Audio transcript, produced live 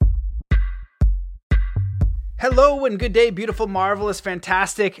Hello and good day, beautiful, marvelous,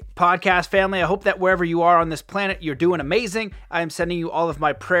 fantastic podcast family. I hope that wherever you are on this planet, you're doing amazing. I am sending you all of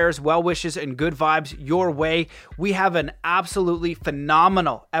my prayers, well wishes, and good vibes your way. We have an absolutely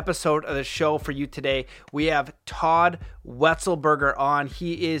phenomenal episode of the show for you today. We have Todd Wetzelberger on.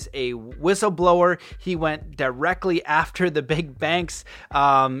 He is a whistleblower. He went directly after the big banks.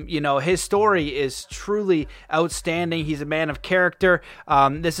 His story is truly outstanding. He's a man of character.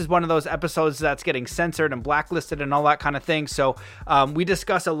 This is one of those episodes that's getting censored and blacklisted and all that kind of thing. So we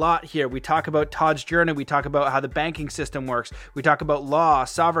discuss a lot here. We talk about Todd's journey. We talk about how the banking system works. We talk about law,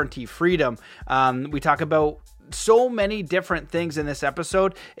 sovereignty, freedom. We talk about so many different things in this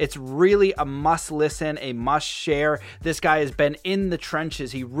episode. It's really a must listen, a must share. This guy has been in the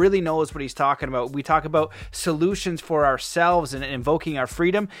trenches. He really knows what he's talking about. We talk about solutions for ourselves and invoking our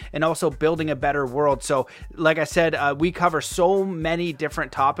freedom and also building a better world. So like I said, we cover so many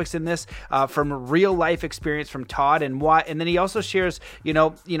different topics in this from real life experience from Todd and why. And then he also shares, he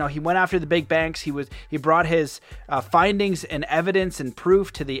went after the big banks. He brought his findings and evidence and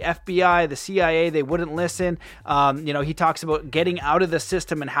proof to the FBI, the CIA. They wouldn't listen. He talks about getting out of the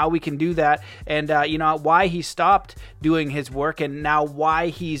system and how we can do that, and why he stopped doing his work and now why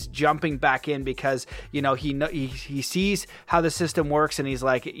he's jumping back in, because he sees how the system works and he's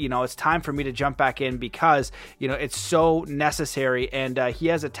like, it's time for me to jump back in because it's so necessary. And he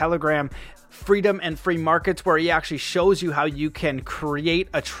has a Telegram, Freedom and Free Markets, where he actually shows you how you can create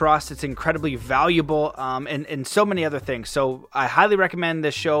a trust. It's incredibly valuable, and so many other things. So I highly recommend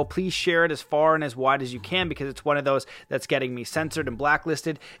this show. Please share it as far and as wide as you can, because it's one of those that's getting me censored and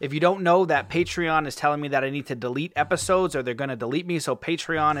blacklisted. If you don't know, that Patreon is telling me that I need to delete episodes or they're going to delete me. So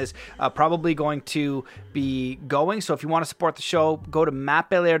Patreon is probably going to be going. So if you want to support the show, go to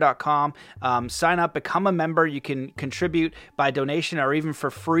mattbelair.com, sign up, become a member. You can contribute by donation or even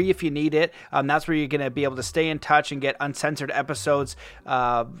for free if you need it. That's where you're going to be able to stay in touch and get uncensored episodes.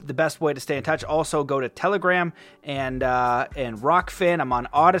 The best way to stay in touch. Also, go to Telegram and Rockfin. I'm on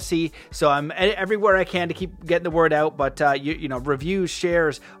Odyssey, so I'm everywhere I can to keep getting the word out. But reviews,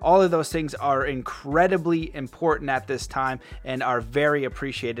 shares, all of those things are incredibly important at this time and are very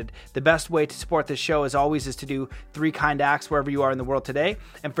appreciated. The best way to support this show, as always, is to do 3 kind acts wherever you are in the world today.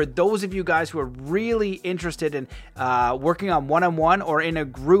 And for those of you guys who are really interested in working on one-on-one or in a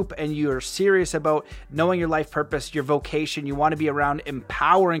group, and you're serious about knowing your life purpose, your vocation, you want to be around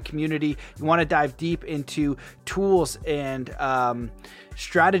empowering community, you want to dive deep into tools and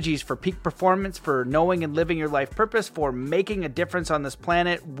strategies for peak performance, for knowing and living your life purpose, for making a difference on this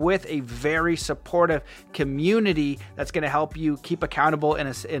planet with a very supportive community that's going to help you keep accountable in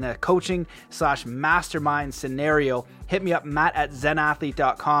a coaching / mastermind scenario, hit me up,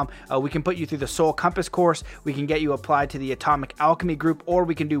 matt@zenathlete.com. We can put you through the Soul Compass course. We can get you applied to the Atomic Alchemy group, or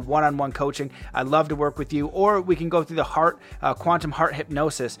we can do one-on-one coaching. I'd love to work with you. Or we can go through the quantum heart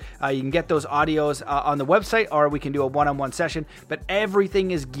hypnosis. You can get those audios on the website, or we can do a one-on-one session. But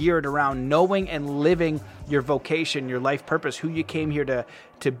everything is geared around knowing and living your vocation, your life purpose, who you came here to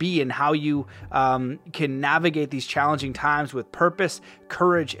be, and how you can navigate these challenging times with purpose,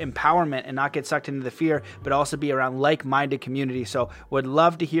 courage, empowerment, and not get sucked into the fear, but also be around like-minded community. So would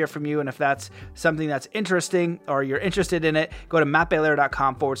love to hear from you. And if that's something that's interesting or you're interested in it, go to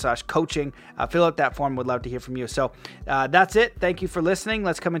mattbelair.com/coaching. Fill out that form. Would love to hear from you. So that's it. Thank you for listening.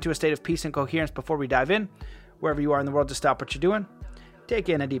 Let's come into a state of peace and coherence before we dive in. Wherever you are in the world, just stop what you're doing. Take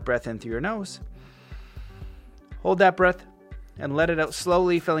in a deep breath in through your nose. Hold that breath and let it out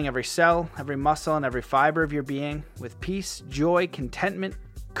slowly, filling every cell, every muscle, and every fiber of your being with peace, joy, contentment,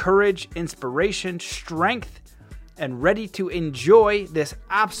 courage, inspiration, strength, and ready to enjoy this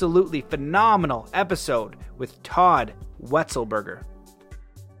absolutely phenomenal episode with Todd Wetzelberger.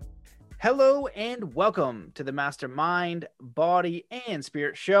 Hello and welcome to the Mastermind, Body, and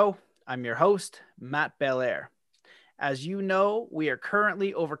Spirit Show. I'm your host, Matt Belair. As you know, we are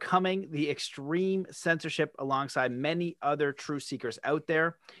currently overcoming the extreme censorship alongside many other truth seekers out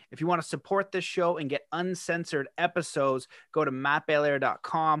there. If you want to support this show and get uncensored episodes, go to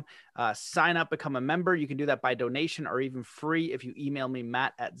mattbelair.com, sign up, become a member. You can do that by donation or even free if you email me,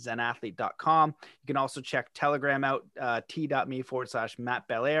 matt@zenathlete.com. You can also check Telegram out, t.me/Matt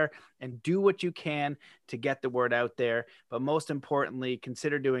Belair, and do what you can to get the word out there. But most importantly,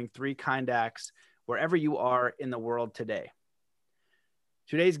 consider doing 3 kind acts wherever you are in the world today.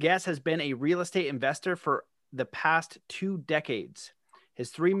 Today's guest has been a real estate investor for the past 2 decades.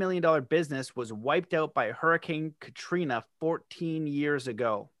 His $3 million business was wiped out by Hurricane Katrina 14 years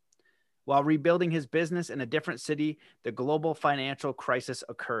ago. While rebuilding his business in a different city, the global financial crisis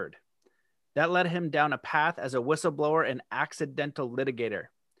occurred. That led him down a path as a whistleblower and accidental litigator.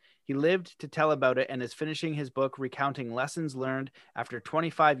 He He lived to tell about it and is finishing his book recounting lessons learned after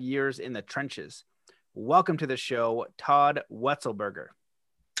 25 years in the trenches. Welcome to the show, Todd Wetzelberger.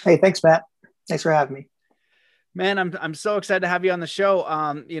 Hey, thanks, Matt. Thanks for having me. Man, I'm so excited to have you on the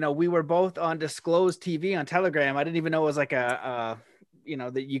show. We were both on Disclosed TV on Telegram. I didn't even know it was like that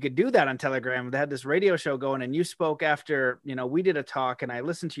you could do that on Telegram. They had this radio show going, and you spoke after, we did a talk, and I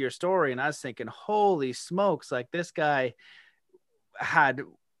listened to your story, and I was thinking, holy smokes, like this guy had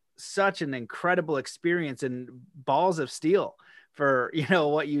such an incredible experience and balls of steel for,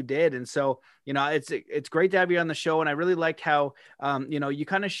 what you did. And so, it's great to have you on the show. And I really liked how, you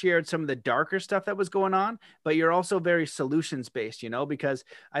kind of shared some of the darker stuff that was going on, but you're also very solutions based, because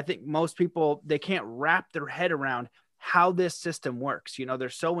I think most people, they can't wrap their head around how this system works. They're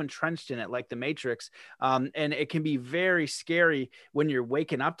so entrenched in it, like the Matrix. And it can be very scary when you're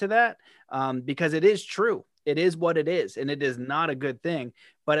waking up to that, because it is true. It is what it is, and it is not a good thing.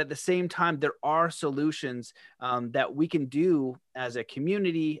 But at the same time, there are solutions that we can do as a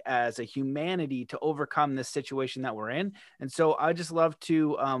community, as a humanity, to overcome this situation that we're in. And so I just love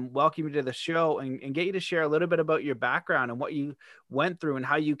to welcome you to the show and get you to share a little bit about your background and what you went through and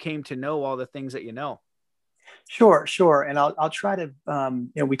how you came to know all the things that you know. Sure. And I'll try to,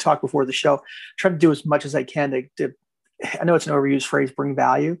 we talked before the show, try to do as much as I can to I know it's an overused phrase, bring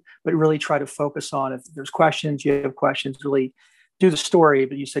value, but really try to focus on, if there's questions, you have questions, really do the story.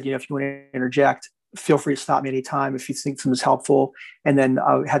 But you said, if you want to interject, feel free to stop me anytime if you think something is helpful. And then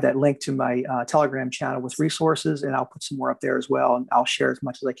I'll have that link to my Telegram channel with resources, and I'll put some more up there as well. And I'll share as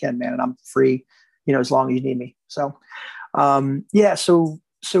much as I can, man. And I'm free, as long as you need me. So,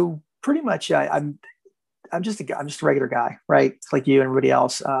 so pretty much I'm just a regular guy, right? Like you and everybody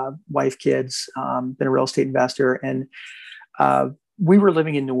else, wife, kids, been a real estate investor. And we were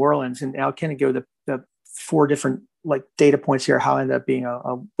living in New Orleans, and I'll kind of go the four different like data points here, how I ended up being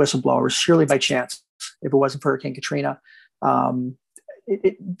a whistleblower. Surely by chance. If it wasn't for Hurricane Katrina, we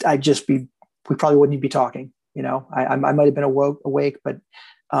probably wouldn't even be talking. I might've been awake, but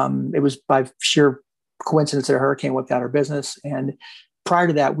it was by sheer coincidence that a hurricane wiped out our business. And prior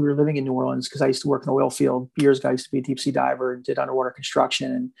to that, we were living in New Orleans because I used to work in the oil field years ago. I used to be a deep sea diver and did underwater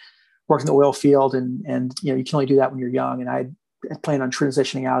construction and worked in the oil field. And you can only do that when you're young. And I planned on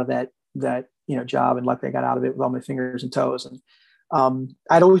transitioning out of that job. And luckily I got out of it with all my fingers and toes. And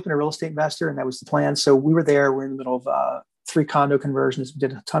I'd always been a real estate investor, and that was the plan. So we were there. We're in the middle of 3 condo conversions. We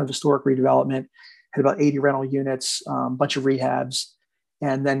did a ton of historic redevelopment, had about 80 rental units, a bunch of rehabs.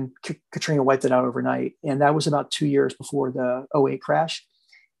 And then Katrina wiped it out overnight. And that was about 2 years before the '08 crash.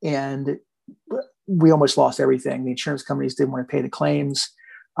 And we almost lost everything. The insurance companies didn't want to pay the claims.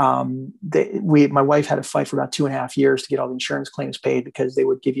 My wife had to fight for about 2.5 years to get all the insurance claims paid, because they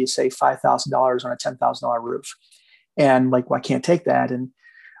would give you, say, $5,000 on a $10,000 roof. And like, well, I can't take that. And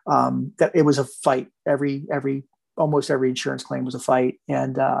that it was a fight. Almost every insurance claim was a fight.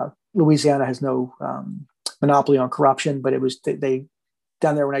 And Louisiana has no monopoly on corruption, but it was, they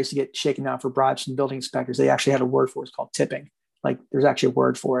down there when I used to get shaken down for bribes from building inspectors, they actually had a word for it. It's called tipping. Like there's actually a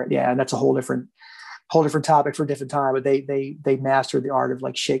word for it. Yeah. And that's a whole different topic for a different time, but they mastered the art of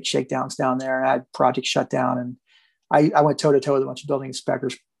like shakedowns down there. I had projects shut down, and I went toe to toe with a bunch of building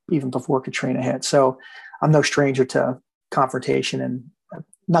inspectors even before Katrina hit. So I'm no stranger to confrontation, and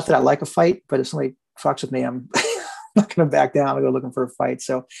not that I like a fight, but if somebody fucks with me, I'm not going to back down and go looking for a fight.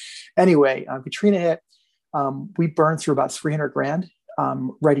 So anyway, Katrina hit, we burned through about 300 grand.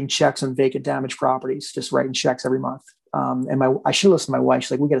 Writing checks on vacant damaged properties, just writing checks every month. And I should listen to my wife. She's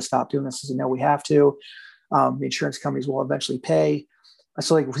like, we got to stop doing this. I said, no, we have to. The insurance companies will eventually pay.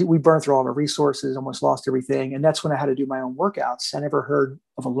 So like we burned through all of our resources, almost lost everything. And that's when I had to do my own workouts. I never heard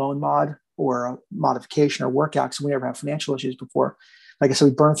of a loan mod or a modification or workout, because we never had financial issues before. Like I said,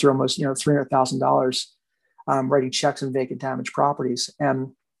 we burned through almost, $300,000 writing checks on vacant damaged properties.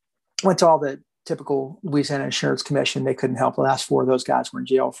 And went to all the typical Louisiana Insurance Commission. They couldn't help. The last 4 of those guys were in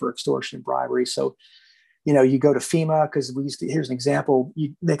jail for extortion and bribery. So, you go to FEMA, because here's an example.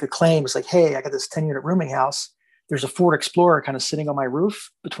 You make a claim. It's like, hey, I got this 10-unit rooming house. There's a Ford Explorer kind of sitting on my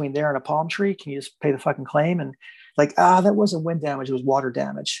roof between there and a palm tree. Can you just pay the fucking claim? And like, that wasn't wind damage. It was water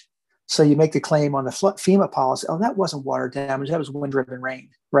damage. So you make the claim on the FEMA policy. Oh, that wasn't water damage. That was wind-driven rain,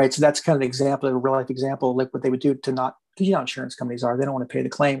 right? So that's kind of an example, a real life example, like what they would do to not, because insurance companies they don't want to pay the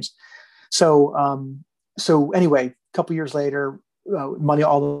claims. So anyway, a couple of years later, all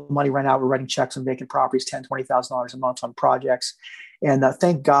the money ran out. We're writing checks on vacant properties, $10,000, $20,000 a month on projects. And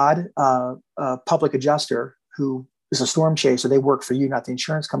thank God, a public adjuster who is a storm chaser, they work for you, not the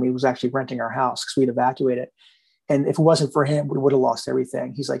insurance company, was actually renting our house because we'd evacuated it. And if it wasn't for him, we would have lost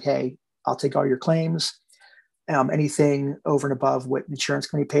everything. He's like, hey, I'll take all your claims. Anything over and above what the insurance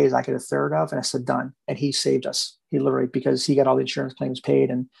company pays, I get a third of. And I said, done. And he saved us. He literally, because he got all the insurance claims paid,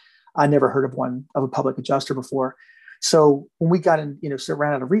 and I never heard of a public adjuster before. So when we got in, so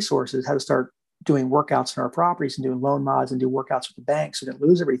ran out of resources, had to start doing workouts in our properties and doing loan mods and do workouts with the bank so didn't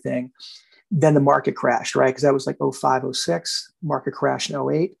lose everything. Then the market crashed, right? Because that was like 05, 06, market crashed in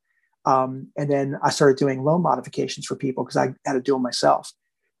 08. And then I started doing loan modifications for people because I had to do them myself.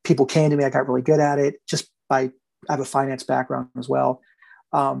 People came to me, I got really good at it I have a finance background as well.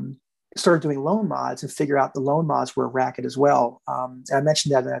 Started doing loan mods and figure out the loan mods were a racket as well. And I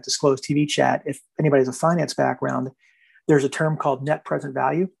mentioned that in that disclosed TV chat. If anybody has a finance background, there's a term called net present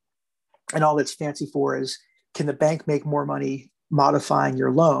value. And all that's fancy for is, can the bank make more money modifying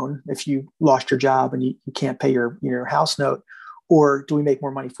your loan if you lost your job and you can't pay your house note, or do we make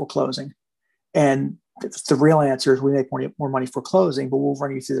more money foreclosing? And the real answer is we make more money foreclosing, but we'll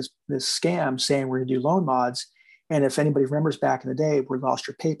run you through this scam saying we're going to do loan mods. And if anybody remembers back in the day, we lost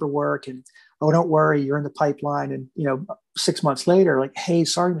your paperwork and, oh, don't worry, you're in the pipeline. And, 6 months later, like, hey,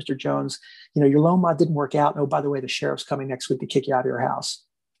 sorry, Mr. Jones, your loan mod didn't work out. And, oh, by the way, the sheriff's coming next week to kick you out of your house.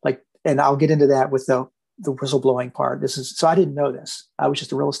 And I'll get into that with the whistleblowing part. So I didn't know this. I was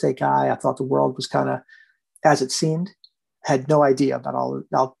just a real estate guy. I thought the world was kind of as it seemed, had no idea about all.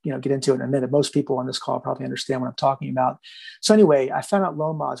 I'll get into it in a minute. Most people on this call probably understand what I'm talking about. So anyway, I found out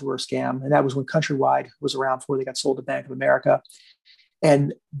loan mods were a scam. And that was when Countrywide was around before they got sold to Bank of America.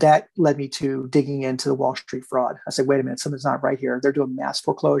 And that led me to digging into the Wall Street fraud. I said, wait a minute, something's not right here. They're doing mass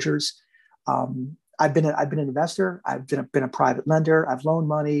foreclosures. I've been an investor. I've been a private lender. I've loaned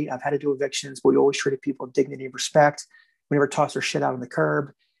money. I've had to do evictions, but we always treated people with dignity and respect. We never tossed their shit out on the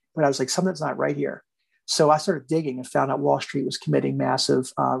curb. But I was like, something's not right here. So I started digging and found out Wall Street was committing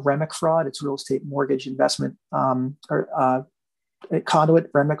massive REMIC fraud. It's real estate mortgage investment conduit,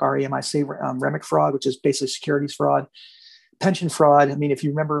 REMIC, REMIC, REMIC fraud, which is basically securities fraud. Pension fraud. I mean, if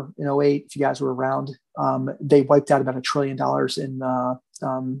you remember in 08, if you guys were around, they wiped out about $1 trillion in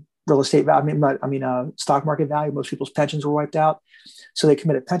real estate value. Stock market value. Most people's pensions were wiped out. So they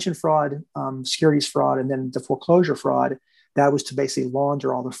committed pension fraud, securities fraud, and then the foreclosure fraud. That was to basically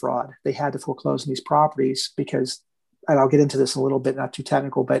launder all the fraud. They had to foreclose on these properties because, and I'll get into this a little bit, not too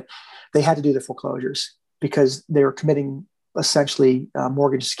technical, but they had to do the foreclosures because they were committing essentially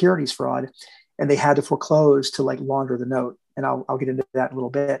mortgage securities fraud, and they had to foreclose to launder the note. And I'll get into that in a little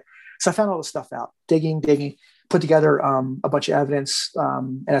bit. So I found all this stuff out, digging, put together a bunch of evidence.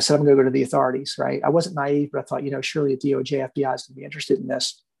 And I said, I'm going to go to the authorities, right? I wasn't naive, but I thought, surely the DOJ, FBI is going to be interested in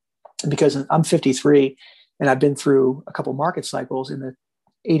this because I'm 53 and I've been through a couple market cycles. In the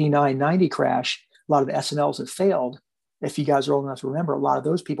 89, 90 crash, a lot of the SNLs that failed, if you guys are old enough to remember, a lot of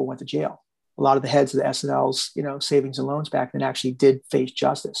those people went to jail. A lot of the heads of the SNLs, savings and loans back then actually did face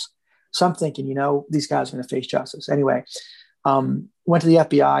justice. So I'm thinking, these guys are going to face justice. Anyway, went to the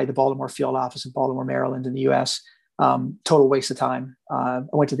FBI, the Baltimore field office in Baltimore, Maryland in the US. Total waste of time. I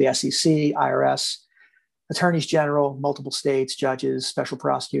went to the SEC, IRS, attorneys general, multiple states, judges, special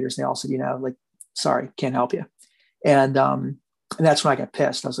prosecutors. And they all said, sorry, can't help you. And that's when I got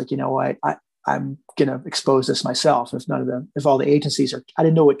pissed. I was like, you know what? I'm going to expose this myself. If all the agencies I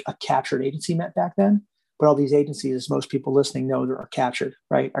didn't know what a captured agency meant back then, but all these agencies, as most people listening know, are captured,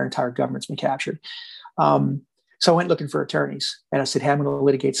 right? Our entire government's been captured. So I went looking for attorneys and I said, hey, I'm going to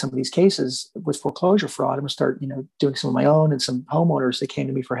litigate some of these cases with foreclosure fraud. I'm going to start, doing some of my own, and some homeowners that came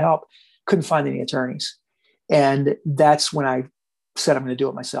to me for help. Couldn't find any attorneys. And that's when I said, I'm going to do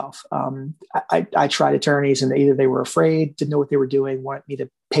it myself. I tried attorneys and either they were afraid, didn't know what they were doing, wanted me to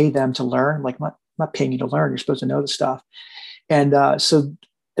pay them to learn. I'm not paying you to learn. You're supposed to know the stuff. And so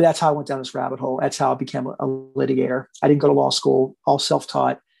that's how I went down this rabbit hole. That's how I became a litigator. I didn't go to law school, all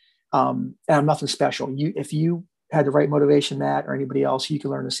self-taught. And I'm nothing special. If you had the right motivation, Matt, or anybody else, you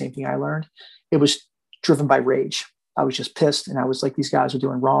can learn the same thing I learned. It was driven by rage. I was just pissed. And I was like, these guys are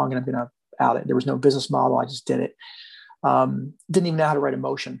doing wrong and I'm going to out it. There was no business model. I just did it. Didn't even know how to write a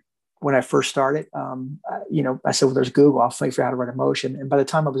motion. When I first started, I said, well, there's Google. I'll figure out how to write a motion. And by the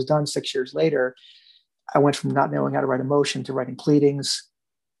time I was done 6 years later, I went from not knowing how to write a motion to writing pleadings,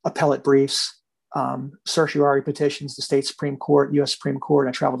 appellate briefs, certiorari petitions, the state Supreme Court, U.S. Supreme Court.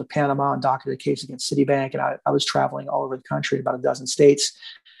 I traveled to Panama and docketed a case against Citibank. And I was traveling all over the country, about a dozen states,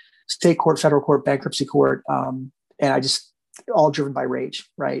 state court, federal court, bankruptcy court. And I just, all driven by rage,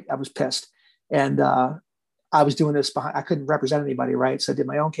 right? I was pissed. And I was doing this I couldn't represent anybody, right? So I did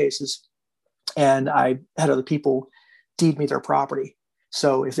my own cases and I had other people deed me their property.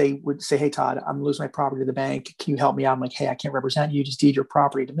 So if they would say, hey, Todd, I'm losing my property to the bank. Can you help me out? I'm like, hey, I can't represent you. Just deed your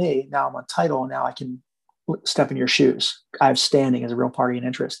property to me. Now I'm on title and now I can step in your shoes. I have standing as a real party in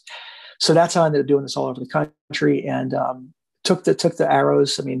interest. So that's how I ended up doing this all over the country, and took the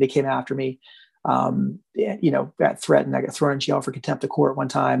arrows. I mean, they came after me. Got threatened. I got thrown in jail for contempt of court one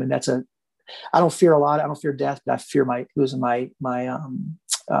time, and I don't fear a lot. I don't fear death, but I fear losing my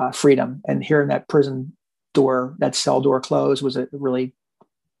freedom. And hearing that prison door, that cell door close, was a really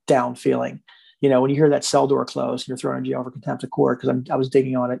down feeling. When you hear that cell door close and you're thrown in jail for contempt of court, because I was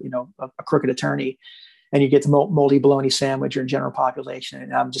digging on it, a crooked attorney, and you get the moldy bologna sandwich or general population.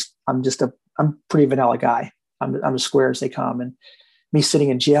 And I'm pretty vanilla guy. I'm as square as they come. And me sitting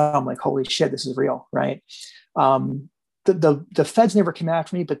in jail, I'm like, holy shit, this is real. Right. The feds never came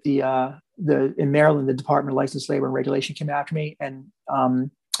after me, but in Maryland, the Department of License, Labor and Regulation came after me. And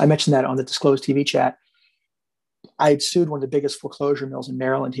I mentioned that on the Disclosed TV chat. I had sued one of the biggest foreclosure mills in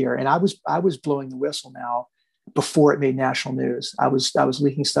Maryland here. And I was blowing the whistle now before it made national news. I was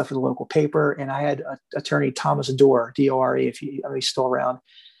leaking stuff in the local paper, and I had attorney Thomas Dore, D-O-R-E, if he's still around.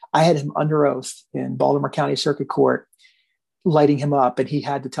 I had him under oath in Baltimore County Circuit Court, lighting him up, and he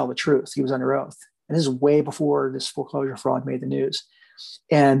had to tell the truth. He was under oath. And this is way before this foreclosure fraud made the news.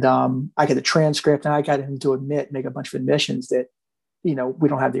 And I got the transcript, and I got him to make a bunch of admissions that, we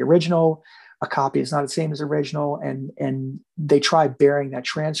don't have the original. A copy is not the same as the original. And they tried burying that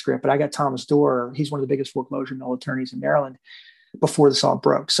transcript, but I got Thomas Dore. He's one of the biggest foreclosure mill attorneys in Maryland before this all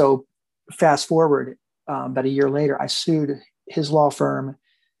broke. So fast forward about a year later, I sued his law firm,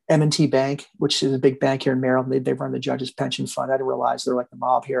 M&T Bank, which is a big bank here in Maryland. They run the judge's pension fund. I didn't realize they're like the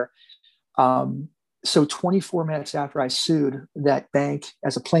mob here. So 24 minutes after I sued that bank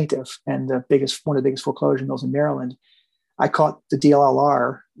as a plaintiff and one of the biggest foreclosure mills in Maryland, I caught the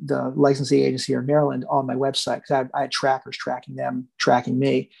DLLR, the licensing agency here in Maryland, on my website, because I had trackers tracking them, tracking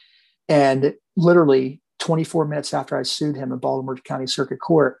me. And literally 24 minutes after I sued him in Baltimore County Circuit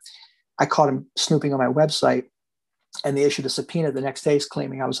Court, I caught him snooping on my website, and they issued a subpoena the next day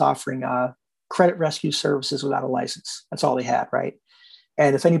claiming I was offering credit rescue services without a license. That's all they had, right?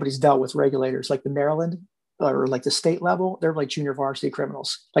 And if anybody's dealt with regulators like the Maryland or like the state level, they're like junior varsity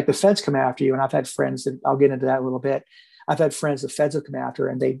criminals. Like the feds come after you, and I've had friends that I'll get into that a little bit. I've had friends the feds have come after,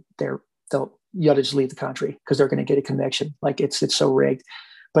 and you ought to just leave the country because they're going to get a conviction. Like it's so rigged.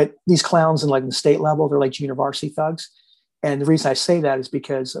 But these clowns in like the state level, they're like junior varsity thugs. And the reason I say that is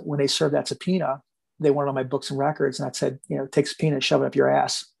because when they served that subpoena, they wanted all my books and records, and I said, take subpoena and shove it up your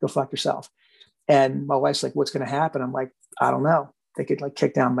ass. Go fuck yourself. And my wife's like, what's going to happen? I'm like, I don't know. They could like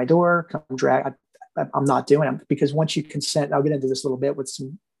kick down my door, come drag. I'm not doing it, because once you consent, I'll get into this a little bit with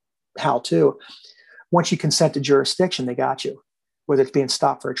some how-to. Once you consent to jurisdiction, they got you, whether it's being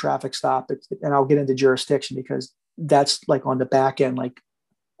stopped for a traffic stop. And I'll get into jurisdiction because that's like on the back end, like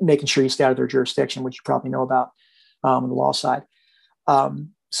making sure you stay out of their jurisdiction, which you probably know about on the law side.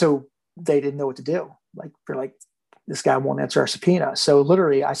 So they didn't know what to do. Like they're like, this guy won't answer our subpoena. So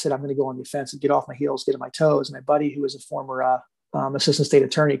literally I said, I'm going to go on the offense and get off my heels, get on my toes. My buddy, who was a former assistant state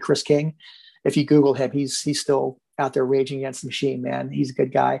attorney, Chris King, if you Google him, he's still out there raging against the machine, man. He's a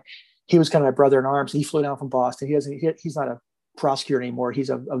good guy. He was kind of my brother in arms. He flew down from Boston. He's not a prosecutor anymore. He's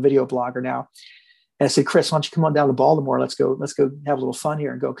a video blogger now. And I said, Chris, why don't you come on down to Baltimore? Let's go have a little fun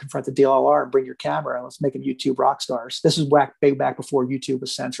here and go confront the DLLR and bring your camera, and let's make them YouTube rock stars. This is way back before YouTube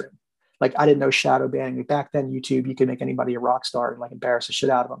was censoring. Like I didn't know shadow banning. Back then, YouTube, you could make anybody a rock star and like embarrass the shit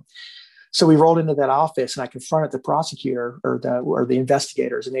out of them. So we rolled into that office, and I confronted the prosecutor or the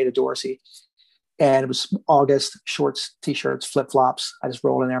investigators, Anita Dorsey. And it was August, shorts, t-shirts, flip-flops. I just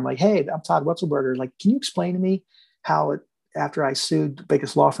rolled in there. I'm like, hey, I'm Todd Wetzelberger. Like, can you explain to me how after I sued the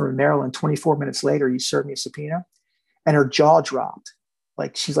biggest law firm in Maryland, 24 minutes later, you served me a subpoena? And her jaw dropped.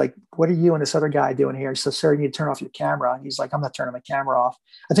 Like, she's like, what are you and this other guy doing here? She said, sir, you need to turn off your camera. And he's like, I'm not turning my camera off.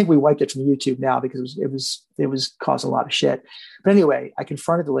 I think we wiped it from YouTube now because it was causing a lot of shit. But anyway, I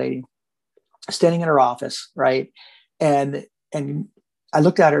confronted the lady standing in her office, right? And I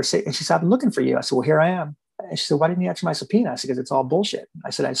looked at her and she said, I've been looking for you. I said, well, here I am. And she said, why didn't you answer my subpoena? I said, because it's all bullshit. I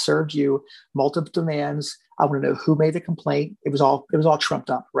said, I served you multiple demands. I want to know who made the complaint. It was all trumped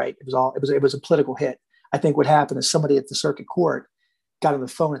up, right? It was a political hit. I think what happened is somebody at the circuit court got on the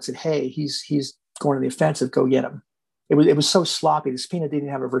phone and said, hey, he's going to the offensive. Go get him. It was so sloppy. The subpoena didn't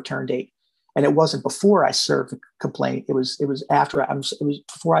have a return date. And it wasn't before I served the complaint. It was after. It was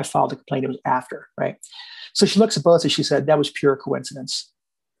before I filed the complaint. It was after, right? So she looks at both and she said, that was pure coincidence.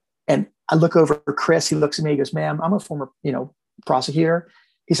 And I look over at Chris. He looks at me. He goes, ma'am, I'm a former, prosecutor.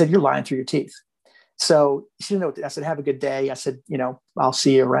 He said, you're lying through your teeth. So she didn't know. I said, have a good day. I said, I'll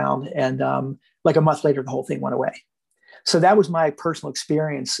see you around. And like a month later, the whole thing went away. So that was my personal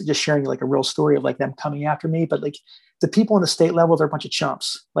experience, just sharing like a real story of like them coming after me. But like the people on the state level, they're a bunch of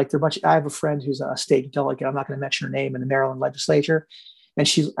chumps. Like I have a friend who's a state delegate. I'm not going to mention her name, in the Maryland legislature.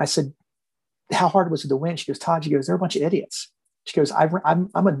 And I said, how hard was it to win? She goes, Todd, she goes, they're a bunch of idiots. She goes, I'm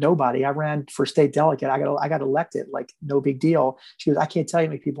a nobody. I ran for state delegate. I got elected, like no big deal. She goes, I can't tell you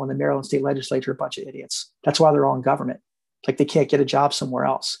how many people in the Maryland state legislature are a bunch of idiots. That's why they're all in government. Like they can't get a job somewhere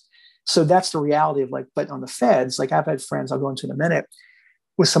else. So that's the reality of like, but on the feds, like I've had friends I'll go into in a minute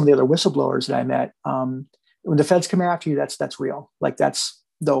with some of the other whistleblowers that I met. When the feds come after you, that's real. Like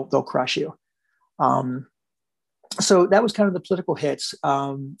they'll crush you. So that was kind of the political hits.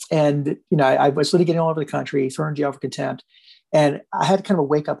 And, I was litigating all over the country, thrown in jail for contempt. And I had kind of a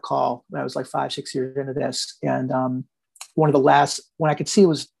wake up call when I was like 5-6 years into this. And one of the last, when I could see it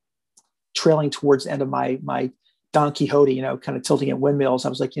was trailing towards the end of my Don Quixote, kind of tilting at windmills, I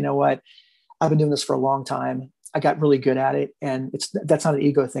was like, you know what? I've been doing this for a long time. I got really good at it. And that's not an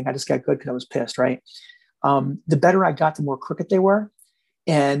ego thing. I just got good because I was pissed, right? The better I got, the more crooked they were.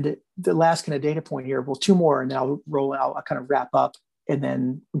 And the last kind of data point here, well, two more, and then I'll kind of wrap up and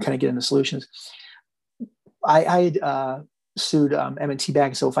then we kind of get into solutions. I had sued M&T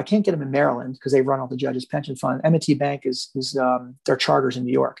Bank. So if I can't get them in Maryland, because they run all the judges' pension fund, M&T Bank is their charters in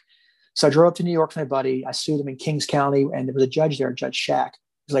New York. So I drove up to New York with my buddy. I sued him in Kings County, and there was a judge there, Judge Shack.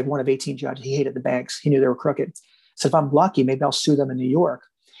 He was like one of 18 judges. He hated the banks. He knew they were crooked. So if I'm lucky, maybe I'll sue them in New York,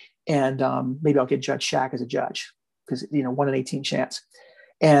 and maybe I'll get Judge Shack as a judge because 1 in 18 chance.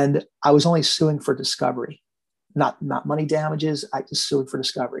 And I was only suing for discovery, not money damages. I just sued for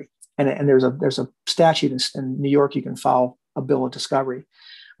discovery. And there's a statute in New York, you can file a bill of discovery.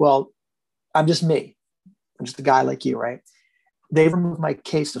 Well, I'm just me. I'm just a guy like you, right? They removed my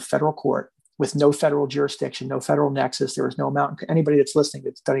case to federal court with no federal jurisdiction, no federal nexus. There was no amount. Anybody that's listening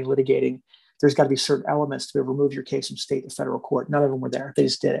that's studying litigating, there's got to be certain elements to remove your case from state to federal court. None of them were there. They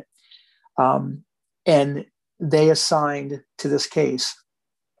just did it. And they assigned to this case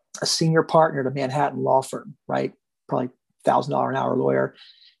a senior partner at a Manhattan law firm, right? Probably $1,000 an hour lawyer,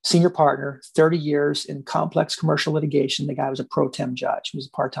 senior partner, 30 years in complex commercial litigation. The guy was a pro tem judge. He was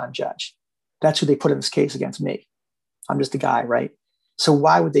a part-time judge. That's who they put in this case against me. I'm just a guy, right? So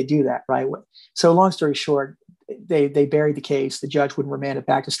why would they do that, right? So long story short, they buried the case. The judge wouldn't remand it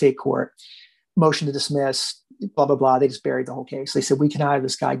back to state court. Motion to dismiss, blah, blah, blah. They just buried the whole case. They said, we can have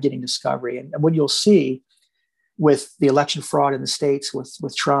this guy getting discovery. And what you'll see with the election fraud in the States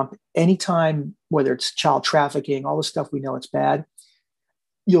with Trump, anytime, whether it's child trafficking, all the stuff we know it's bad,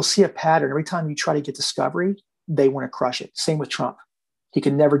 you'll see a pattern. Every time you try to get discovery, they want to crush it. Same with Trump. He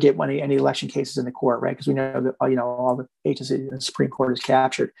can never get any election cases in the court, right? Because we know that, all the agencies in the Supreme Court is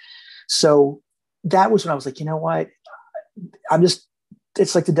captured. So that was when I was like, you know what?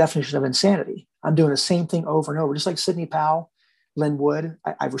 It's like the definition of insanity. I'm doing the same thing over and over, just like Sidney Powell, Lynn Wood.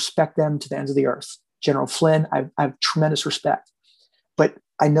 I respect them to the ends of the earth. General Flynn, I have tremendous respect. But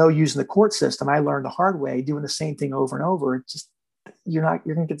I know using the court system, I learned the hard way, doing the same thing over and over. It's just, you're going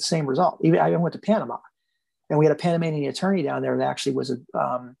to get the same result. Even I went to Panama, and we had a Panamanian attorney down there that actually was a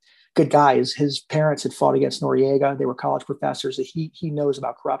good guy. His parents had fought against Noriega. They were college professors. He knows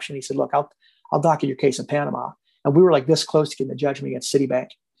about corruption. He said, look, I'll docket your case in Panama. And we were like this close to getting the judgment against Citibank.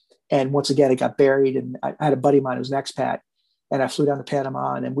 And once again, it got buried. And I had a buddy of mine who was an expat, and I flew down to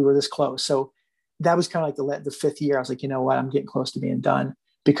Panama, and we were this close. So that was kind of like the fifth year. I was like, you know what? I'm getting close to being done,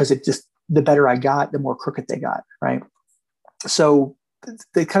 because the better I got, the more crooked they got, right? So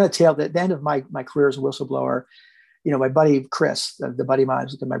the kind of tail, the end of my career as a whistleblower, my buddy Chris, the buddy of mine,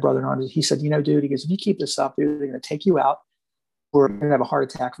 my brother-in-law, he said, dude, he goes, if you keep this up, dude, they're going to take you out, or you're going to have a heart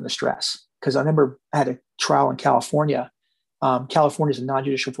attack from the stress. Because I remember I had a trial in California. California is a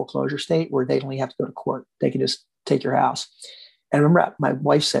non-judicial foreclosure state where they don't even have to go to court. They can just take your house. And I remember my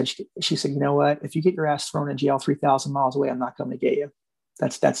wife said, she said, you know what, if you get your ass thrown in jail 3,000 miles away, I'm not coming to get you.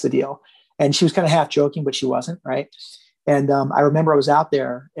 That's the deal. And she was kind of half joking, but she wasn't, right? And I remember I was out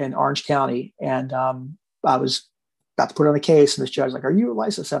there in Orange County, and I was about to put on a case, and this judge was like, are you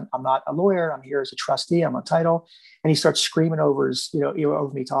licensed? I'm not a lawyer. I'm here as a trustee. I'm on title. And he starts screaming over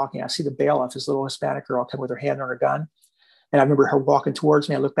over me talking. I see the bailiff, this little Hispanic girl, come with her hand on her gun. And I remember her walking towards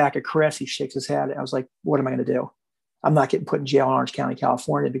me. I look back at Chris. He shakes his head. And I was like, what am I going to do? I'm not getting put in jail in Orange County,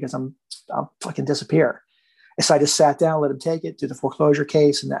 California, because I'll fucking disappear. And so I just sat down, let him take it, do the foreclosure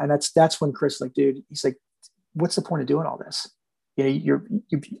case. And that's when Chris, like, dude, he's like, what's the point of doing all this? And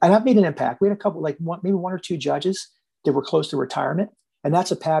I've made an impact. We had a couple, maybe one or two judges that were close to retirement. And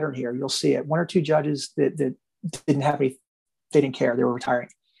that's a pattern here. You'll see it. One or two judges that didn't have any, they didn't care. They were retiring,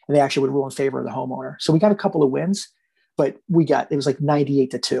 and they actually would rule in favor of the homeowner. So we got a couple of wins, but it was like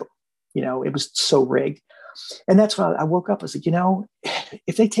 98-2. It was so rigged. And that's when I woke up. I was like,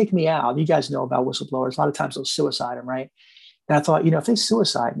 if they take me out, you guys know about whistleblowers. A lot of times they'll suicide them, right? And I thought, if they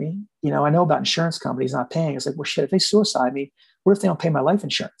suicide me, I know about insurance companies not paying. It's like, well, shit, if they suicide me, what if they don't pay my life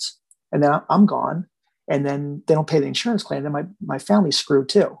insurance? and then I'm gone, and then they don't pay the insurance claim. Then my family's screwed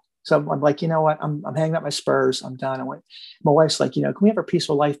too. So I'm like, you know what? I'm hanging up my spurs. I'm done. My wife's like, can we have our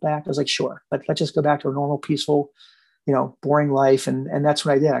peaceful life back? I was like, sure. Let's just go back to a normal, peaceful, boring life. And that's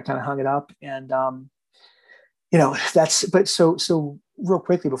what I did. I kind of hung it up. And, so real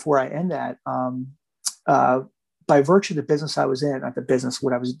quickly before I end that, by virtue of the business I was in, not the business,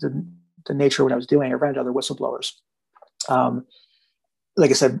 the nature of what I was doing, I ran into other whistleblowers. Like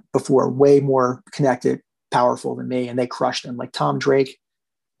I said before, way more connected, powerful than me. And they crushed them. Like Tom Drake,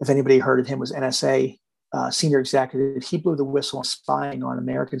 if anybody heard of him, was NSA senior executive. He blew the whistle on spying on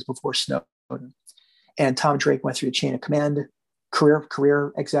Americans before Snowden. And Tom Drake went through the chain of command,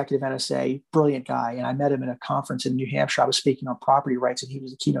 career executive NSA, brilliant guy. And I met him at a conference in New Hampshire. I was speaking on property rights, and he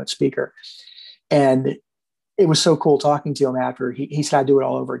was a keynote speaker. And it was so cool talking to him after. He said I'd do it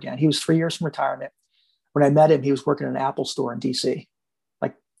all over again. He was 3 years from retirement. When I met him, he was working in an Apple store in DC.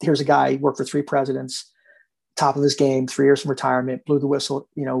 Like, here's a guy, worked for 3 presidents, top of his game, 3 years from retirement, blew the whistle,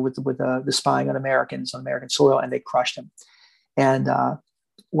 with the spying on Americans on American soil, and they crushed him. And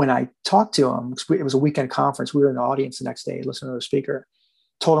when I talked to him, it was a weekend conference. We were in the audience the next day, listening to the speaker.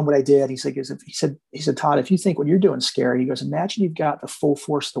 Told him what I did. He said, Todd, if you think what you're doing is scary, he goes, imagine you've got the full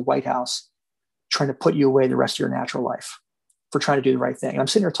force of the White House trying to put you away the rest of your natural life for trying to do the right thing. And I'm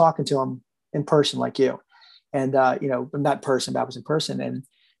sitting here talking to him in person like you, and I'm not in person, but I was in person. And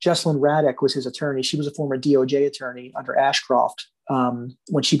Jesselyn Radack was his attorney. She was a former DOJ attorney under Ashcroft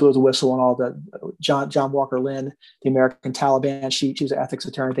when she blew the whistle on all the John Walker Lynn, the American Taliban. She was an ethics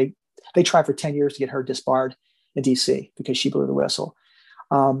attorney. They tried for 10 years to get her disbarred in DC because she blew the whistle.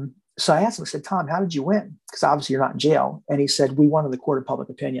 So I asked him, I said, Tom, how did you win? Because obviously you're not in jail. And he said, we won in the court of public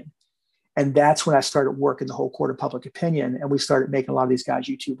opinion. And that's when I started working the whole court of public opinion. And we started making a lot of these guys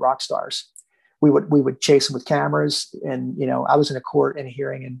YouTube rock stars. We would chase them with cameras. And, I was in a court in a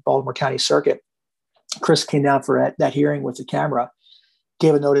hearing in Baltimore County Circuit. Chris came down for that hearing with the camera,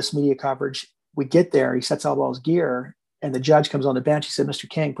 gave a notice, media coverage. We get there, he sets out all his gear, and the judge comes on the bench. He said, Mr.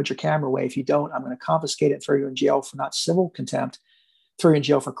 King, put your camera away. If you don't, I'm going to confiscate it and throw you in jail for not civil contempt, throw you in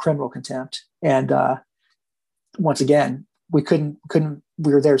jail for criminal contempt. And once again, we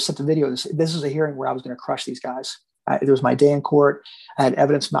were there to set the video. This was a hearing where I was going to crush these guys. It was my day in court. I had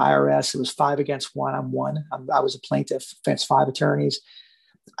evidence from the IRS. It was 5 against 1. I'm one. I was a plaintiff against 5 attorneys.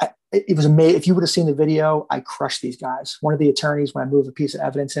 It was amazing. If you would have seen the video, I crushed these guys. One of the attorneys, when I moved a piece of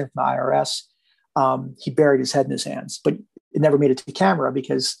evidence in from the IRS, he buried his head in his hands, but it never made it to the camera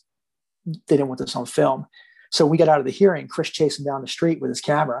because they didn't want this on film. So we got out of the hearing, Chris chased him down the street with his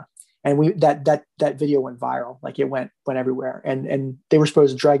camera, and that video went viral. Like, it went everywhere. And they were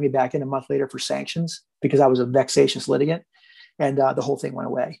supposed to drag me back in a month later for sanctions because I was a vexatious litigant, and the whole thing went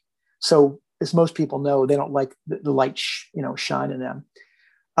away. So, as most people know, they don't like the light, shine in them.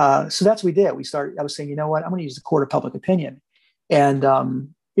 So that's what we did. I was saying, you know what, I'm going to use the court of public opinion. And,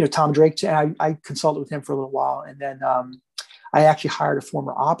 Tom Drake, I consulted with him for a little while. And then I actually hired a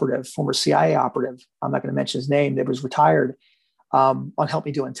former CIA operative. I'm not going to mention his name, that was retired, on help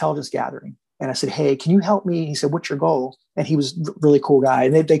me do intelligence gathering. And I said, hey, can you help me? He said, what's your goal? And he was a really cool guy.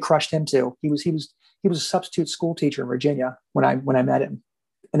 And they crushed him too. He was a substitute school teacher in Virginia when I met him.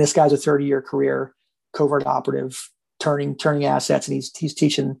 And this guy's a 30-year career covert operative, turning assets, and he's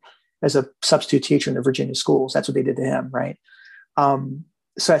teaching as a substitute teacher in the Virginia schools. That's what they did to him, right?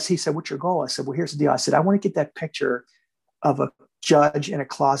 So as he said, what's your goal? I said, well, here's the deal. I said, I want to get that picture of a judge in a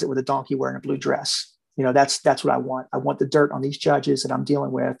closet with a donkey wearing a blue dress. That's what I want. I want the dirt on these judges that I'm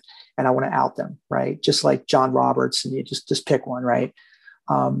dealing with, and I want to out them, right? Just like John Roberts, and you just pick one, right?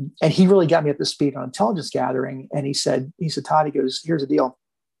 And he really got me up to speed on intelligence gathering. And he said, Todd, he goes, here's the deal.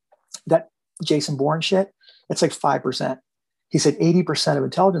 That Jason Bourne shit, it's like 5%. He said 80% of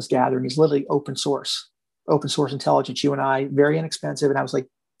intelligence gathering is literally open source intelligence. You and I, very inexpensive. And I was like,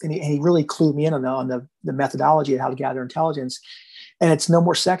 and he really clued me in on the methodology of how to gather intelligence. And it's no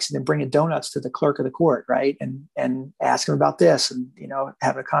more sexy than bringing donuts to the clerk of the court, right? And ask him about this, and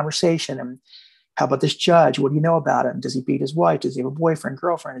having a conversation. And how about this judge? What do you know about him? Does he beat his wife? Does he have a boyfriend,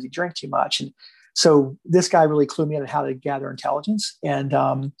 girlfriend? Does he drink too much? And so this guy really clued me in on how to gather intelligence,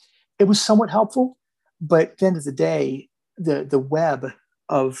 and it was somewhat helpful. But at the end of the day, the web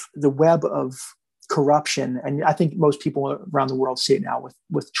of corruption, and I think most people around the world see it now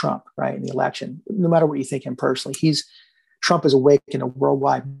with Trump, right, in the election. No matter what you think him personally, Trump has awakened a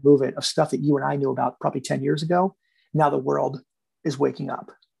worldwide movement of stuff that you and I knew about probably 10 years ago. Now the world is waking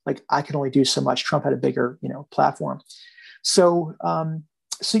up. Like, I can only do so much. Trump had a bigger, platform. So at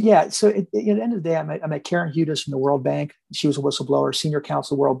the end of the day, I met Karen Hudes from the World Bank. She was a whistleblower, senior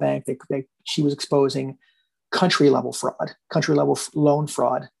counsel, World Bank. She was exposing country level loan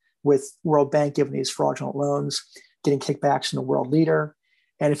fraud with World Bank giving these fraudulent loans, getting kickbacks from the world leader.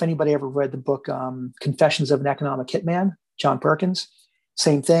 And if anybody ever read the book Confessions of an Economic Hitman, John Perkins,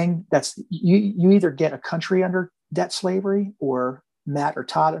 same thing. That's you either get a country under debt slavery or Matt or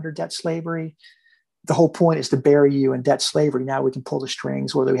Todd under debt slavery. The whole point is to bury you in debt slavery. Now we can pull the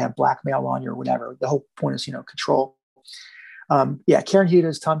strings, whether we have blackmail on you or whatever. The whole point is, control. Karen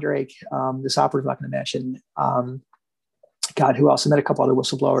Hughes, Tom Drake, this operative I'm not going to mention. God, who else? I met a couple other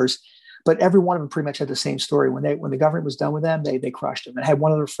whistleblowers, but every one of them pretty much had the same story. When the government was done with them, they crushed them. And I had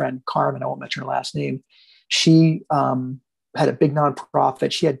one other friend, Carmen, I won't mention her last name. She had a big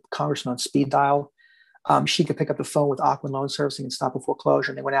nonprofit. She had congressmen on speed dial. She could pick up the phone with Aquin Loan Servicing and stop a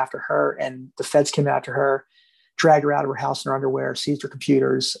foreclosure. And they went after her, and the feds came after her, dragged her out of her house in her underwear, seized her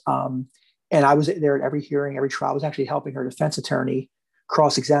computers. And I was there at every hearing, every trial. I was actually helping her defense attorney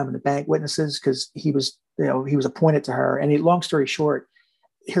cross-examine the bank witnesses because he was appointed to her. And long story short,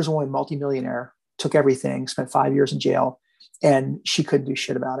 here's a woman, multimillionaire, took everything, spent 5 years in jail, and she couldn't do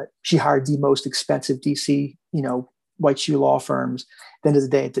shit about it. She hired the most expensive DC, white shoe law firms. At the end of the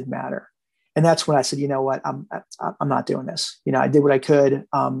day, it didn't matter. And that's when I said, you know what, I'm not doing this. I did what I could,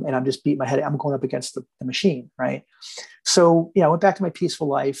 and I'm just beating my head. I'm going up against the machine, right? So, I went back to my peaceful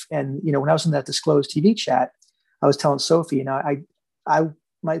life. And, when I was in that disclosed TV chat, I was telling Sophie, my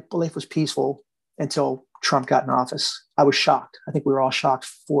life was peaceful until Trump got in office. I was shocked. I think we were all shocked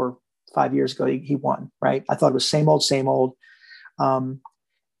 4 or 5 years ago. He won, right? I thought it was same old, same old. In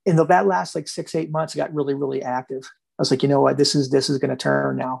that last 6-8 months, I got really, really active. I was like, you know what, this is going to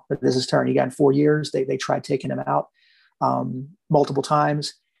turn now. This is turning. He got in 4 years. They tried taking him out multiple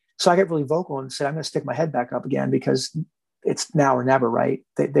times. So I got really vocal and said, I'm going to stick my head back up again because it's now or never, right?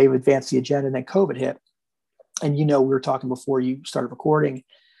 They've advanced the agenda, and then COVID hit. And we were talking before you started recording,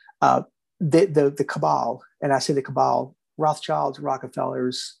 the cabal, and I say the cabal, Rothschilds,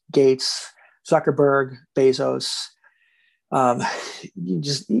 Rockefellers, Gates, Zuckerberg, Bezos,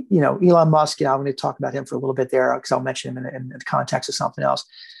 Elon Musk. I'm going to talk about him for a little bit there because I'll mention him in the context of something else.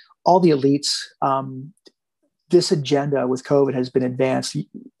 All the elites, this agenda with COVID has been advanced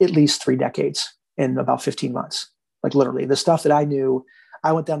at least 3 decades in about 15 months. Like literally, the stuff that I knew,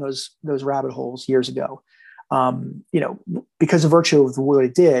 I went down those rabbit holes years ago. Because of virtue of what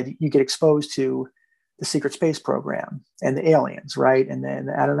it did, you get exposed to the secret space program and the aliens, right? And then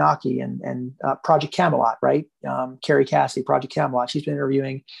the Anunnaki and Project Camelot, right? Carrie Cassidy, Project Camelot. She's been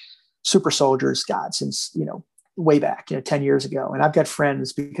interviewing super soldiers, God, since, way back, 10 years ago. And I've got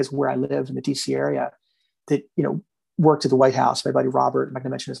friends because where I live in the DC area that, worked at the White House. My buddy Robert, I'm not going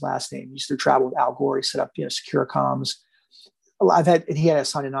to mention his last name. He used to travel with Al Gore. He set up, secure comms. He had to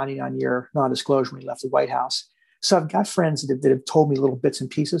sign a 99-year non-disclosure when he left the White House. So I've got friends that have told me little bits and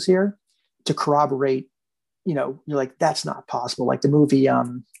pieces here to corroborate, you're like, that's not possible. Like the movie,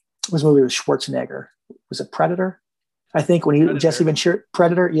 was a movie with Schwarzenegger. Was it Predator? I think when Predator. Jesse Ventura,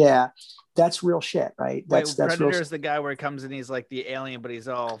 Predator. Yeah. That's real shit, right? That's Predator is the guy where he comes in, he's like the alien, but he's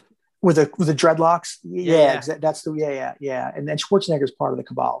all with the dreadlocks. Yeah. That's the yeah. And then Schwarzenegger is part of the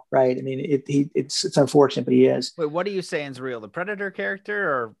cabal, right? I mean, it's unfortunate, but he is. Wait, what are you saying is real? The Predator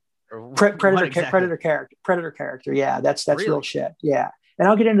character or Predator character? Yeah, that's really? Real shit. Yeah, and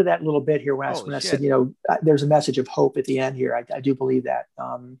I'll get into that a little bit here when I said there's a message of hope at the end here. I do believe that.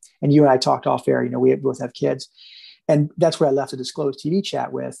 And you and I talked off air. We both have kids, and that's where I left a disclosed TV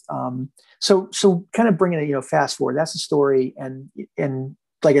chat with. So kind of bringing it fast forward. That's the story, and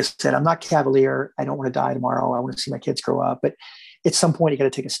like I said, I'm not cavalier. I don't want to die tomorrow. I want to see my kids grow up. But at some point, you got to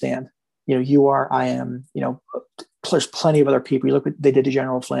take a stand. You are, I am, there's plenty of other people. You look what they did to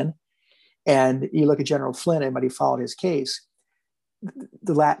General Flynn, and you look at General Flynn, anybody followed his case,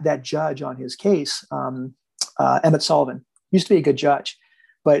 that judge on his case, Emmett Sullivan, used to be a good judge,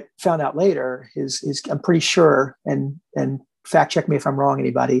 but found out later I'm pretty sure, and fact check me if I'm wrong,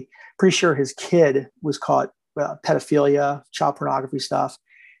 anybody, pretty sure his kid was caught pedophilia, child pornography stuff.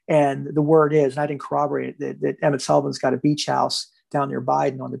 And the word is, and I didn't corroborate it, that Emmett Sullivan's got a beach house down near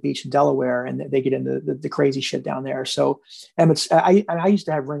Biden on the beach in Delaware, and they get into the crazy shit down there. So I used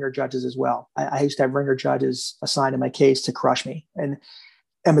to have ringer judges as well. I used to have ringer judges assigned to my case to crush me. And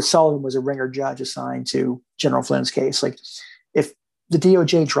Emmett Sullivan was a ringer judge assigned to General Flynn's case. Like if the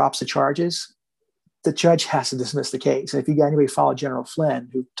DOJ drops the charges, the judge has to dismiss the case. And if you got anybody follow General Flynn,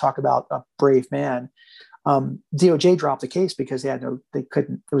 who talk about a brave man, DOJ dropped the case because they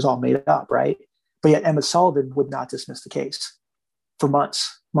couldn't, it was all made up, right? But yet Emmett Sullivan would not dismiss the case for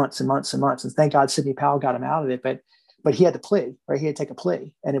months and months and months. And thank God Sidney Powell got him out of it. But he had to plea, right? He had to take a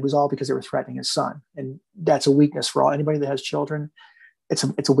plea. And it was all because they were threatening his son. And that's a weakness for anybody that has children.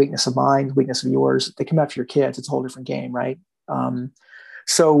 It's a weakness of mine, weakness of yours. They come after your kids. It's a whole different game, right?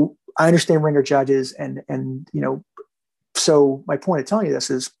 So I understand ringer judges so my point of telling you this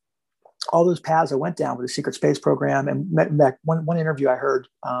is all those paths I went down with the secret space program and met one interview I heard,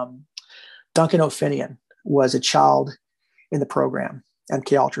 Duncan O'Finian was a child in the program,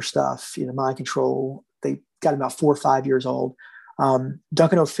 MK Ultra stuff, mind control. They got him about 4 or 5 years old.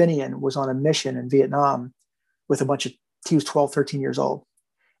 Duncan O'Finian was on a mission in Vietnam with he was 12, 13 years old.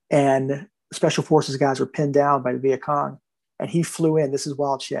 And special forces guys were pinned down by the Viet Cong. And he flew in. This is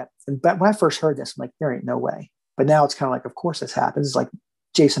wild shit. And when I first heard this, I'm like, there ain't no way. But now it's kind of like, of course this happens. It's like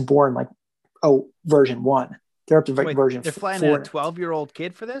Jason Bourne, like, version 1. They're up to version 4. They're flying a 12-year-old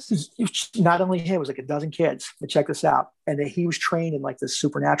kid for this? Not only him, it was like a dozen kids. But check this out. And he was trained in like this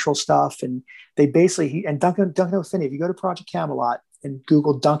supernatural stuff. And they basically, Duncan O'Finian, if you go to Project Camelot and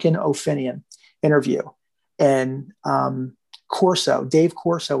Google Duncan O'Finian interview, and Dave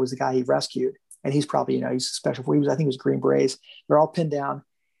Corso was the guy he rescued. And he's probably, he's special. I think he was Green Berets. They're all pinned down.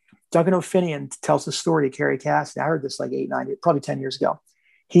 Duncan O'Finian tells the story to Carrie Cassidy. I heard this like 8, 9, probably 10 years ago.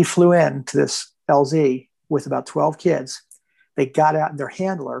 He flew in to this LZ with about 12 kids. They got out, and their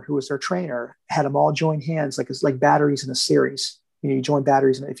handler, who was their trainer, had them all join hands like it's like batteries in a series. You join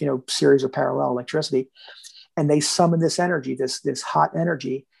batteries, if series or parallel electricity, and they summoned this energy, this hot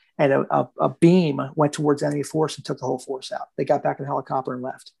energy, and a beam went towards enemy force and took the whole force out. They got back in the helicopter and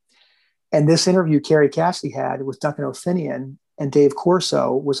left. And this interview Carrie Cassidy had with Duncan O'Finian and Dave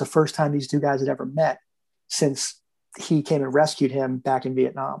Corso was the first time these two guys had ever met since he came and rescued him back in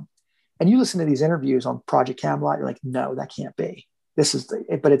Vietnam. And you listen to these interviews on Project Camelot, you're like, no, that can't be.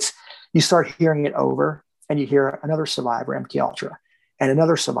 You start hearing it over, and you hear another survivor, MK Ultra, and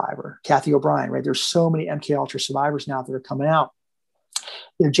another survivor, Kathy O'Brien, right? There's so many MK Ultra survivors now that are coming out.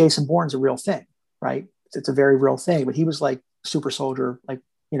 Jason Bourne's a real thing, right? It's a very real thing, but he was like super soldier, like,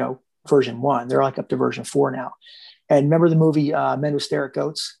 version 1. They're like up to version 4 now. And remember the movie Men Who Stare at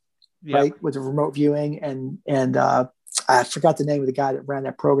Goats, right? With the remote viewing, and I forgot the name of the guy that ran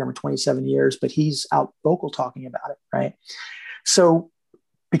that program for 27 years, but he's out vocal talking about it, right? So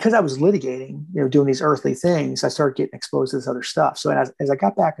because I was litigating, doing these earthly things, I started getting exposed to this other stuff. So as I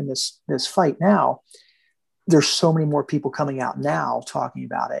got back in this fight now, there's so many more people coming out now talking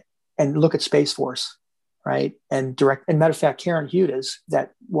about it. And look at Space Force, right? And matter of fact, Karen Hudes,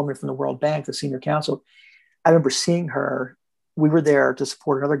 that woman from the World Bank, the senior counsel, I remember seeing her. We were there to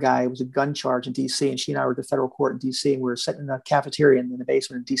support another guy. It was a gun charge in DC, and she and I were at the federal court in DC, and we were sitting in the cafeteria in the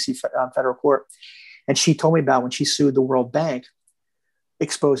basement of DC federal court. And she told me about when she sued the World Bank,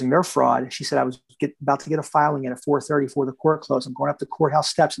 exposing their fraud. She said, I was about to get a filing in at 4:30 before the court closed. I'm going up the courthouse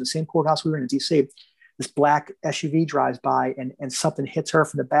steps in the same courthouse we were in DC. This black SUV drives by, and something hits her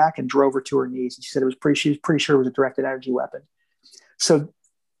from the back and drove her to her knees. And she said she was pretty sure it was a directed energy weapon. So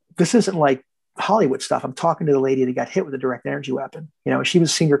this isn't like Hollywood stuff. I'm talking to the lady that got hit with a direct energy weapon. She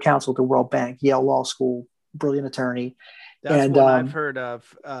was senior counsel at the World Bank, Yale Law School, brilliant attorney. That's what I've heard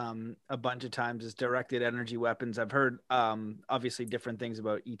of a bunch of times is directed energy weapons. I've heard obviously different things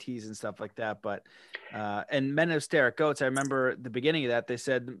about ETs and stuff like that, but and Men Who Stare at Goats, I remember the beginning of that, they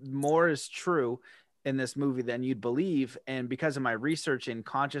said more is true in this movie than you'd believe. And because of my research in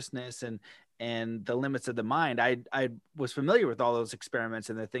consciousness and the limits of the mind, I was familiar with all those experiments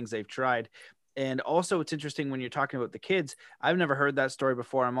and the things they've tried. And also it's interesting when you're talking about the kids, I've never heard that story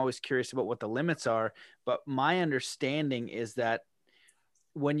before. I'm always curious about what the limits are, but my understanding is that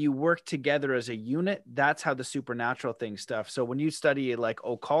when you work together as a unit, that's how the supernatural thing stuff. So when you study like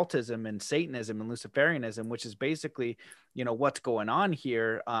occultism and Satanism and Luciferianism, which is basically, what's going on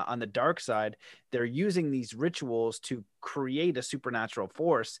here on the dark side, they're using these rituals to create a supernatural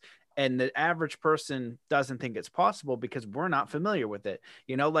force. And the average person doesn't think it's possible because we're not familiar with it.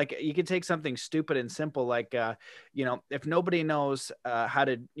 Like you could take something stupid and simple, like, if nobody knows how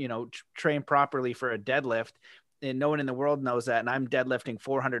to, train properly for a deadlift, and no one in the world knows that, and I'm deadlifting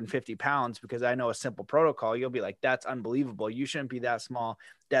 450 pounds because I know a simple protocol, you'll be like, that's unbelievable. You shouldn't be that small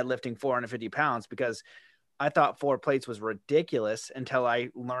deadlifting 450 pounds, because I thought 4 plates was ridiculous until I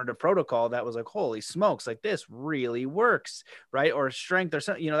learned a protocol that was like, holy smokes, like this really works, right? Or strength or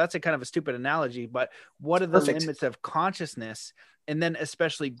something, that's a kind of a stupid analogy, but what are the limits of consciousness? And then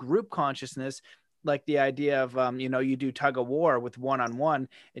especially group consciousness, like the idea of, you do tug of war with one-on-one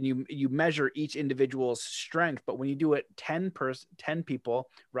and you measure each individual's strength. But when you do it 10 people,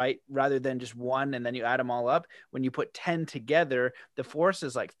 right, rather than just one, and then you add them all up, when you put 10 together, the force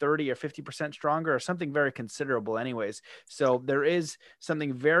is like 30 or 50% stronger or something very considerable anyways. So there is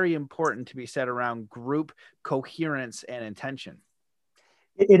something very important to be said around group coherence and intention.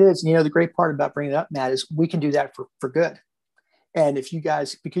 It is. The great part about bringing it up, Matt, is we can do that for good. And if you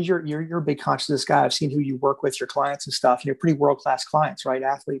guys, because you're a big consciousness guy, I've seen who you work with, your clients and stuff, pretty world-class clients, right?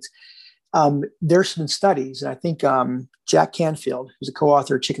 Athletes. There's been studies, and I think Jack Canfield, who's a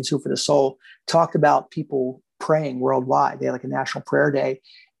co-author of Chicken Soup for the Soul, talked about people praying worldwide. They had like a national prayer day,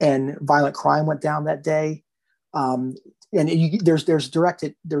 and violent crime went down that day. There's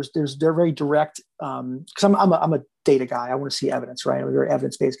they're very direct, because I'm a data guy. I want to see evidence, right? I'm a very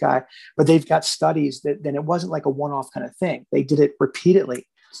evidence-based guy, but they've got studies that then it wasn't like a one-off kind of thing. They did it repeatedly.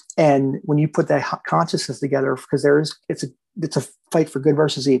 And when you put that consciousness together, because it's a fight for good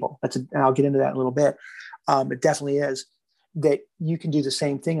versus evil. And I'll get into that in a little bit. It definitely is that you can do the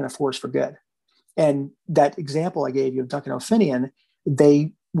same thing in a force for good. And that example I gave you of Duncan O'Finian,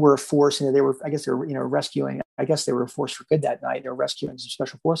 they were a force, and they were rescuing. I guess they were a force for good that night. They were rescuing some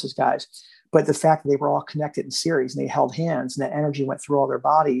special forces guys. But the fact that they were all connected in series and they held hands, and that energy went through all their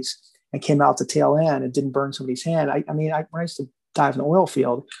bodies and came out the tail end and didn't burn somebody's hand. When I used to dive in the oil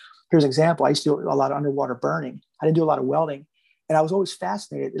field, here's an example. I used to do a lot of underwater burning. I didn't do a lot of welding. And I was always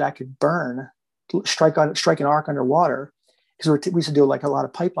fascinated that I could strike an arc underwater, because we used to do like a lot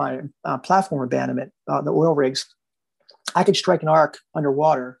of pipeline platform abandonment, the oil rigs. I could strike an arc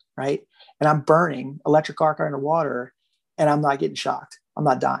underwater, right? And I'm burning electric arc underwater, and I'm not getting shocked. I'm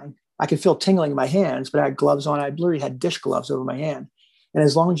not dying. I could feel tingling in my hands, but I had gloves on. I literally had dish gloves over my hand. And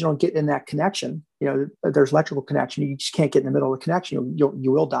as long as you don't get in that connection, there's electrical connection. You just can't get in the middle of the connection.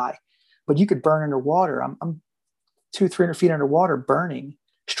 You will die. But you could burn underwater. I'm 200-300 feet underwater, burning,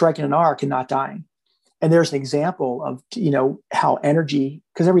 striking an arc and not dying. And there's an example of, how energy,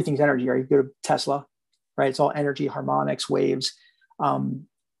 because everything's energy, right? You go to Tesla, right? It's all energy, harmonics, waves.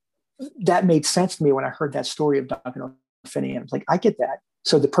 That made sense to me when I heard that story of Duncan O'Finian. Like, I get that.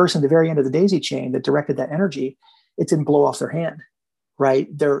 So the person at the very end of the daisy chain that directed that energy, it didn't blow off their hand, right?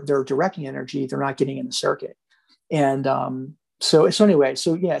 They're directing energy. They're not getting in the circuit. And so anyway,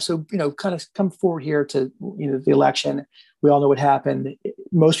 kind of come forward here to, the election. We all know what happened.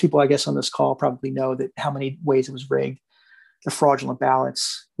 Most people, I guess, on this call probably know that how many ways it was rigged, the fraudulent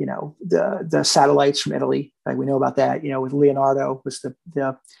ballots, the satellites from Italy. Like, we know about that, with Leonardo was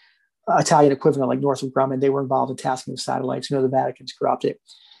the Italian equivalent, like Northrop Grumman. They were involved in tasking the satellites. The Vatican's corrupted.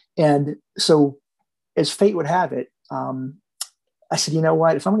 And so, as fate would have it, I said, you know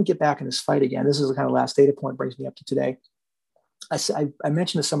what, if I'm going to get back in this fight again, this is the kind of last data point brings me up to today. I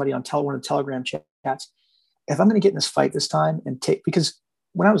mentioned to somebody on one of the Telegram chats, if I'm going to get in this fight this time because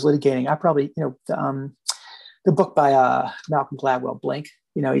when I was litigating, I probably, the book by Malcolm Gladwell, Blink,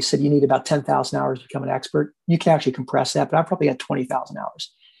 he said you need about 10,000 hours to become an expert. You can actually compress that, but I probably had 20,000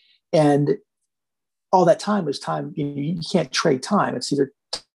 hours. And all that time was time, you can't trade time. It's either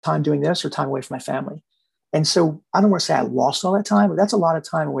time doing this or time away from my family. And so I don't want to say I lost all that time, but that's a lot of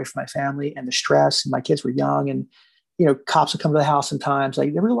time away from my family and the stress. And my kids were young, and, cops would come to the house sometimes.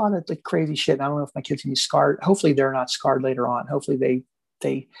 Like, there was a lot of like crazy shit. And I don't know if my kids can be scarred. Hopefully they're not scarred later on. Hopefully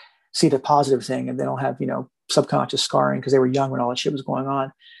they see the positive thing and they don't have, subconscious scarring because they were young when all that shit was going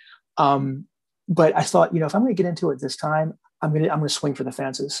on. But I thought, if I'm going to get into it this time, I'm going to swing for the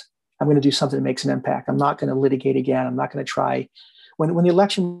fences. I'm going to do something that makes an impact. I'm not going to litigate again. I'm not going to try. When the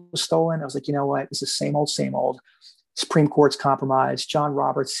election was stolen, I was like, you know what? This is same old. Supreme Court's compromised. John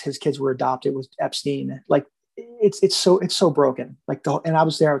Roberts, his kids were adopted with Epstein. Like, it's so broken. Like, and I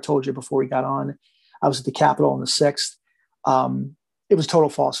was there. I told you before we got on. I was at the Capitol on the 6th. It was a total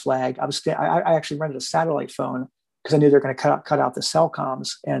false flag. I actually rented a satellite phone because I knew they're going to cut out the cell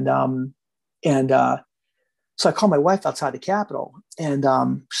comms. So I called my wife outside the Capitol, and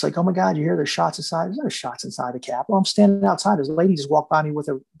she's like, "Oh my God, you hear there's shots inside?" There's no shots inside the Capitol. I'm standing outside. This lady just walked by me with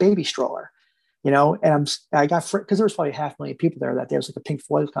a baby stroller, and I got, because there was probably 500,000 people there that day. It was like a Pink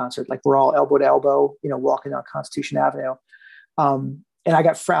Floyd concert. Like, we're all elbow to elbow, walking down Constitution Avenue. And I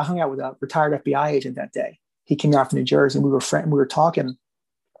hung out with a retired FBI agent that day. He came out from New Jersey, and we were talking.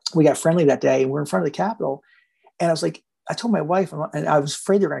 We got friendly that day, and we're in front of the Capitol. And I was like, I told my wife, and I was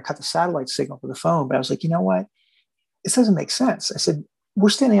afraid they were going to cut the satellite signal for the phone, but I was like, you know what? This doesn't make sense. I said, we're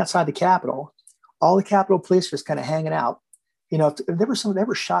standing outside the Capitol. All the Capitol police are just kind of hanging out. If there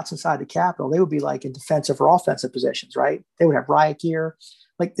were shots inside the Capitol, they would be like in defensive or offensive positions, right? They would have riot gear.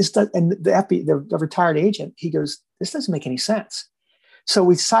 Like this does, and the retired agent, he goes, this doesn't make any sense. So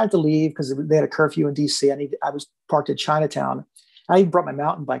we decided to leave because they had a curfew in DC. I was parked in Chinatown. I even brought my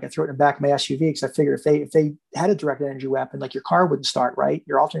mountain bike. I threw it in the back of my SUV because I figured if they had a directed energy weapon, like, your car wouldn't start, right?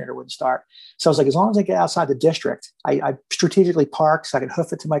 Your alternator wouldn't start. So I was like, as long as I get outside the district, I strategically parked so I could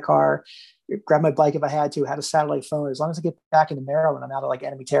hoof it to my car, grab my bike if I had to, had a satellite phone. As long as I get back into Maryland, I'm out of like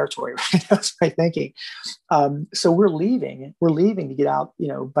enemy territory. Right? That's my thinking. So we're leaving to get out,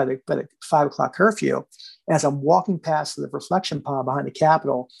 by the 5 o'clock curfew. As I'm walking past the reflection pond behind the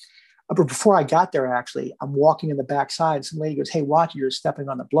Capitol, but before I got there, actually, I'm walking in the backside. Some lady goes, "Hey, watch, you're stepping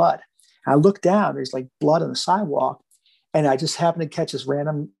on the blood." And I look down, there's like blood on the sidewalk. And I just happened to catch this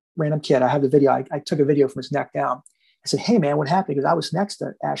random kid. I have the video. I took a video from his neck down. I said, "Hey man, what happened?" Because I was next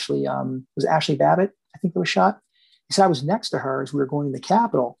to Ashley, was Ashley Babbitt, I think, that was shot. He said I was next to her as we were going to the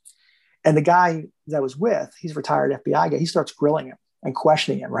Capitol. And the guy that I was with, he's a retired FBI guy. He starts grilling him and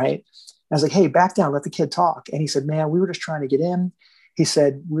questioning him, right? And I was like, "Hey, back down, let the kid talk." And he said, "Man, we were just trying to get in." He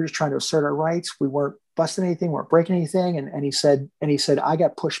said, "We were just trying to assert our rights. We weren't busting anything, weren't breaking anything." And he said, "I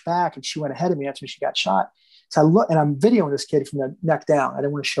got pushed back and she went ahead of me. That's when she got shot." So I look, and I'm videoing this kid from the neck down. I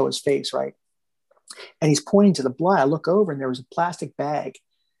didn't want to show his face, right? And he's pointing to the blood. I look over and there was a plastic bag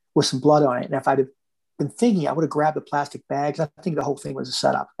with some blood on it. And if I'd have been thinking, I would have grabbed the plastic bags. I think the whole thing was a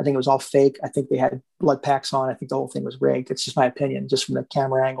setup. I think it was all fake. I think they had blood packs on. I think the whole thing was rigged. It's just my opinion, just from the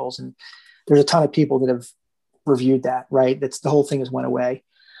camera angles. And there's a ton of people that have reviewed that, right? That's the whole thing has went away.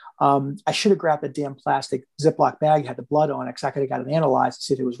 I should have grabbed the damn plastic Ziploc bag that had the blood on it, because I could have got it analyzed to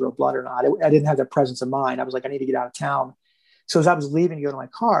see if it was real blood or not. I didn't have that presence of mind. I was like, I need to get out of town. So as I was leaving to go to my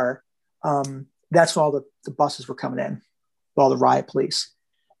car, that's when all the buses were coming in, all the riot police.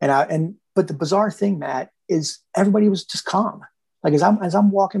 But the bizarre thing, Matt, is everybody was just calm. Like as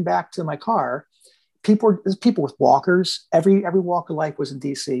I'm walking back to my car, there's people with walkers. Every walk of life was in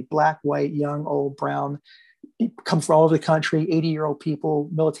DC: black, white, young, old, brown. Come from all over the country, 80-year-old people,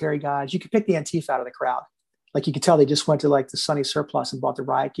 military guys. You could pick the Antifa out of the crowd. Like you could tell they just went to like the Sunny Surplus and bought the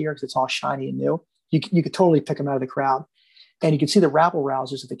riot gear because it's all shiny and new. You could totally pick them out of the crowd. And you could see the rabble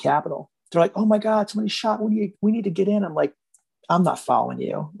rousers at the Capitol. They're like, "Oh my God, somebody shot. We need to get in." I'm like, "I'm not following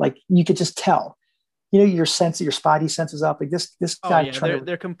you." Like you could just tell. Your spidey senses up. Like this guy. Oh yeah,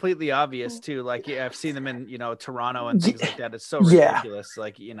 they're completely obvious too. Like I've seen them in Toronto and things like that. It's so ridiculous.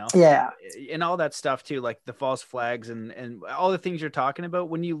 Like yeah, and all that stuff too. Like the false flags and all the things you're talking about.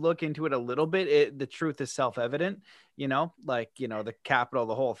 When you look into it a little bit, the truth is self evident. The Capitol,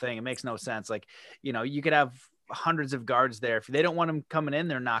 the whole thing. It makes no sense. Like you could have hundreds of guards there. If they don't want them coming in,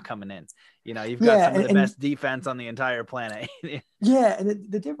 they're not coming in. You've got some of the best defense on the entire planet. Yeah.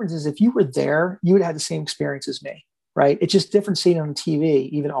 And the difference is, if you were there, you would have the same experience as me, right? It's just different seeing on TV,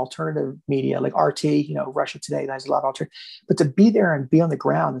 even alternative media like RT, Russia Today, that has a lot of alternative. But to be there and be on the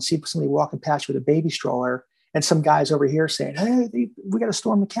ground and see somebody walking past you with a baby stroller and some guys over here saying, "Hey, we got to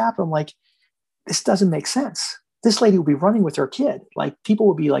storm the Capitol." I'm like, this doesn't make sense. This lady will be running with her kid. Like people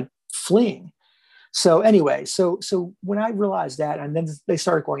will be like fleeing. So anyway, so when I realized that, and then they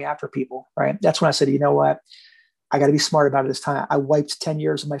started going after people, right? That's when I said, "You know what? I got to be smart about it this time." I wiped 10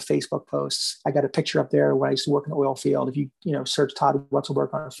 years of my Facebook posts. I got a picture up there when I used to work in the oil field. If you search Todd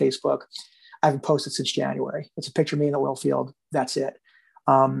Wetzelberg on Facebook, I haven't posted since January. It's a picture of me in the oil field. That's it.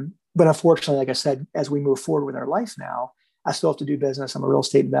 But unfortunately, like I said, as we move forward with our life now, I still have to do business. I'm a real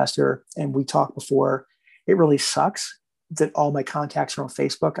estate investor. And we talked before, it really sucks that all my contacts are on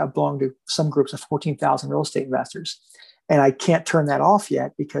Facebook. I belong to some groups of 14,000 real estate investors. And I can't turn that off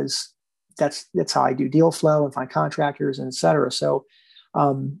yet, because that's how I do deal flow and find contractors and et cetera. So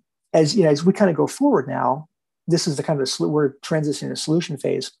as we kind of go forward now, this is the kind of we're transitioning to solution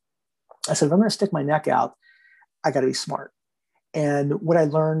phase. I said, if I'm going to stick my neck out, I got to be smart. And what I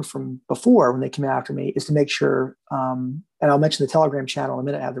learned from before when they came after me is to make sure, and I'll mention the Telegram channel in a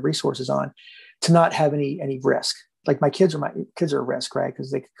minute, I have the resources on, to not have any risk. Like my kids are a risk, right?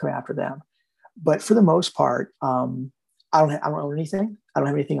 Because they could come after them. But for the most part, I don't own anything. I don't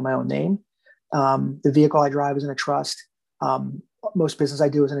have anything in my own name. The vehicle I drive is in a trust. Most business I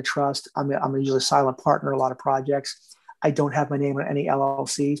do is in a trust. I'm usually a silent partner in a lot of projects. I don't have my name on any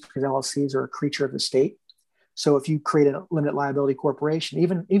LLCs, because LLCs are a creature of the state. So if you create a limited liability corporation,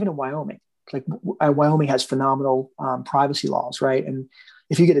 even in Wyoming, like Wyoming has phenomenal privacy laws, right? And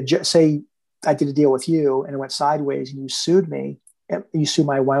if you get say I did a deal with you and it went sideways and you sued me, you sue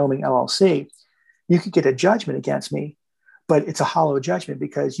my Wyoming LLC, you could get a judgment against me, but it's a hollow judgment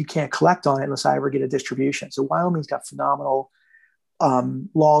because you can't collect on it unless I ever get a distribution. So Wyoming's got phenomenal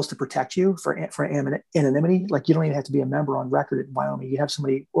laws to protect you for anonymity. Like you don't even have to be a member on record in Wyoming. You have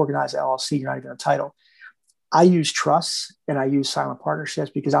somebody organize an LLC, you're not even a title. I use trusts and I use silent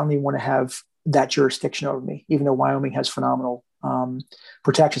partnerships because I don't even want to have that jurisdiction over me, even though Wyoming has phenomenal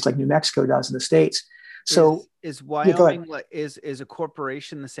protections like New Mexico does in the States. So is yeah, go ahead. Wyoming is a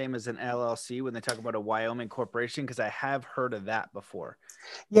corporation the same as an LLC when they talk about a Wyoming corporation? Because I have heard of that before.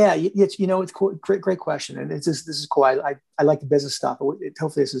 Yeah, it's it's cool. Great question, and this is cool. I like the business stuff.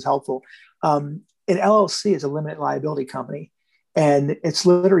 Hopefully, this is helpful. An LLC is a limited liability company, and it's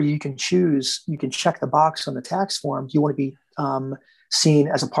literally you can choose. You can check the box on the tax form. Do you want to be seen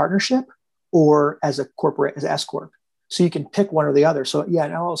as a partnership or as a corporate, as S corp? So you can pick one or the other. So yeah,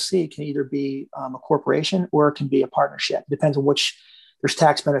 an LLC can either be a corporation or it can be a partnership. It depends on which. There's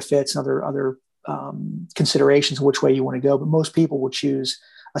tax benefits and other considerations of which way you want to go. But most people will choose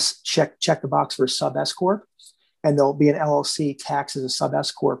check the box for a sub S corp, and there'll be an LLC taxed as a sub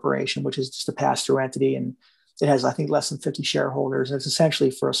S corporation, which is just a pass through entity, and it has I think less than 50 shareholders, and it's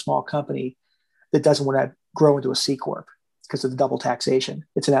essentially for a small company that doesn't want to grow into a C corp because of the double taxation.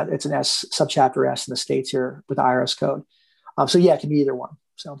 It's an S subchapter S in the states here with the IRS code. So yeah, it can be either one.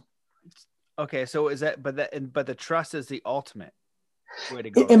 So okay, so is that but the trust is the ultimate way to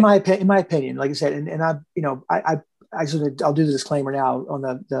go, in right? my opinion, like I said, and I'll do the disclaimer now on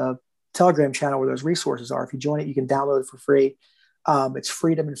the Telegram channel where those resources are. If you join it, you can download it for free. It's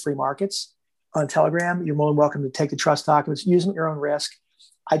freedom and free markets on Telegram. You're more than welcome to take the trust documents, use them at your own risk.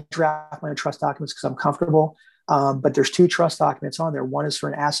 I draft my own trust documents because I'm comfortable. But there's two trust documents on there. One is for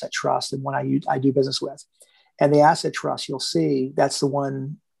an asset trust and one I do business with. And the asset trust, you'll see that's the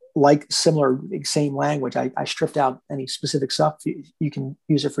one like similar, same language. I stripped out any specific stuff. You can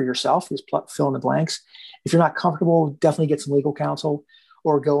use it for yourself. Just fill in the blanks. If you're not comfortable, definitely get some legal counsel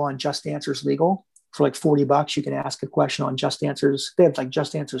or go on Just Answers Legal for like $40. You can ask a question on Just Answers. They have like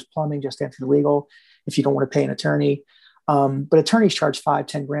Just Answers Plumbing, Just Answers Legal. If you don't want to pay an attorney, but attorneys charge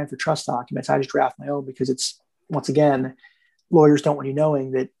 $5-10 grand for trust documents. I just draft my own because it's, once again, lawyers don't want you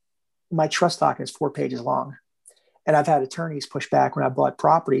knowing that my trust document is 4 pages long. And I've had attorneys push back when I bought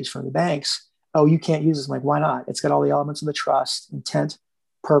properties from the banks. Oh, you can't use this. I'm like, why not? It's got all the elements of the trust, intent,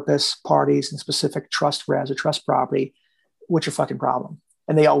 purpose, parties, and specific trust res or trust property. What's your fucking problem?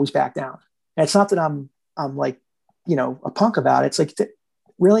 And they always back down. And it's not that I'm like, a punk about it. It's like,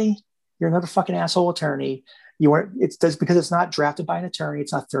 really? You're another fucking asshole attorney. It's because it's not drafted by an attorney.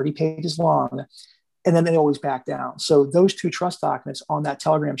 It's not 30 pages long. And then they always back down. So those two trust documents on that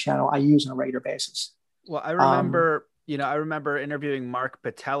Telegram channel, I use on a regular basis. Well, I remember, I remember interviewing Mark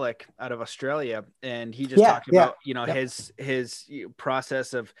Patelik out of Australia, and he just talked about, his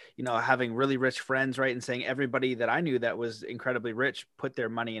process of, having really rich friends, right? And saying everybody that I knew that was incredibly rich put their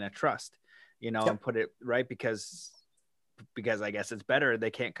money in a trust, and put it right because I guess it's better.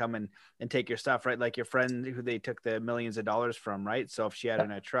 They can't come and take your stuff, right? Like your friend who they took the millions of dollars from, right? So if she had it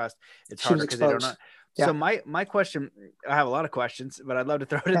in a trust, it's harder because they don't know. Yeah. So my question, I have a lot of questions, but I'd love to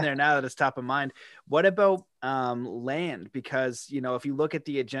throw it in there now that it's top of mind. What about land? Because, if you look at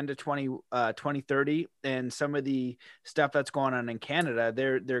the Agenda 2030 and some of the stuff that's going on in Canada,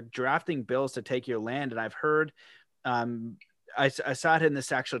 they're drafting bills to take your land. And I've heard, I saw it in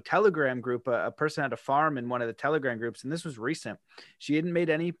this actual Telegram group. A person had a farm in one of the Telegram groups, and this was recent. She hadn't made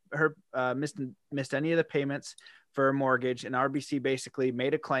missed any of the payments for a mortgage, and RBC basically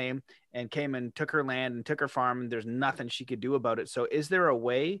made a claim and came and took her land and took her farm, and there's nothing she could do about it. So is there a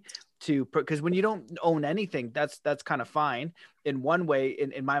way to put, because when you don't own anything, that's kind of fine in one way,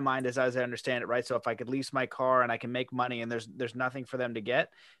 in my mind, as I understand it, right? So if I could lease my car and I can make money and there's nothing for them to get,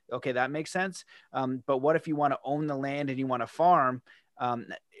 okay, that makes sense. But what if you want to own the land and you want to farm?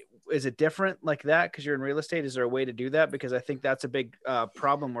 Is it different like that because you're in real estate? Is there a way to do that? Because I think that's a big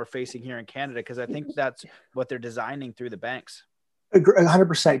problem we're facing here in Canada, because I think that's what they're designing through the banks.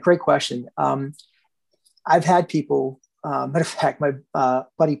 100%. Great question. I've had people, matter of fact, my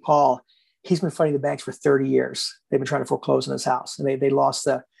buddy Paul, he's been fighting the banks for 30 years. They've been trying to foreclose on his house, and they lost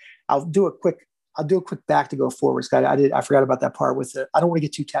I'll do a quick back to go forwards. I forgot about that part with it. I don't want to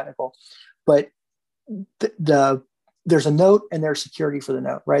get too technical, but there's a note and there's security for the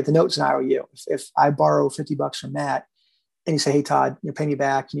note, right? The note's an IOU. If I borrow $50 from Matt and you say, hey, Todd, you're paying me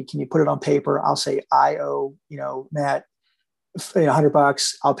back. Can you put it on paper? I'll say, I owe, Matt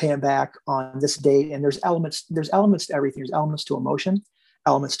 $100. I'll pay him back on this date. And there's elements to everything. There's elements to emotion,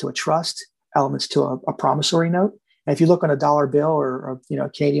 elements to a trust, elements to a promissory note. And if you look on a dollar bill or a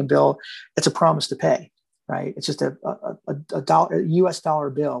Canadian bill, it's a promise to pay, right? It's just a US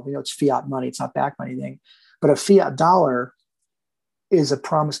dollar bill. It's fiat money. It's not backed by anything. But a fiat dollar is a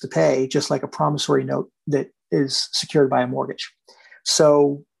promise to pay, just like a promissory note that is secured by a mortgage.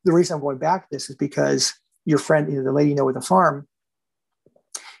 So the reason I'm going back to this is because your friend, the lady with the farm,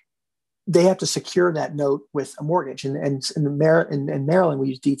 they have to secure that note with a mortgage. And in Maryland, we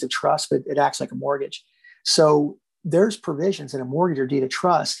use deeds of trust, but it acts like a mortgage. So there's provisions in a mortgage or deed of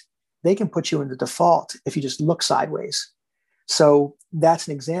trust they can put you into default if you just look sideways. So that's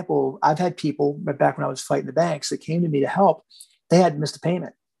an example. I've had people back when I was fighting the banks that came to me to help. They had missed a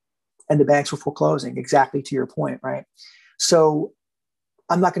payment and the banks were foreclosing, exactly to your point, right? So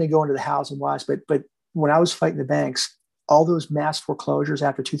I'm not going to go into the hows and whys, but when I was fighting the banks, all those mass foreclosures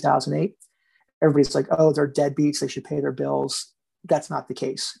after 2008, everybody's like, oh, they're deadbeats, they should pay their bills. That's not the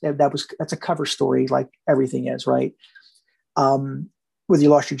case. That's a cover story, like everything is, right? Whether you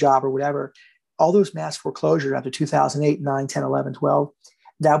lost your job or whatever, all those mass foreclosures after 2008, 9, 10, 11, 12,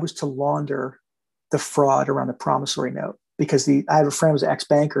 that was to launder the fraud around the promissory note. Because I have a friend who was an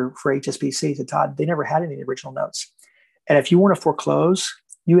ex-banker for HSBC. He said, Todd, they never had any original notes. And if you want to foreclose,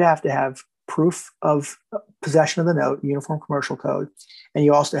 you have to have proof of possession of the note, Uniform Commercial Code, and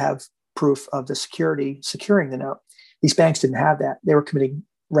you also have proof of the security securing the note. These banks didn't have that. They were committing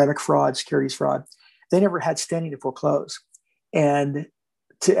REMIC fraud, securities fraud. They never had standing to foreclose. And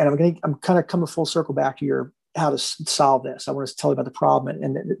I'm kind of coming full circle back to how to solve this. I want to tell you about the problem,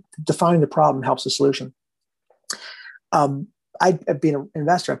 and defining the problem helps the solution. I've been an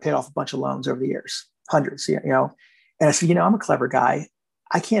investor. I paid off a bunch of loans over the years, hundreds, and I said, I'm a clever guy.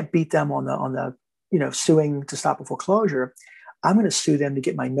 I can't beat them on the suing to stop a foreclosure. I'm going to sue them to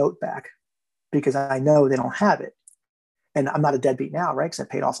get my note back because I know they don't have it. And I'm not a deadbeat now, right? Because I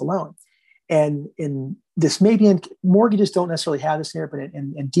paid off the loan. And in this, maybe in mortgages don't necessarily have this here, but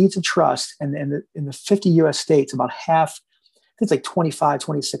in deeds of trust and in the 50 US states, about half, I think it's like 25,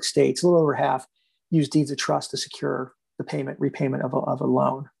 26 states, a little over half, use deeds of trust to secure the repayment of a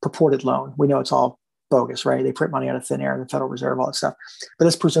loan, purported loan. We know it's all bogus, right? They print money out of thin air, the Federal Reserve, all that stuff. But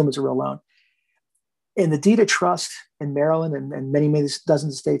let's presume it's a real loan. In the deed of trust in Maryland and many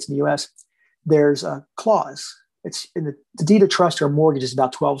dozens of states in the US, there's a clause. It's in the deed of trust or mortgage is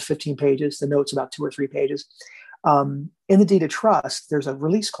about 12 to 15 pages. The note's about 2 or 3 pages. In the deed of trust, there's a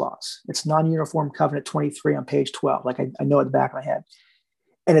release clause. It's non-uniform covenant 23 on page 12. Like I know at the back of my head.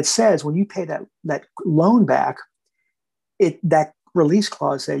 And it says when you pay that loan back, that release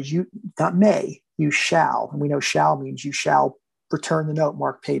clause says you not may, you shall. And we know shall means you shall return the note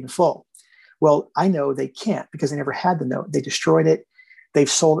marked paid in full. Well, I know they can't because they never had the note. They destroyed it. They've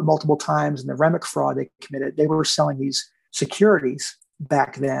sold it multiple times. And the REMIC fraud they committed, they were selling these securities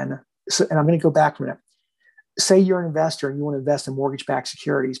back then. So, and I'm going to go back a minute. Say you're an investor and you want to invest in mortgage-backed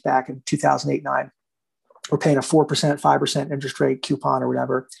securities back in 2008-9. We're paying a 4%, 5% interest rate coupon or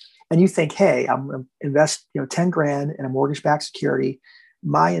whatever. And you think, hey, I'm going to invest 10 grand in a mortgage-backed security.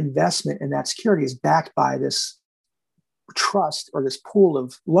 My investment in that security is backed by this trust or this pool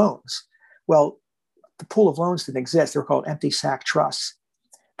of loans. Well, the pool of loans didn't exist. They were called empty sack trusts.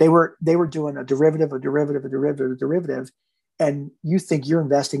 They were doing a derivative. And you think you're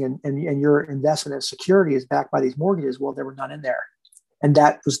investing in your investment in security is backed by these mortgages. Well, there were none in there. And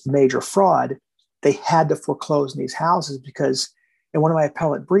that was the major fraud. They had to foreclose in these houses because in one of my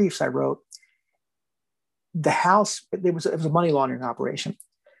appellate briefs, I wrote, the house, it was a money laundering operation.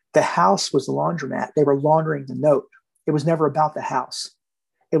 The house was the laundromat. They were laundering the note. It was never about the house.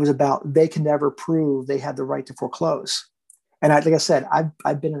 It was about they can never prove they had the right to foreclose. And like I said,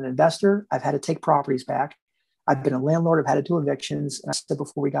 I've been an investor. I've had to take properties back. I've been a landlord. I've had to do evictions. And I said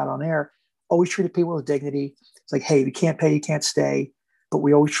before we got on air, always treated people with dignity. It's like, hey, if you can't pay, you can't stay. But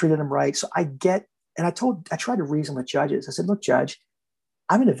we always treated them right. So I get, and I tried to reason with judges. I said, look, judge,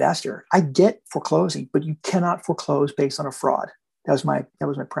 I'm an investor. I get foreclosing, but you cannot foreclose based on a fraud. That was my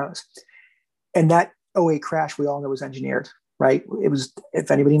premise. And that '08 crash, we all know, was engineered, right? It was, if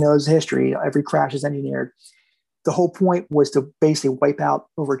anybody knows history, every crash is engineered. The whole point was to basically wipe out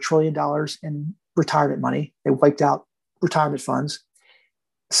over $1 trillion in retirement money. They wiped out retirement funds,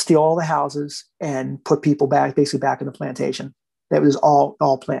 steal all the houses, and put people basically back in the plantation. That was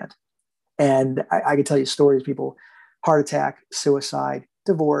all planned. And I could tell you stories, people, heart attack, suicide,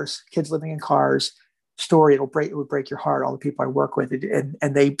 divorce, kids living in cars, story. It would break your heart. All the people I work with,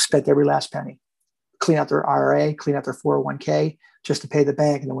 and they spent every last penny, clean out their IRA, clean out their 401k just to pay the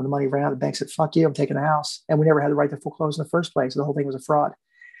bank. And then when the money ran out, the bank said, fuck you, I'm taking the house. And we never had the right to foreclose in the first place. The whole thing was a fraud.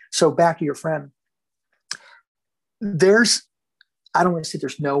 So back to your friend, I don't want to say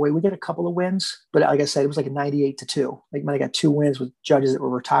there's no way. We get a couple of wins, but like I said, it was like a 98-2. Like when I got 2 wins with judges that were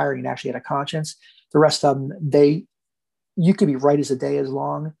retiring and actually had a conscience. The rest of them, you could be right as the day is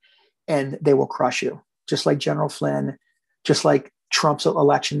long and they will crush you. Just like General Flynn, just like Trump's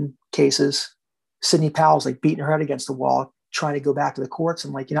election cases. Sidney Powell's like beating her head against the wall, trying to go back to the courts.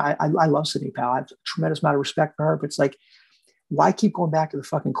 And like, I love Sidney Powell. I have a tremendous amount of respect for her, but it's like, why keep going back to the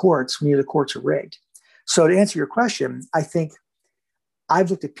fucking courts when the courts are rigged? So to answer your question, I think I've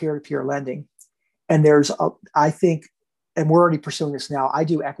looked at peer-to-peer lending, and I think and we're already pursuing this now. I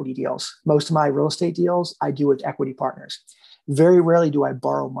do equity deals. Most of my real estate deals I do with equity partners. Very rarely do I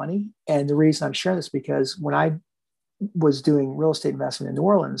borrow money. And the reason I'm sharing this is because when I was doing real estate investment in New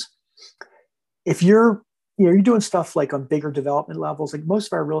Orleans, if you're doing stuff like on bigger development levels, like most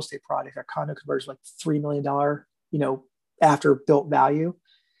of our real estate projects, our condo conversions, like $3 million, after built value.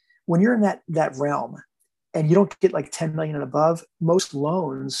 When you're in that realm and you don't get like 10 million and above, most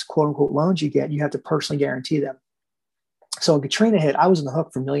loans, quote unquote loans you have to personally guarantee them. So when Katrina hit, I was on the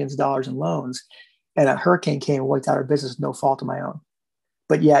hook for millions of dollars in loans, and a hurricane came and wiped out our business, no fault of my own.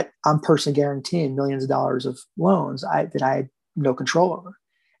 But yet I'm personally guaranteeing millions of dollars of loans that I had no control over.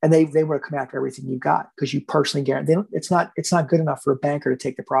 And they want to come after everything you got because you personally guarantee. It's not good enough for a banker to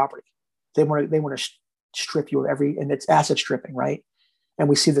take the property. They want to strip you of and it's asset stripping, right? And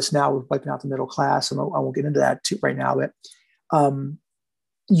we see this now with wiping out the middle class, and I won't get into that too right now. But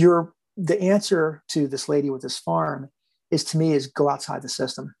the answer to this lady with this farm is go outside the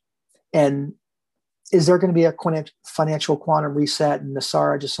system. And is there going to be a financial quantum reset and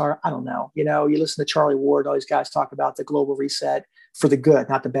Nassara, Jassara? I don't know. You listen to Charlie Ward, all these guys talk about the global reset for the good,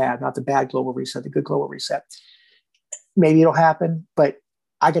 not the bad global reset, the good global reset. Maybe it'll happen, but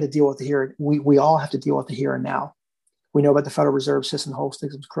I got to deal with the here. We all have to deal with the here and now. We know about the Federal Reserve System, the whole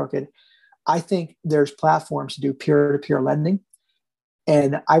system's crooked. I think there's platforms to do peer-to-peer lending.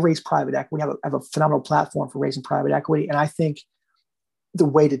 And I raise private equity. I have a phenomenal platform for raising private equity. And I think the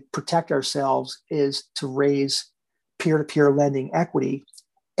way to protect ourselves is to raise peer-to-peer lending equity.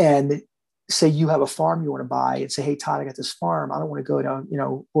 And say you have a farm you want to buy and say, hey, Todd, I got this farm. I don't want to go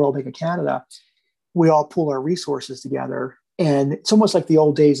to, Royal Bank of Canada. We all pool our resources together. And it's almost like the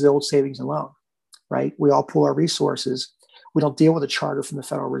old days, the old savings and loan, right? We all pool our resources. We don't deal with a charter from the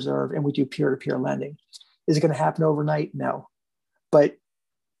Federal Reserve, and we do peer-to-peer lending. Is it going to happen overnight? No. But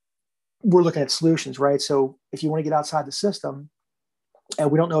we're looking at solutions, right? So if you want to get outside the system, and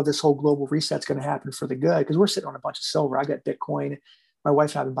we don't know if this whole global reset's going to happen for the good, because we're sitting on a bunch of silver. I got Bitcoin. My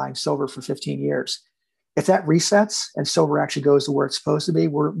wife and I have been buying silver for 15 years. If that resets and silver actually goes to where it's supposed to be,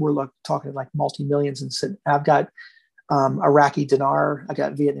 we're talking like multi-millions. And I've got Iraqi dinar. I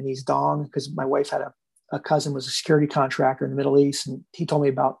got Vietnamese dong because my wife had a cousin was a security contractor in the Middle East, and he told me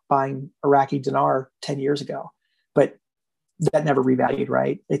about buying Iraqi dinar 10 years ago. But that never revalued,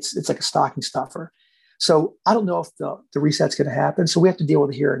 right? It's like a stocking stuffer. So I don't know if the reset's going to happen. So we have to deal with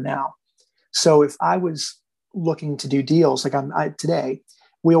it here and now. So if I was looking to do deals like today,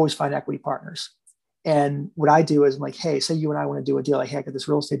 we always find equity partners. And what I do is I'm like, hey, say you and I want to do a deal. Like, hey, I got this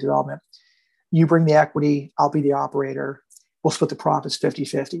real estate development. You bring the equity. I'll be the operator. We'll split the profits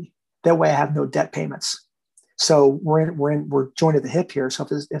 50-50. That way I have no debt payments. So we're joined at the hip here. So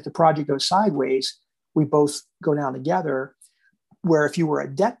if the project goes sideways, we both go down together. Where if you were a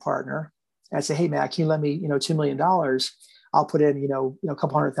debt partner, I'd say, hey, Matt, can you lend me, $2 million? I'll put in, a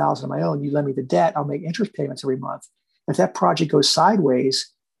couple $100,000 of my own. You lend me the debt. I'll make interest payments every month. If that project goes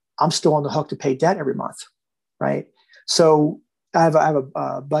sideways, I'm still on the hook to pay debt every month, right? So I have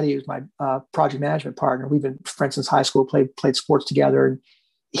a buddy who's my project management partner. We've been friends since high school, played sports together, and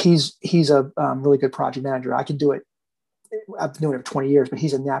he's a really good project manager. I can do it. I've been doing it for 20 years, but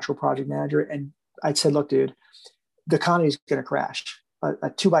he's a natural project manager. And I said, look, dude, the economy is going to crash.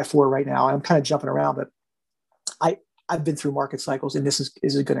 A 2x4 right now. I'm kind of jumping around, but I've been through market cycles, and this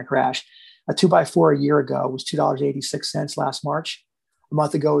is going to crash. A 2x4 a year ago was $2.86 last March. A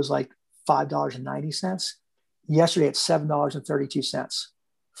month ago was like $5.90. Yesterday it's $7.32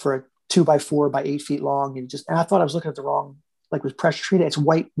 for a 2x4 by 8 feet long. And I thought I was looking at the wrong, like it was pressure treated. It's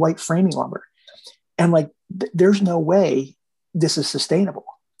white framing lumber. And like, there's no way this is sustainable.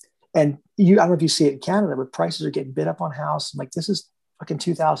 And I don't know if you see it in Canada, but prices are getting bid up on house. I'm like, this is fucking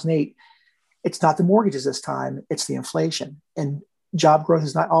 2008. It's not the mortgages this time. It's the inflation, and job growth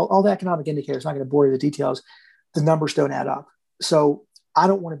is not all the economic indicators. I'm not going to bore you with the details. The numbers don't add up. So I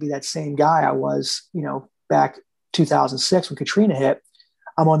don't want to be that same guy I was, back 2006 when Katrina hit.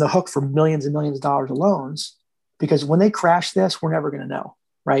 I'm on the hook for millions and millions of dollars of loans, because when they crash this, we're never going to know,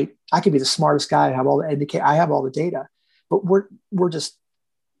 right? I could be the smartest guy. I have all the data, but we're just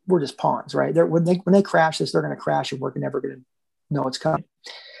pawns, right? When they crash this, they're going to crash, and we're never going to know it's coming.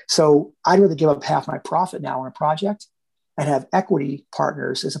 So I'd rather give up half my profit now on a project and have equity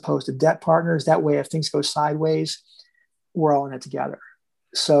partners as opposed to debt partners. That way, if things go sideways, we're all in it together.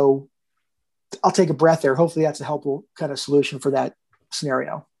 So I'll take a breath there. Hopefully that's a helpful kind of solution for that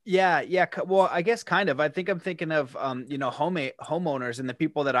scenario. Yeah. Well, I guess kind of. I think I'm thinking of, homeowners and the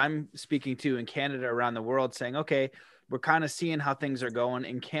people that I'm speaking to in Canada, around the world, saying, okay, we're kind of seeing how things are going.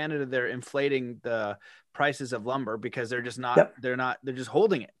 In Canada, they're inflating the prices of lumber because they're just not, they're just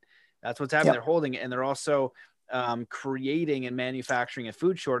holding it. That's what's happening. They're holding it. And they're also creating and manufacturing a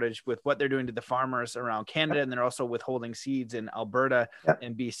food shortage with what they're doing to the farmers around Canada. And they're also withholding seeds in Alberta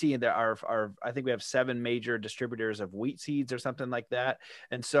and BC. And there are, I think we have 7 major distributors of wheat seeds or something like that.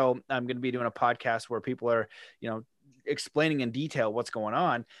 And so I'm going to be doing a podcast where people are, explaining in detail what's going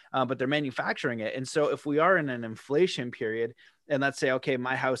on, but they're manufacturing it. And so if we are in an inflation period, and let's say, okay,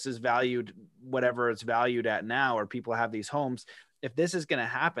 my house is valued, whatever it's valued at now, or people have these homes, if this is going to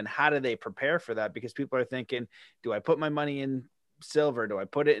happen, how do they prepare for that? Because people are thinking, do I put my money in silver? Do I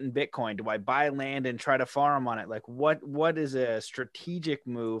put it in Bitcoin? Do I buy land and try to farm on it? Like what is a strategic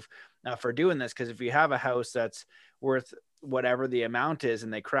move for doing this? Because if you have a house that's worth whatever the amount is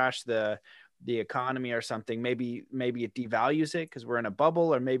and they crash the economy or something, maybe it devalues it because we're in a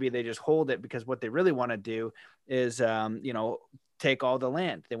bubble, or maybe they just hold it because what they really want to do is, take all the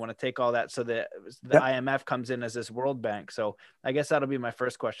land. They want to take all that. So the IMF comes in as this World Bank. So I guess that'll be my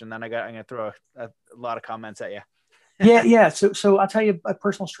first question. Then I'm going to throw a lot of comments at you. Yeah. So I'll tell you a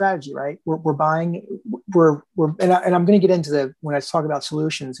personal strategy, right? We're buying, and I'm going to get into when I talk about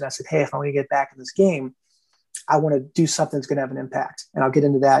solutions, and I said, hey, if I'm going to get back in this game, I want to do something that's going to have an impact. And I'll get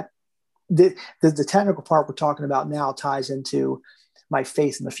into that. The technical part we're talking about now ties into my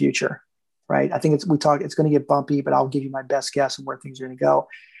faith in the future, right? I think it's going to get bumpy, but I'll give you my best guess on where things are going to go.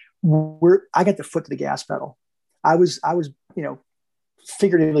 I got the foot to the gas pedal. I was,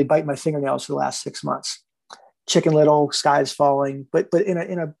 figuratively biting my fingernails for the last 6 months. Chicken Little, sky is falling, but in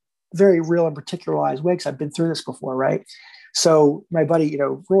a very real and particularized way, because I've been through this before, right? So my buddy,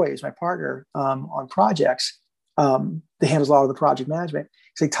 Roy is my partner on projects. That handles a lot of the project management.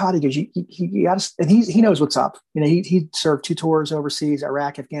 He's like, Todd, he goes, you got to, and he knows what's up. He served 2 tours overseas,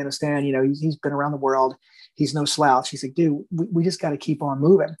 Iraq, Afghanistan. He's been around the world. He's no slouch. He's like, dude, we just got to keep on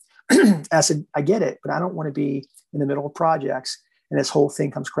moving. I said, I get it, but I don't want to be in the middle of projects and this whole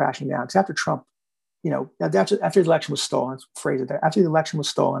thing comes crashing down. Because after Trump, after the election was stolen, phrase it there. After the election was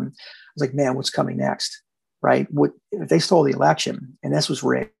stolen, I was like, man, what's coming next, right? If they stole the election and this was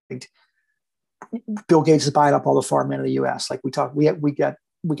rigged? Bill Gates is buying up all the farmland in the U.S. Like we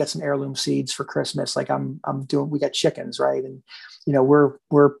got some heirloom seeds for Christmas. Like we got chickens, right? And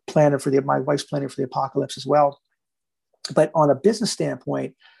we're planning my wife's planning for the apocalypse as well. But on a business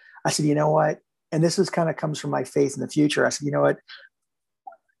standpoint, I said, you know what? And this is kind of comes from my faith in the future. I said, you know what?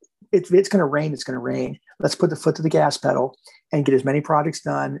 It's going to rain. It's going to rain. Let's put the foot to the gas pedal and get as many projects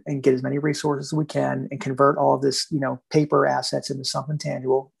done and get as many resources as we can and convert all of this, paper assets into something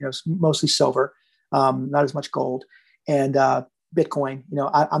tangible, mostly silver, not as much gold, and Bitcoin.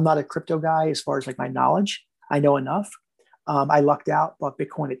 I'm not a crypto guy as far as like my knowledge. I know enough. I lucked out, bought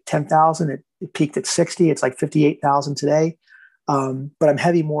Bitcoin at 10,000. It peaked at 60. It's like 58,000 today. But I'm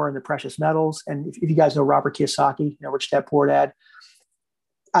heavy more in the precious metals. And if you guys know Robert Kiyosaki, Rich Dad Poor Dad,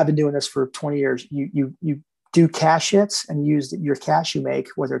 I've been doing this for 20 years. You do cash hits and use your cash you make,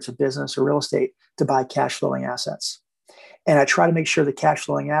 whether it's a business or real estate, to buy cash flowing assets. And I try to make sure the cash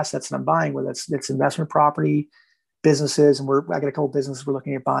flowing assets that I'm buying, whether it's investment property, businesses, and I got a couple of businesses we're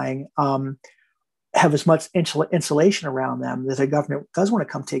looking at buying, have as much insulation around them that the government does want to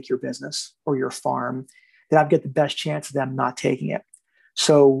come take your business or your farm, that I've got the best chance of them not taking it.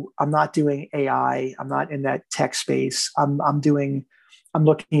 So I'm not doing AI. I'm not in that tech space. I'm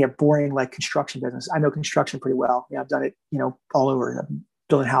looking at boring like construction business. I know construction pretty well. I've done it, all over. I've been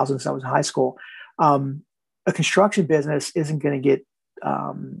building houses since I was in high school. A construction business isn't going to get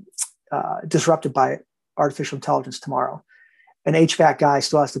disrupted by artificial intelligence tomorrow. An HVAC guy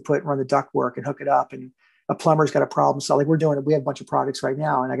still has to run the ductwork and hook it up, and a plumber's got a problem. So like we have a bunch of projects right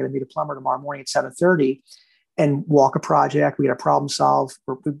now, and I got to meet a plumber tomorrow morning at 7:30 and walk a project. We got a problem solve.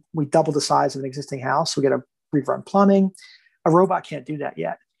 We double the size of an existing house. So we got to rerun plumbing. A robot can't do that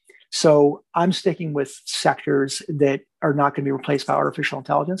yet. So I'm sticking with sectors that are not going to be replaced by artificial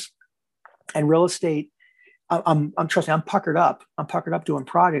intelligence. And real estate, I'm puckered up. I'm puckered up doing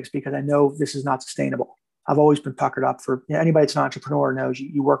projects because I know this is not sustainable. I've always been puckered up anybody that's an entrepreneur knows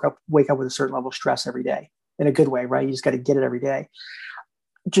you wake up with a certain level of stress every day in a good way, right? You just got to get it every day.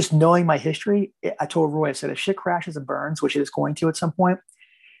 Just knowing my history, I told Roy, I said, if shit crashes and burns, which it is going to at some point,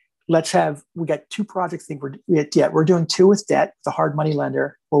 we got 2 projects. We're doing 2 with debt, the hard money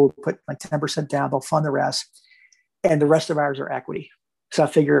lender, where we'll put like 10% down, they'll fund the rest. And the rest of ours are equity. So I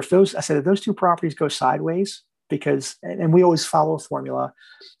figure if those 2 properties go sideways, and we always follow a formula,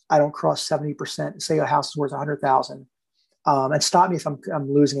 I don't cross 70%, say a house is worth 100,000, and stop me if I'm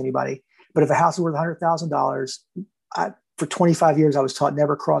losing anybody. But if a house is worth $100,000, for 25 years, I was taught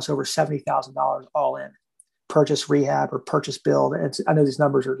never cross over $70,000 all in. Purchase rehab or purchase build. I know these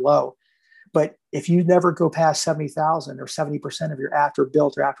numbers are low, But if you never go past 70,000 or 70% of your after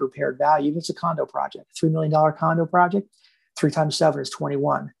built or after repaired value, even if it's a condo project, $3 million condo project, 3 times 7 is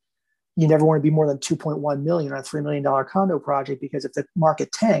 21. You never want to be more than 2.1 million on a $3 million condo project, because if the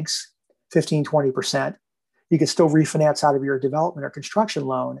market tanks 15, 20%, you can still refinance out of your development or construction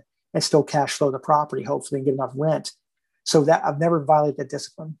loan and still cash flow the property, hopefully, and get enough rent. So that I've never violated that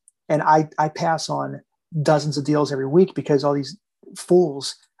discipline. And I pass on dozens of deals every week because all these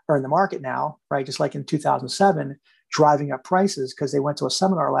fools are in the market now, right? Just like in 2007, driving up prices because they went to a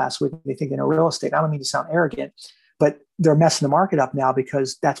seminar last week and they think they know real estate. I don't mean to sound arrogant, but they're messing the market up now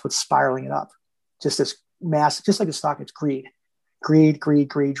because that's what's spiraling it up. Just this massive, just like the stock, it's greed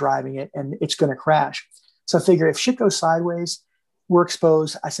driving it, and it's going to crash. So I figure if shit goes sideways, we're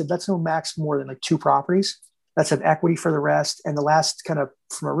exposed. I said, let's no max more than like 2 properties. Let's have equity for the rest. And the last, kind of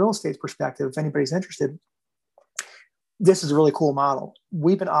from a real estate perspective, if anybody's interested, this is a really cool model.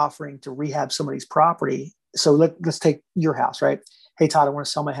 We've been offering to rehab somebody's property. So let's take your house, right? Hey, Todd, I want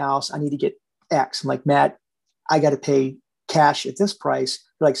to sell my house. I need to get X. I'm like, Matt, I got to pay cash at this price.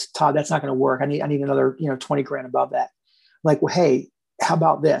 You're like, Todd, that's not going to work. I need another, 20 grand above that. I'm like, well, hey, how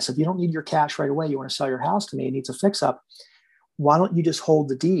about this? If you don't need your cash right away, you want to sell your house to me, it needs a fix up. Why don't you just hold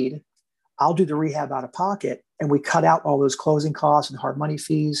the deed? I'll do the rehab out of pocket, and we cut out all those closing costs and hard money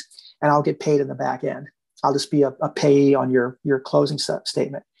fees, and I'll get paid in the back end. I'll just be a payee on your closing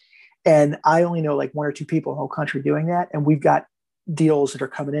statement. And I only know like 1 or 2 people in the whole country doing that. And we've got deals that are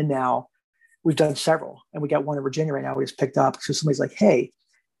coming in now. We've done several, and we got one in Virginia right now. We just picked up. So somebody's like, hey,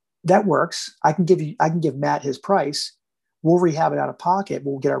 that works. I can give Matt his price. We'll rehab it out of pocket.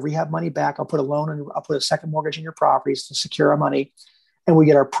 We'll get our rehab money back. I'll put a loan and I'll put a second mortgage in your properties to secure our money. And we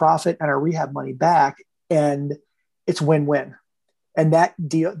get our profit and our rehab money back. And it's win-win. And that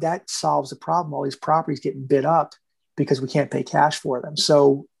deal, that solves the problem. All these properties getting bid up because we can't pay cash for them.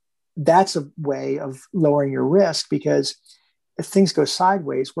 So that's a way of lowering your risk, because if things go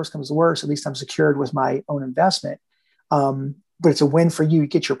sideways, worst comes to worst, at least I'm secured with my own investment. But it's a win for you. You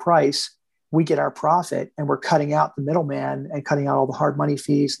get your price, we get our profit, and we're cutting out the middleman and cutting out all the hard money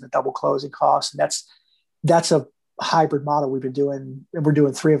fees and the double closing costs. And that's a hybrid model we've been doing, and we're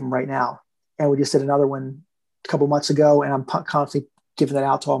doing 3 of them right now. And we just did another one a couple months ago, and I'm constantly giving that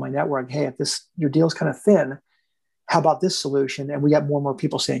out to all my network. Hey, if your deal's kind of thin, how about this solution? And we got more and more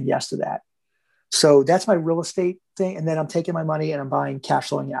people saying yes to that. So that's my real estate thing. And then I'm taking my money and I'm buying cash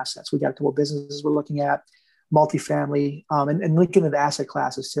flowing assets. We got a couple of businesses we're looking at, multifamily, and linking into asset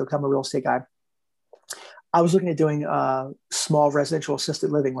classes too. I'm a real estate guy. I was looking at doing small residential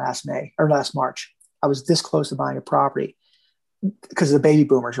assisted living last March. I was this close to buying a property because of the baby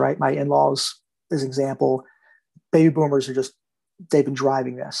boomers, right? My in-laws, as an example, baby boomers they've been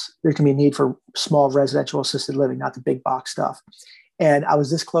driving this. There can be a need for small residential assisted living, not the big box stuff. And I was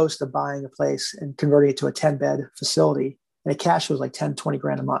this close to buying a place and converting it to a 10-bed facility. And the cash was like 10, 20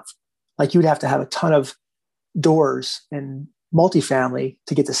 grand a month. Like you'd have to have a ton of doors and multifamily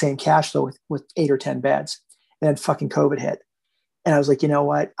to get the same cash flow with 8 or 10 beds. And then fucking COVID hit. And I was like, you know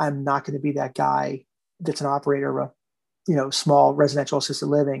what? I'm not going to be that guy that's an operator of a, small residential assisted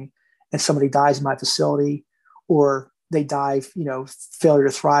living, and somebody dies in my facility, or they die, failure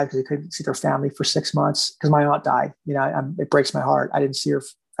to thrive because they couldn't see their family for 6 months because my aunt died. It breaks my heart. I didn't see her.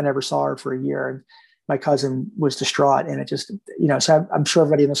 I never saw her for a year. And my cousin was distraught. And it just, so I'm sure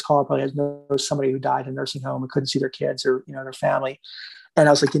everybody in this call probably knows somebody who died in a nursing home and couldn't see their kids or, their family. And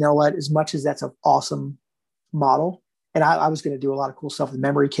I was like, you know what, as much as that's an awesome model, and I was going to do a lot of cool stuff with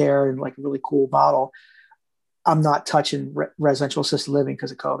memory care and like a really cool model, I'm not touching residential assisted living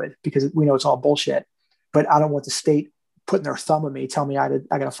because of COVID, because we know it's all bullshit. But I don't want the state putting their thumb on me, telling me I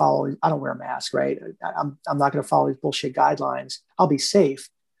got to follow. I don't wear a mask, right? I'm not going to follow these bullshit guidelines. I'll be safe,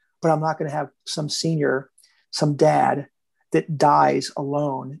 but I'm not going to have some senior, some dad that dies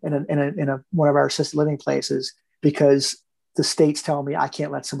alone in one of our assisted living places because the state's telling me I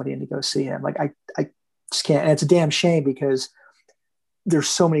can't let somebody in to go see him. Like I just can't. And it's a damn shame because there's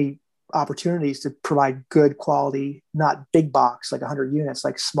so many opportunities to provide good quality, not big box, like 100 units,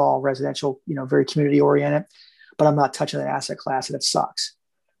 like small residential, very community oriented, but I'm not touching that asset class, and it sucks.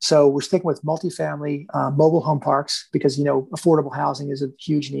 So we're sticking with multifamily, mobile home parks, because, affordable housing is a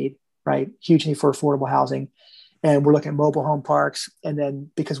huge need, right? Huge need for affordable housing. And we're looking at mobile home parks. And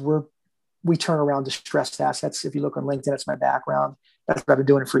then because we turn around distressed assets. If you look on LinkedIn, that's my background. That's what I've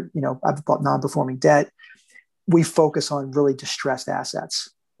been doing I've bought non-performing debt. We focus on really distressed assets.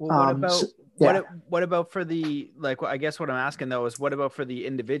 Well, what about Yeah. what about for the, like, I guess what I'm asking though is what about for the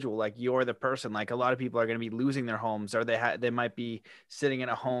individual? Like you're the person, like a lot of people are going to be losing their homes, or they might be sitting in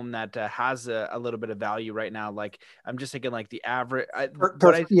a home that has a little bit of value right now. Like I'm just thinking like the average,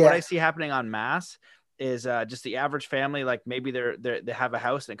 what I Yeah. see happening on mass is just the average family. Like maybe they have a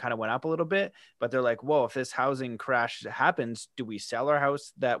house and it kind of went up a little bit, but they're like, whoa, if this housing crash happens, do we sell our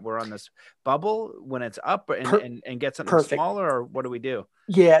house that we're on this bubble when it's up and get something Perfect. smaller, or what do we do?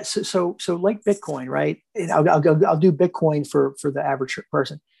 Yeah. So like Bitcoin, right? And I'll do Bitcoin for the average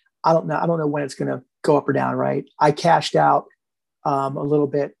person. I don't know. I don't know when it's going to go up or down, right? I cashed out a little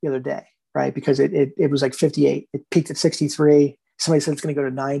bit the other day, right? Because it was like 58. It peaked at 63. Somebody said it's going to go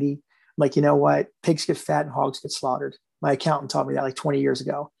to 90. I'm like, you know what? Pigs get fat and hogs get slaughtered. My accountant taught me that like 20 years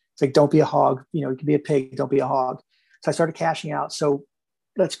ago. It's like, don't be a hog. You know, you can be a pig. Don't be a hog. So I started cashing out. So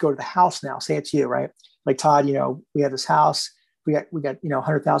let's go to the house now. Say it's you, right? Like Todd, you know, we have this house. We got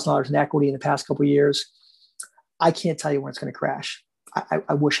 $100,000 in equity in the past couple of years. I can't tell you when it's going to crash.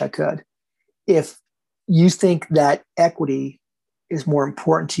 I wish I could. If you think that equity is more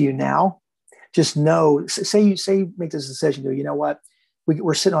important to you now, just know. Say you make this decision. You know what?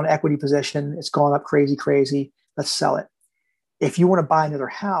 We're sitting on an equity position. It's gone up crazy. Let's sell it. If you want to buy another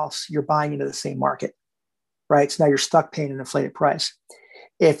house, you're buying into the same market, right? So now you're stuck paying an inflated price.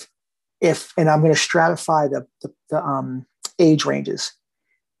 If and I'm going to stratify the age ranges.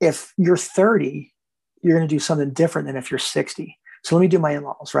 If you're 30, you're going to do something different than if you're 60. So let me do my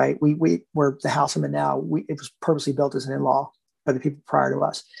in-laws, right? We're the house I'm in now. It was purposely built as an in-law by the people prior to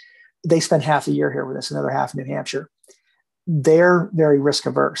us. They spend half the year here with us, another half in New Hampshire. They're very risk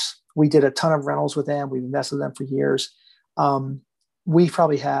averse. We did a ton of rentals with them. We've invested in them for years. We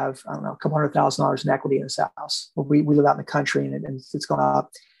probably have, I don't know, a couple $100,000 in equity in this house. We live out in the country and it's gone up.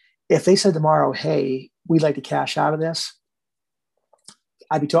 If they said tomorrow, hey, we'd like to cash out of this,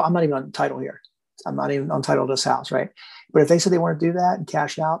 I'd be told, I'm not even on title here. I'm not even on title to this house, right? But if they said they want to do that and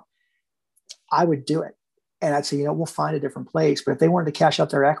cash out, I would do it. And I'd say, you know, we'll find a different place. But if they wanted to cash out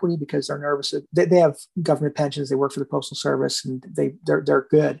their equity because they're nervous, they have government pensions, they work for the Postal Service, and they're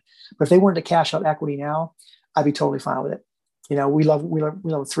good. But if they wanted to cash out equity now, I'd be totally fine with it. You know, we love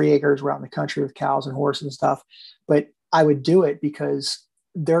 3 acres. We're out in the country with cows and horses and stuff. But I would do it because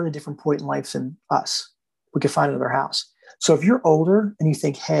they're at a different point in life than us. We could find another house. So if you're older and you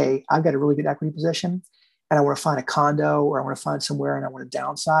think, hey, I've got a really good equity position and I want to find a condo or I want to find somewhere and I want to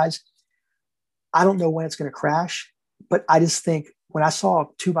downsize, I don't know when it's going to crash, but I just think when I saw a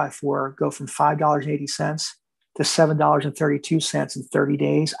 2x4 go from $5.80 to $7.32 in 30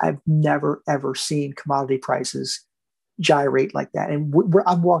 days, I've never, ever seen commodity prices gyrate like that. And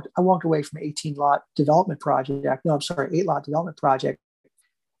I walked away from an 8-lot development project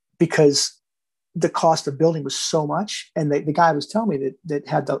because the cost of building was so much. And the guy was telling me that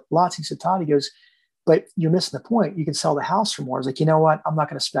had the lots. He said, Todd, he goes, but you're missing the point. You can sell the house for more. I was like, you know what? I'm not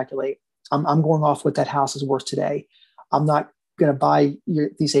going to speculate. I'm going off what that house is worth today. I'm not going to buy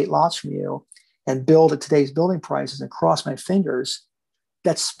these 8 lots from you and build at today's building prices and cross my fingers.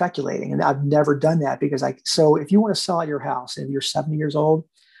 That's speculating. And I've never done that because so if you want to sell out your house and you're 70 years old,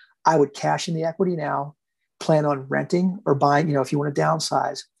 I would cash in the equity now, plan on renting or buying, you know, if you want to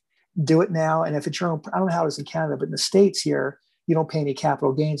downsize, do it now. And if it's your own, I don't know how it is in Canada, but in the States here, you don't pay any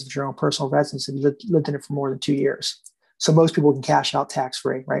capital gains if it's your own personal residence and you lived in it for more than 2 years. So most people can cash out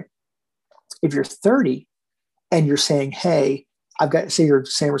tax-free, right? If you're 30 and you're saying, hey, I've got, say you're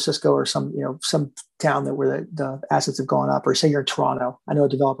San Francisco or some town where the assets have gone up, or say you're in Toronto. I know a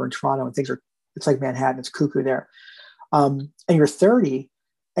developer in Toronto and it's like Manhattan, it's cuckoo there. And you're 30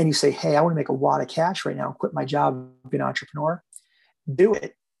 and you say, hey, I want to make a wad of cash right now and quit my job, be an entrepreneur, do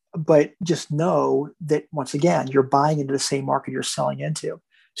it. But just know that once again, you're buying into the same market you're selling into.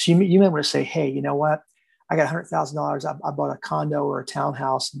 So you may want to say, hey, you know what? I got $100,000. I bought a condo or a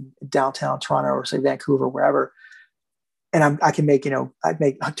townhouse in downtown Toronto or say Vancouver, wherever. And I can make, I'd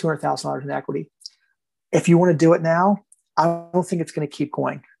make $200,000 in equity. If you want to do it now, I don't think it's going to keep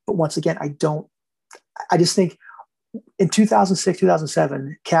going. But once again, I just think in 2006,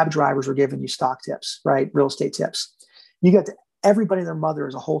 2007, cab drivers were giving you stock tips, right? Real estate tips. You got everybody and their mother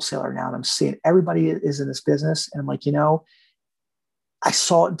is a wholesaler now. And I'm seeing everybody is in this business. And I'm like, I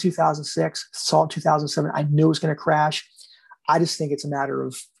saw it in 2006, saw it in 2007. I knew it was going to crash. I just think it's a matter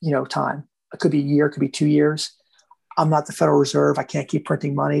of, time. It could be a year, it could be 2 years. I'm not the Federal Reserve. I can't keep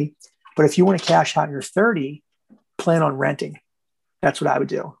printing money. But if you want to cash out and you're 30, plan on renting. That's what I would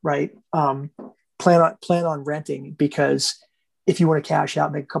do, right? Plan on renting, because if you want to cash out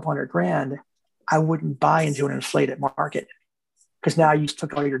and make a couple $100,000, I wouldn't buy into an inflated market, because now you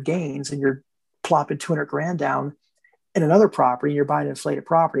took all your gains and you're plopping $200,000 down. in another property, you're buying an inflated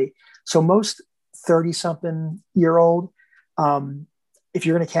property. So most 30 something year old, if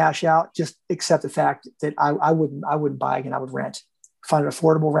you're going to cash out, just accept the fact that I wouldn't buy again. I would rent, find an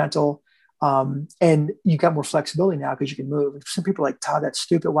affordable rental. And you got more flexibility now because you can move. Some people are like, Todd, that's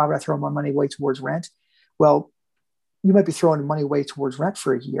stupid. Why would I throw my money away towards rent? Well, you might be throwing money away towards rent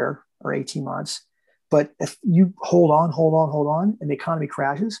for a year or 18 months. But if you hold on, and the economy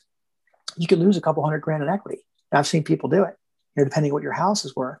crashes, you could lose a couple $100,000 in equity. And I've seen people do it, depending on what your house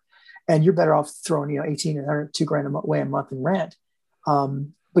is worth. And you're better off throwing, 18 and $2,000 away a month in rent.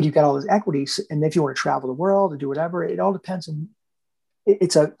 But you've got all those equities. And if you want to travel the world and do whatever, it all depends on,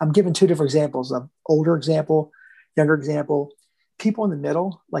 I'm giving two different examples, of older example, younger example. People in the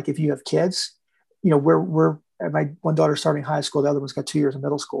middle, like if you have kids, we're my one daughter's starting high school, the other one's got 2 years of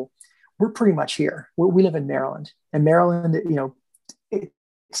middle school. We're pretty much here. We live in Maryland, and Maryland,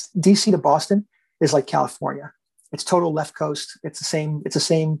 it's DC to Boston is like California. It's total left coast. It's the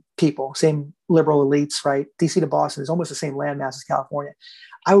same people, same liberal elites, right? DC to Boston is almost the same landmass as California.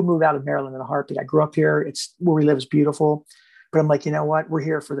 I would move out of Maryland in a heartbeat. I grew up here. It's where we live is beautiful. But I'm like, you know what? We're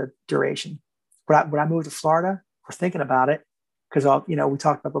here for the duration. When I moved to Florida, we're thinking about it because, we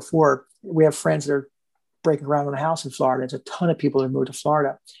talked about before, we have friends that are breaking ground on a house in Florida. There's a ton of people that moved to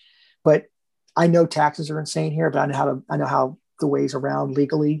Florida. But I know taxes are insane here, but I know how the ways around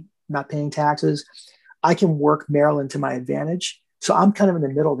legally not paying taxes. I can work Maryland to my advantage. So I'm kind of in the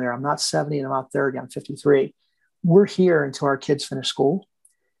middle there. I'm not 70 and I'm not 30. I'm 53. We're here until our kids finish school.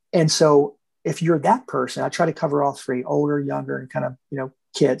 And so if you're that person, I try to cover all three, older, younger, and kind of,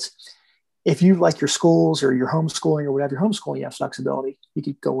 kids. If you like your schools or your homeschooling or whatever, you're homeschooling, you have flexibility. You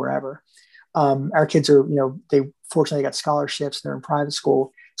could go wherever. Our kids are, they fortunately got scholarships. They're in private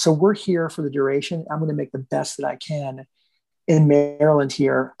school. So we're here for the duration. I'm going to make the best that I can in Maryland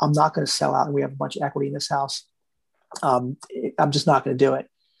here. I'm not going to sell out, and we have a bunch of equity in this house. I'm just not going to do it.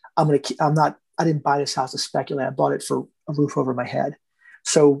 I didn't buy this house to speculate. I bought it for a roof over my head.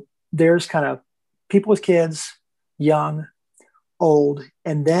 So there's kind of people with kids, young, old.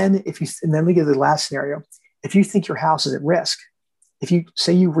 And then we get to the last scenario. If you think your house is at risk, if you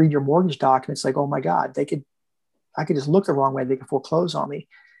say you read your mortgage documents, like, oh my God, I could just look the wrong way. They could foreclose on me.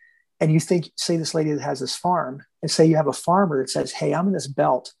 And you say this lady that has this farm, and say you have a farmer that says, hey, I'm in this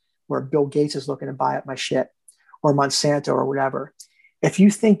belt where Bill Gates is looking to buy up my shit, or Monsanto or whatever. If you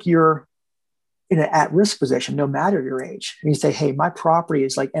think you're in an at-risk position, no matter your age, and you say, hey, my property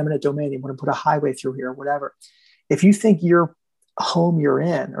is like eminent domain, they want to put a highway through here or whatever. If you think your home you're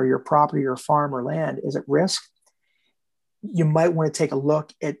in, or your property or farm or land is at risk, you might want to take a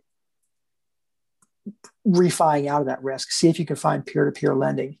look at refining out of that risk. See if you can find peer-to-peer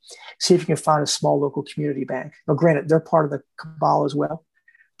lending. See if you can find a small local community bank. Now, granted, they're part of the cabal as well,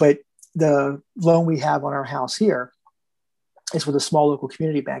 but the loan we have on our house here is with a small local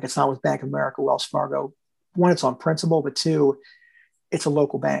community bank. It's not with Bank of America, Wells Fargo. One, it's on principle, but two, it's a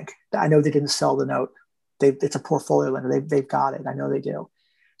local bank. I know they didn't sell the note. It's a portfolio lender. They've got it. I know they do.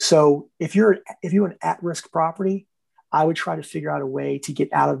 So if you're an at-risk property, I would try to figure out a way to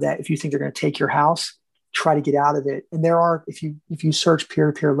get out of that. If you think they're going to take your house, try to get out of it. And if you search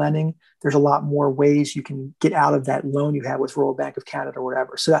peer-to-peer lending, there's a lot more ways you can get out of that loan you have with Royal Bank of Canada or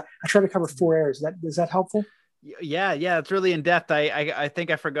whatever. So I try to cover 4 areas. Is that helpful? Yeah, it's really in depth. I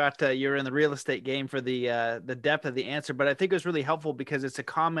think I forgot you're in the real estate game for the depth of the answer, but I think it was really helpful because it's a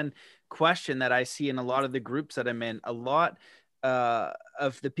common question that I see in a lot of the groups that I'm in. A lot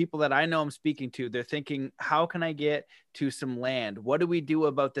of the people that I know I'm speaking to, they're thinking, how can I get to some land? What do we do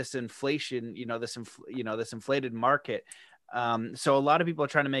about this inflation? This inflated market. So a lot of people are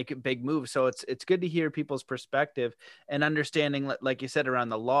trying to make big moves. So it's good to hear people's perspective and understanding, like you said, around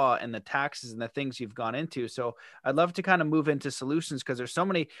the law and the taxes and the things you've gone into. So I'd love to kind of move into solutions because there's so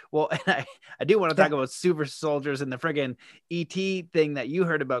many. Well, and I do want to talk about super soldiers and the friggin' ET thing that you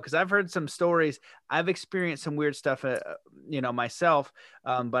heard about, because I've heard some stories. I've experienced some weird stuff, myself.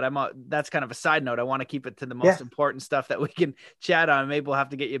 But that's kind of a side note. I want to keep it to the most important stuff that we can chat on. Maybe we'll have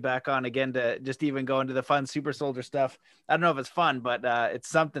to get you back on again to just even go into the fun super soldier stuff. I don't know if it's fun, but it's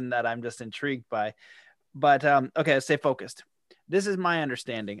something that I'm just intrigued by. But okay, let's stay focused. This is my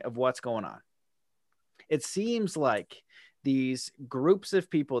understanding of what's going on. It seems like these groups of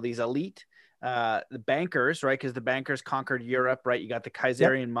people, these elite, the bankers, right? Because the bankers conquered Europe, right? You got the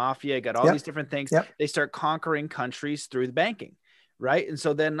Kaiserian mafia, you got all these different things. They start conquering countries through the banking, right? And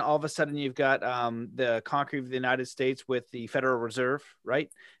so then all of a sudden you've got the conquering of the United States with the Federal Reserve, right?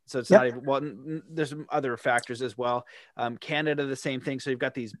 So it's not even, well, there's some other factors as well. Canada, the same thing. So you've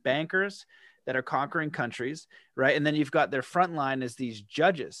got these bankers that are conquering countries, right? And then you've got their front line as these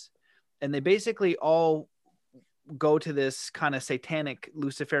judges. And they basically all go to this kind of satanic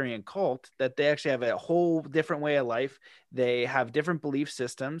Luciferian cult, that they actually have a whole different way of life. They have different belief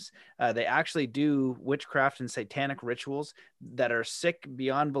systems. They actually do witchcraft and satanic rituals that are sick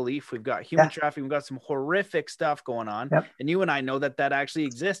beyond belief. We've got human trafficking. We've got some horrific stuff going on. Yep. And you and I know that that actually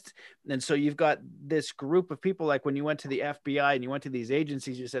exists. And so you've got this group of people, like when you went to the FBI and you went to these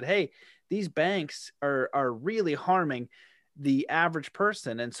agencies, you said, hey, these banks are really harming the average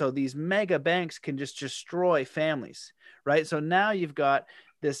person. And so these mega banks can just destroy families, right? So now you've got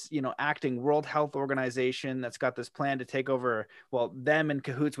this, acting World Health Organization that's got this plan to take over, well, them in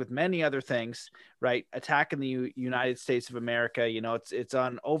cahoots with many other things, right? Attacking the United States of America. It's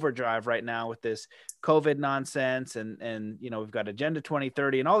on overdrive right now with this COVID nonsense. And we've got Agenda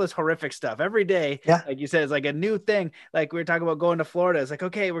 2030 and all this horrific stuff every day. Yeah. Like you said, it's like a new thing. Like we were talking about going to Florida. It's like,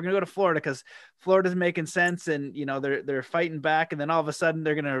 okay, we're going to go to Florida because Florida's making sense. And, they're fighting back. And then all of a sudden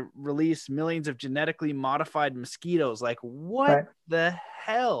they're going to release millions of genetically modified mosquitoes. Like what the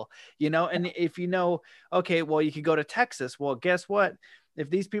hell, and if okay, well, you could go to Texas. Well, guess what? If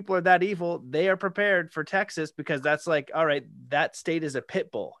these people are that evil, they are prepared for Texas, because that's like, all right, that state is a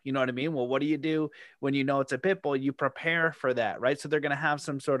pit bull. You know what I mean? Well, what do you do when it's a pit bull? You prepare for that, right? So they're going to have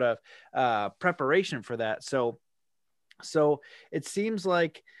some sort of preparation for that. So it seems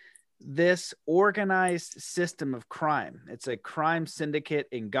like this organized system of crime, it's a crime syndicate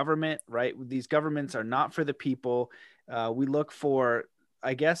in government, right? These governments are not for the people. We look for,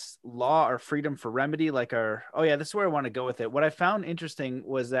 I guess, law or freedom for remedy, this is where I want to go with it. What I found interesting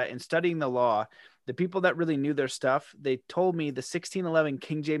was that in studying the law, the people that really knew their stuff, they told me the 1611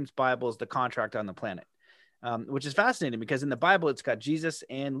 King James Bible is the contract on the planet, which is fascinating because in the Bible, it's got Jesus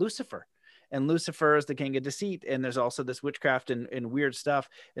and Lucifer. And Lucifer is the king of deceit. And there's also this witchcraft and weird stuff.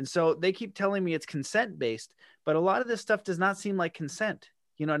 And so they keep telling me it's consent based, but a lot of this stuff does not seem like consent.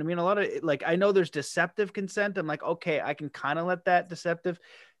 You know what I mean? A lot of I know there's deceptive consent. I'm like, okay, I can kind of let that deceptive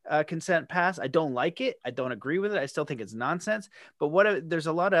consent pass. I don't like it. I don't agree with it. I still think it's nonsense. But there's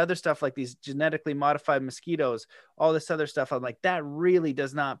a lot of other stuff like these genetically modified mosquitoes, all this other stuff. I'm like, that really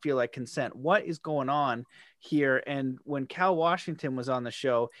does not feel like consent. What is going on here? And when Cal Washington was on the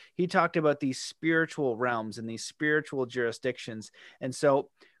show, he talked about these spiritual realms and these spiritual jurisdictions. And so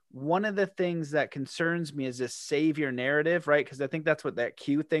one of the things that concerns me is this savior narrative, right? Because I think that's what that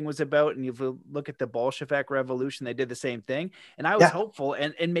Q thing was about. And if you look at the Bolshevik Revolution, they did the same thing. And I was hopeful,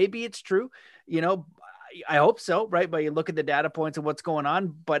 and maybe it's true, I hope so, right? But you look at the data points of what's going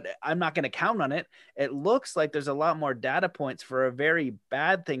on, but I'm not going to count on it. It looks like there's a lot more data points for a very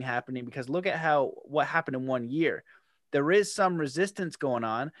bad thing happening, because look at what happened in 1 year. There is some resistance going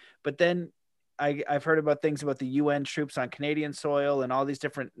on, but then I've heard about things about the UN troops on Canadian soil and all these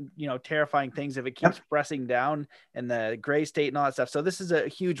different, terrifying things if it keeps pressing down, and the gray state and all that stuff. So this is a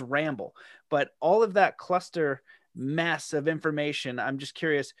huge ramble, but all of that cluster mess of information, I'm just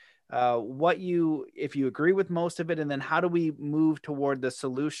curious if you agree with most of it, and then how do we move toward the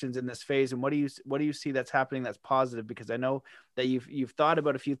solutions in this phase? And what do you see that's happening that's positive? Because I know that you've thought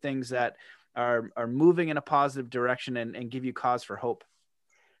about a few things that are moving in a positive direction and give you cause for hope.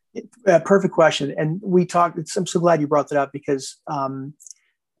 Perfect question. And we talked, I'm so glad you brought that up, because I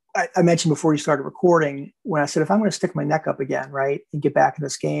mentioned before you started recording, when I said, if I'm going to stick my neck up again, right, and get back in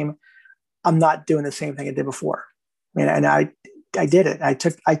this game, I'm not doing the same thing I did before. And I did it.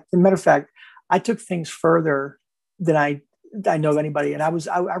 As a matter of fact, I took things further than I know of anybody. And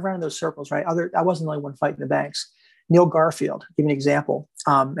I ran in those circles, right? I wasn't the only one fighting the banks. Neil Garfield, give me an example.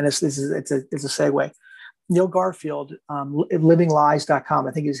 And it's a segue. Neil Garfield, livinglies.com.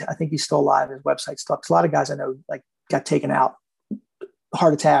 I think he's still alive. His website still. A lot of guys I know got taken out,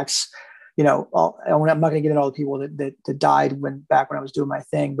 heart attacks. I'm not going to get into all the people that died back when I was doing my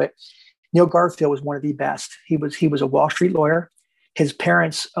thing. But Neil Garfield was one of the best. He was a Wall Street lawyer. His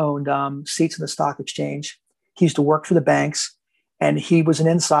parents owned seats in the stock exchange. He used to work for the banks, and he was an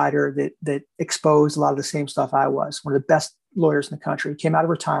insider that exposed a lot of the same stuff I was. One of the best lawyers in the country. He came out of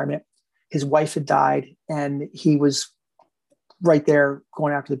retirement. His wife had died, and he was right there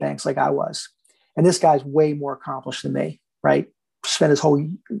going after the banks like I was. And this guy's way more accomplished than me, right? Spent his whole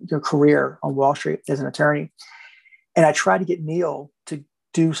career on Wall Street as an attorney. And I tried to get Neil to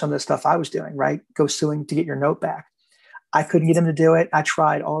do some of the stuff I was doing, right? Go suing to get your note back. I couldn't get him to do it. I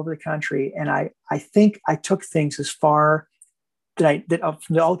tried all over the country. And I think I took things as far from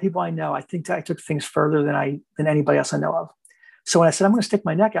all the people I know, I think I took things further than anybody else I know of. So when I said, I'm going to stick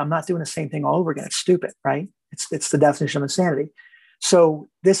my neck out, I'm not doing the same thing all over again. It's stupid, right? It's the definition of insanity. So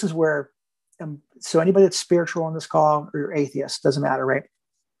this is where, so anybody that's spiritual on this call or atheist, doesn't matter, right?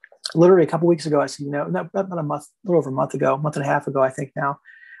 Literally a couple of weeks ago, I said, about a little over a month ago, month and a half ago, I think now,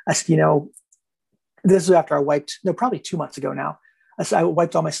 I said, This is after I wiped, no, probably 2 months ago now. I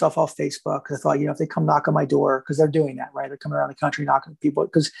wiped all my stuff off Facebook because I thought, if they come knock on my door, because they're doing that, right? They're coming around the country knocking people.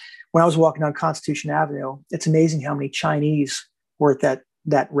 Because when I was walking down Constitution Avenue, it's amazing how many Chinese were at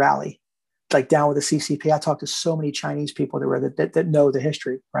that rally, like down with the CCP. I talked to so many Chinese people that know the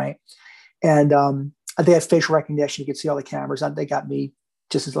history, right? And they had facial recognition. You could see all the cameras. They got me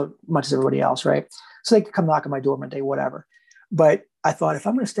just as much as everybody else, right? So they could come knock on my door one day, whatever. But I thought, if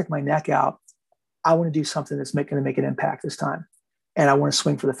I'm going to stick my neck out, I want to do something that's going to make an impact this time. And I want to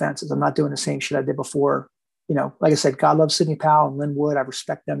swing for the fences. I'm not doing the same shit I did before. Like I said, God loves Sidney Powell and Lynn Wood. I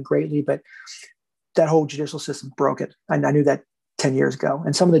respect them greatly, but that whole judicial system broke it. I knew that 10 years ago.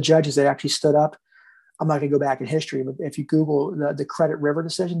 And some of the judges that actually stood up, I'm not going to go back in history, but if you Google the Credit River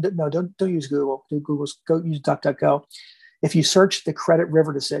decision, no, don't use Google. Go use DuckDuckGo. If you search the Credit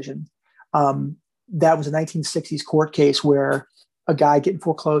River decision, that was a 1960s court case where a guy getting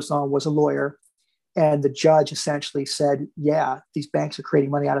foreclosed on was a lawyer. And the judge essentially said, yeah, these banks are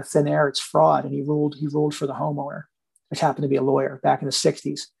creating money out of thin air. It's fraud. And he ruled for the homeowner, which happened to be a lawyer back in the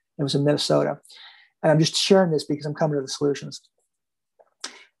 60s. It was in Minnesota. And I'm just sharing this because I'm coming to the solutions.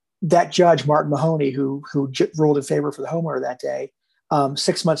 That judge, Martin Mahoney, who ruled in favor for the homeowner that day,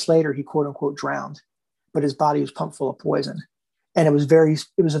 6 months later, he quote unquote drowned, but his body was pumped full of poison. And it was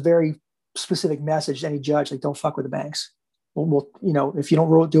a very specific message to any judge, like, don't fuck with the banks. Well, if you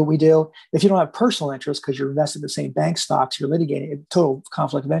don't do what we do, if you don't have personal interest because you're invested in the same bank stocks, you're litigating a total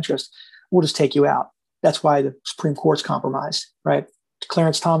conflict of interest, we'll just take you out. That's why the Supreme Court's compromised, right?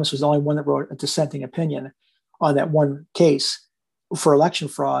 Clarence Thomas was the only one that wrote a dissenting opinion on that one case for election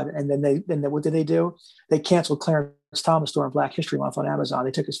fraud. And then what did they do? They canceled Clarence Thomas during Black History Month on Amazon.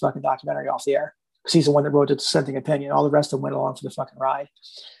 They took his fucking documentary off the air because he's the one that wrote the dissenting opinion. All the rest of them went along for the fucking ride.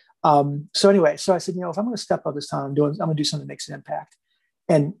 So I said, if I'm going to step up this time, I'm going to do something that makes an impact.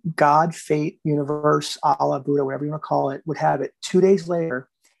 And God, fate, universe, Allah, Buddha, whatever you want to call it, would have it. 2 days later,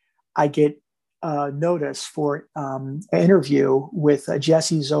 I get a notice for an interview with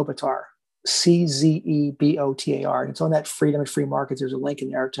Jessie Zobatar, Czebotar. And it's on that Freedom and Free Markets. There's a link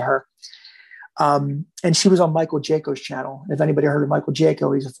in there to her. And she was on Michael Jaco's channel. If anybody heard of Michael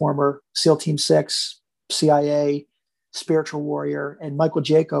Jaco, he's a former SEAL Team 6, CIA, spiritual warrior, and Michael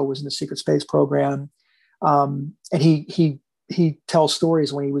Jaco was in the secret space program. And he tells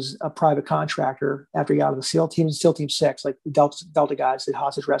stories when he was a private contractor after he got out of the SEAL Team 6, like the Delta guys did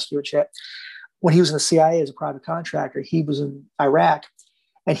hostage rescue and shit. When he was in the CIA as a private contractor, he was in Iraq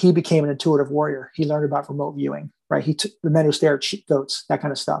and he became an intuitive warrior. He learned about remote viewing, right? He took the men who stare at sheep goats, that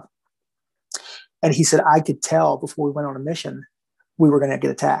kind of stuff. And he said, I could tell before we went on a mission, we were going to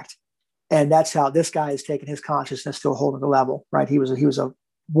get attacked. And that's how this guy has taken his consciousness to a whole other level, right? He was a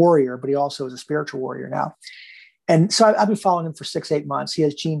warrior, but he also is a spiritual warrior now. And so I've been following him for 6-8 months. He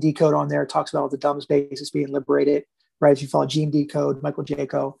has Gene Decode on there, talks about all the dumb spaces being liberated, right? If you follow Gene Decode, Michael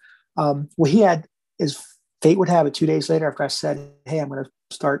Jaco. He had, his fate would have it 2 days later after I said, hey, I'm going to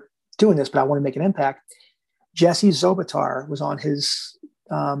start doing this, but I want to make an impact. Jessie Zobatar was on his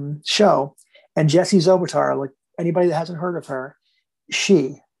show. And Jessie Zobatar, like anybody that hasn't heard of her,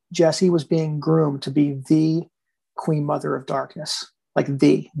 Jessie was being groomed to be the Queen Mother of Darkness, like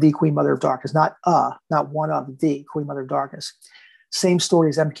the Queen Mother of Darkness, not one of, the Queen Mother of Darkness. Same story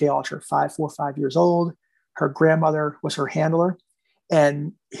as MK Ultra, 5 years old. Her grandmother was her handler.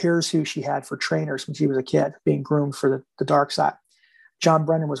 And here's who she had for trainers when she was a kid, being groomed for the dark side. John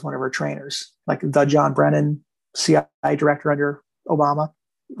Brennan was one of her trainers, like the John Brennan, CIA director under Obama,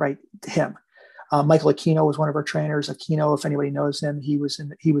 right? Him. Michael Aquino was one of our trainers. Aquino, if anybody knows him, he was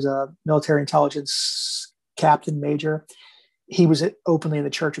a military intelligence captain major. He was openly in the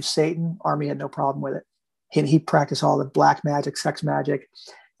Church of Satan. Army had no problem with it. He practiced all the black magic, sex magic,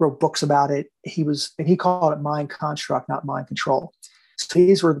 wrote books about it. He called it mind construct, not mind control. So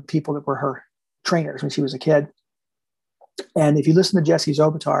these were the people that were her trainers when she was a kid. And if you listen to Jessie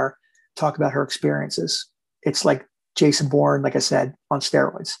Zobatar talk about her experiences, it's like Jason Bourne, like I said, on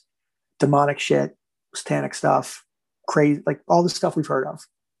steroids. Demonic shit, satanic stuff, crazy, like all the stuff we've heard of,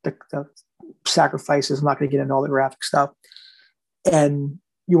 the sacrifices. I'm not going to get into all the graphic stuff. And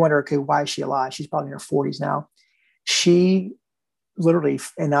you wonder, okay, why is she alive? She's probably in her 40s now. She literally,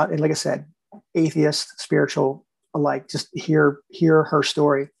 and like I said, atheist, spiritual alike, just hear her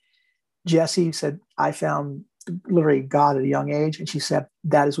story. Jessie said, I found literally God at a young age. And she said,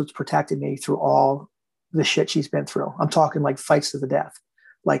 that is what's protected me through all the shit she's been through. I'm talking like fights to the death.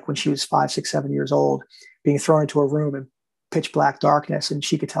 Like when she was 5, 6, 7 years old, being thrown into a room in pitch black darkness, and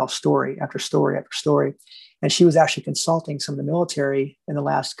she could tell story after story after story. And she was actually consulting some of the military in the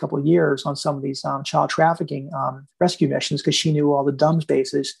last couple of years on some of these child trafficking rescue missions because she knew all the DUMS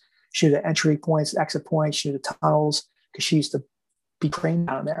bases She knew the entry points, exit points. She knew the tunnels because she used to be trained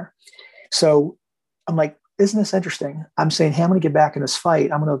down there. So I'm like, isn't this interesting? I'm saying, hey, I'm going to get back in this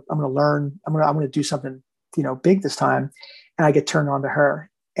fight. I'm going to learn. I'm going to do something, big this time. And I get turned on to her.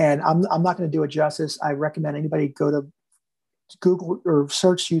 And I'm not going to do it justice. I recommend anybody go to Google or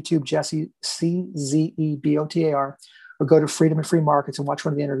search YouTube Jessie Czebotar, or go to Freedom and Free Markets and watch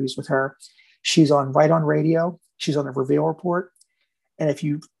one of the interviews with her. She's on Right On Radio. She's on the Reveal Report. And if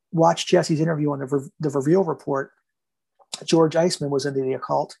you watch Jessie's interview on the Reveal Report, George Eisman was into the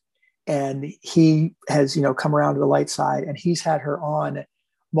occult, and he has, come around to the light side, and he's had her on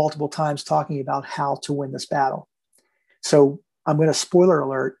multiple times talking about how to win this battle. So I'm going to spoiler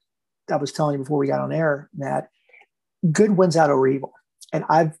alert. I was telling you before we got on air, Matt, good wins out over evil. And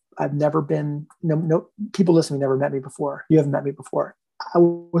I've never been, no people listening never met me before. You haven't met me before. I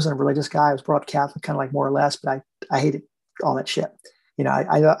wasn't a religious guy. I was brought up Catholic, kind of like more or less, but I hated all that shit.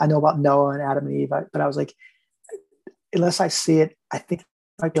 I know about Noah and Adam and Eve, but I was like, unless I see it, I think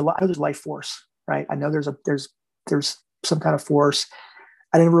I know there's life force, right? I know there's some kind of force.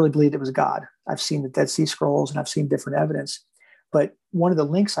 I didn't really believe it was God. I've seen the Dead Sea Scrolls and I've seen different evidence. But one of the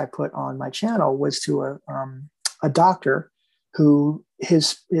links I put on my channel was to a doctor who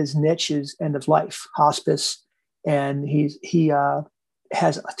his niche is end of life, hospice, and he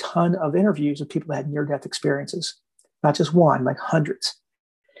has a ton of interviews with people that had near-death experiences, not just one, like hundreds.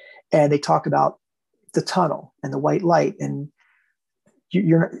 And they talk about the tunnel and the white light, and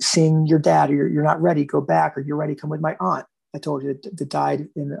you're not seeing your dad, or you're not ready, go back, or you're ready, come with my aunt. I told you that died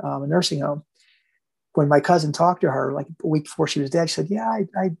in a nursing home. When my cousin talked to her, like a week before she was dead, she said, yeah,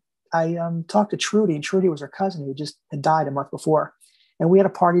 I talked to Trudy, and Trudy was her cousin who just had died a month before. And we had a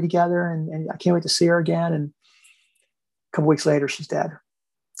party together, and I can't wait to see her again. And a couple weeks later, she's dead.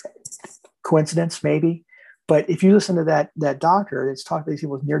 Coincidence, maybe. But if you listen to that doctor that's talking to these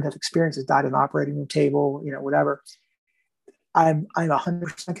people with near-death experiences, died on an operating room table, whatever, I'm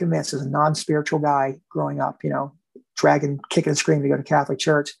 100% convinced as a non-spiritual guy growing up, dragging, kicking and screaming to go to Catholic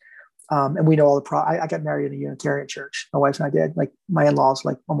church. And we know all the I got married in a Unitarian church. My wife and I did. Like, my in-laws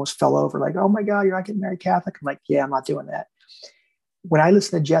almost fell over, like, oh my God, you're not getting married Catholic. I'm like, yeah, I'm not doing that. When I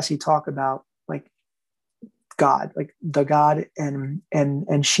listen to Jessie talk about like God, like the God,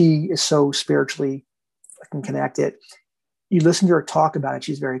 and she is so spiritually fucking connected. You listen to her talk about it.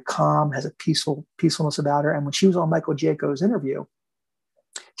 She's very calm, has a peacefulness about her. And when she was on Michael Jaco's interview,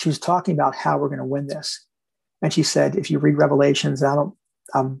 she was talking about how we're going to win this. And she said, if you read Revelations, I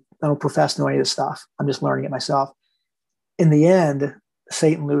don't profess to know any of this stuff. I'm just learning it myself. In the end,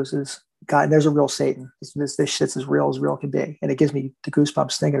 Satan loses. God, and there's a real Satan. This shit's as real it can be. And it gives me the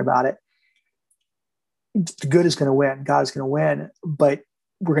goosebumps thinking about it. The good is going to win. God is going to win, but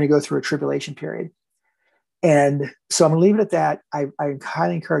we're going to go through a tribulation period. And so I'm going to leave it at that. I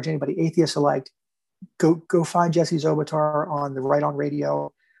highly encourage anybody, atheists alike, go find Jessie Czebotar on the Right On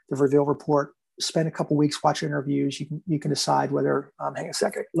Radio, the Reveal Report. Spend a couple weeks watching interviews. You can decide whether hang a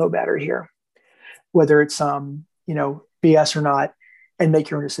second, low battery here, whether it's BS or not, and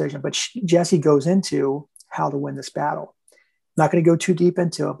make your own decision. But Jessie goes into how to win this battle. Not going to go too deep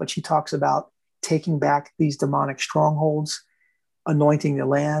into it, but she talks about taking back these demonic strongholds, anointing the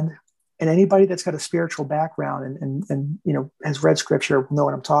land. And anybody that's got a spiritual background and has read scripture will know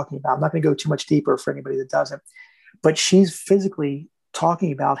what I'm talking about. I'm not going to go too much deeper for anybody that doesn't. But she's physically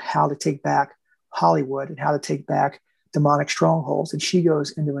talking about how to take back Hollywood and how to take back demonic strongholds. And she goes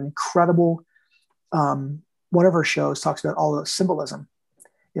into an incredible, one of her shows talks about all the symbolism.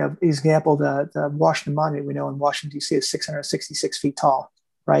 Example, the Washington Monument we know in Washington, D.C. is 666 feet tall,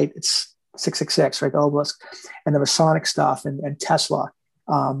 right? It's 666, right? The obelisk. And the Masonic stuff and Tesla.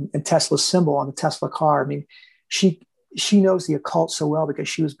 And Tesla's symbol on the Tesla car. I mean, she knows the occult so well because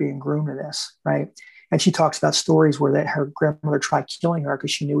she was being groomed in this, right? And she talks about stories where her grandmother tried killing her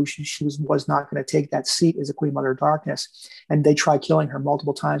because she knew she was not going to take that seat as a Queen Mother of Darkness. And they tried killing her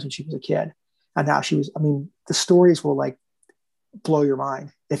multiple times when she was a kid. And now the stories will blow your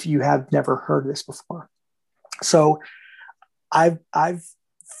mind if you have never heard this before. So I've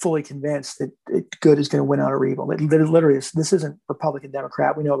fully convinced that good is going to win out over evil. Literally, this isn't Republican,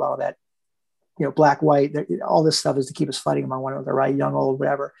 Democrat. We know about all that, black, white, all this stuff is to keep us fighting among one another, right? Young, old,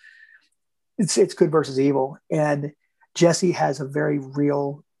 whatever. It's good versus evil. And Jessie has a very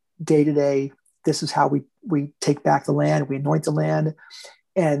real day-to-day, this is how we take back the land, we anoint the land.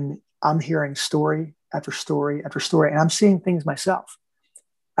 And I'm hearing story after story after story, and I'm seeing things myself.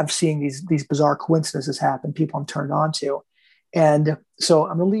 I'm seeing these bizarre coincidences happen, people I'm turned on to. And so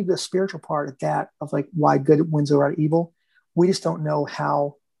I'm going to leave the spiritual part at that, of why good wins over evil. We just don't know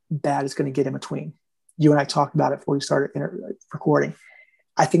how bad it's going to get in between. You and I talked about it before we started recording.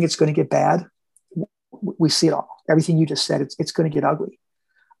 I think it's going to get bad. We see it all. Everything you just said, it's going to get ugly.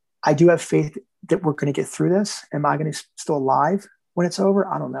 I do have faith that we're going to get through this. Am I going to still alive when it's over?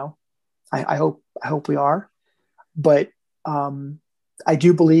 I don't know. I hope we are. But I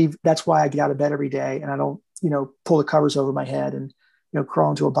do believe that's why I get out of bed every day and I don't, pull the covers over my head and,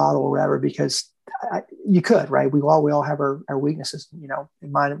 crawl into a bottle or whatever, because you could, right? We all have our weaknesses,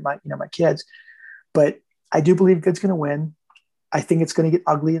 in mine and my kids, but I do believe good's going to win. I think it's going to get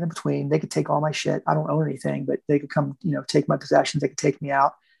ugly in between. They could take all my shit. I don't own anything, but they could come, take my possessions. They could take me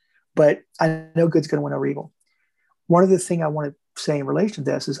out, but I know good's going to win over evil. One other thing I want to say in relation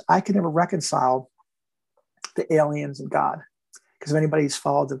to this is I could never reconcile the aliens and God. Because if anybody's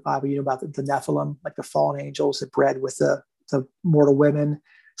followed the Bible, you know about the Nephilim, like the fallen angels that bred with the mortal women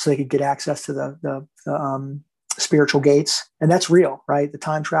so they could get access to the spiritual gates. And that's real, right? The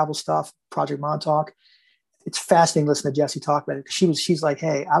time travel stuff, Project Montauk. It's fascinating listening to Jesse talk about it. She's like,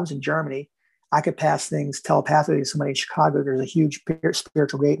 hey, I was in Germany. I could pass things telepathically to somebody in Chicago. There's a huge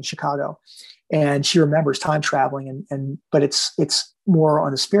spiritual gate in Chicago. And she remembers time traveling, but it's more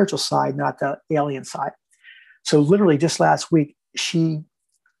on the spiritual side, not the alien side. So literally just last week, she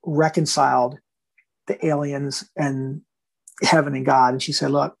reconciled the aliens and heaven and God. And she said,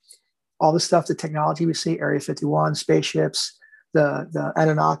 look, all the stuff, the technology we see, Area 51, spaceships, the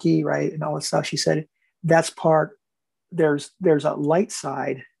Anunnaki, right? And all that stuff. She said, that's part, there's a light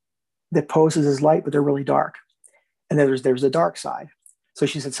side that poses as light, but they're really dark. And then there's a dark side. So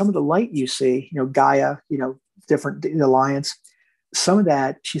she said, some of the light you see, Gaia, different, the alliance, some of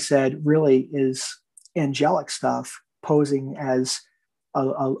that, she said, really is angelic stuff posing as a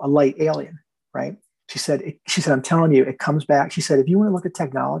light alien, right? She said, I'm telling you, it comes back. She said, if you want to look at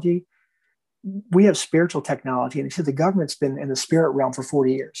technology, we have spiritual technology. And she said, the government's been in the spirit realm for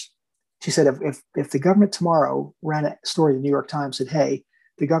 40 years. She said, if the government tomorrow ran a story in the New York Times, said, hey,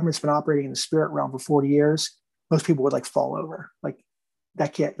 the government's been operating in the spirit realm for 40 years, most people would fall over.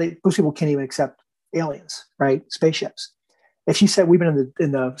 Most people can't even accept aliens, right? Spaceships. If she said we've been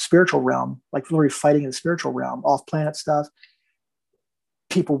in the spiritual realm, literally fighting in the spiritual realm, off planet stuff,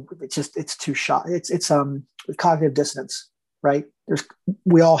 people, it's too shot. It's cognitive dissonance, right?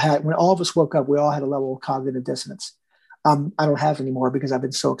 When all of us woke up, we all had a level of cognitive dissonance. I don't have it anymore because I've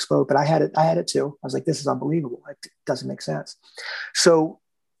been so exposed, but I had it too. I was like, this is unbelievable. It doesn't make sense. So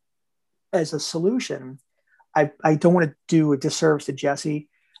as a solution, I don't want to do a disservice to Jesse.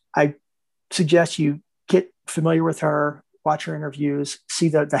 I suggest you get familiar with her, watch her interviews, see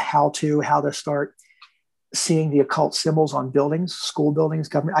how to start seeing the occult symbols on buildings, school buildings,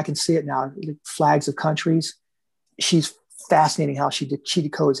 government. I can see it now, flags of countries. She's fascinating how she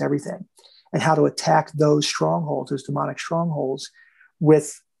decodes everything and how to attack those strongholds, those demonic strongholds,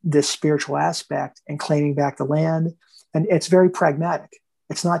 with this spiritual aspect and claiming back the land. And it's very pragmatic.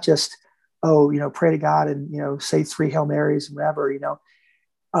 It's not just, pray to God and, say 3 Hail Marys and whatever,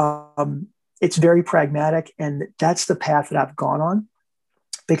 it's very pragmatic. And that's the path that I've gone on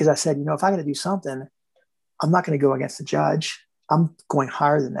because I said, if I got to do something, I'm not going to go against the judge. I'm going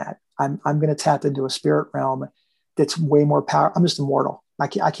higher than that. I'm going to tap into a spirit realm that's way more powerful. I'm just immortal. I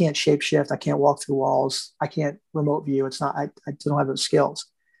can't shapeshift. I can't walk through walls. I can't remote view. It's not, I don't have those skills,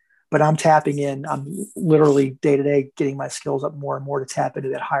 but I'm tapping in. I'm literally day to day getting my skills up more and more to tap into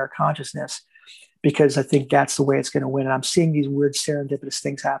that higher consciousness because I think that's the way it's going to win. And I'm seeing these weird serendipitous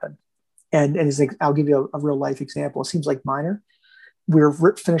things happen. And I'll give you a real life example. It seems like minor. We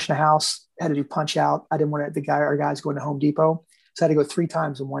were finishing a house, had to do punch out. I didn't want our guys going to Home Depot. So I had to go 3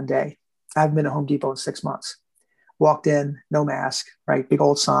 times in one day. I haven't been to Home Depot in 6 months. Walked in, no mask, right? Big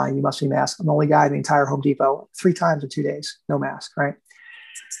old sign, you must be masked. I'm the only guy in the entire Home Depot. 3 times in 2 days, no mask, right?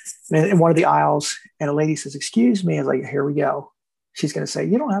 And in one of the aisles, and a lady says, excuse me. I was like, here we go. She's going to say,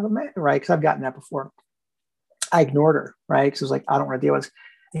 you don't have a mask, right? Because I've gotten that before. I ignored her, right? Because I was like, I don't want to deal with this.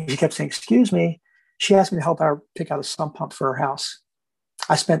 And she kept saying, excuse me. She asked me to help her pick out a sump pump for her house.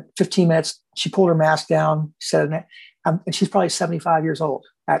 I spent 15 minutes. She pulled her mask down, said, and she's probably 75 years old,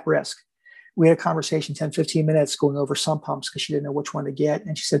 at risk. We had a conversation, 10, 15 minutes going over sump pumps because she didn't know which one to get.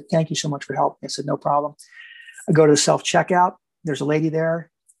 And she said, thank you so much for helping. I said, no problem. I go to the self-checkout. There's a lady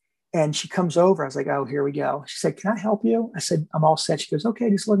there. And she comes over. I was like, oh, here we go. She said, can I help you? I said, I'm all set. She goes, okay,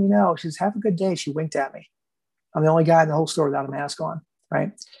 just let me know. She says, have a good day. She winked at me. I'm the only guy in the whole store without a mask on,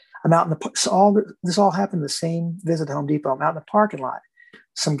 right? I'm out in this all happened the same visit to Home Depot. I'm out in the parking lot.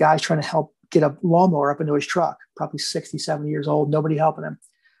 Some guy's trying to help get a lawnmower up into his truck, probably 60, 70 years old, nobody helping him.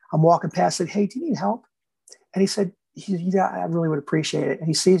 I'm walking past, said, hey, do you need help? And he said, yeah, I really would appreciate it. And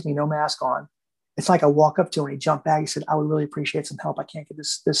he sees me, no mask on. It's like I walk up to him and he jumped back. He said, I would really appreciate some help. I can't get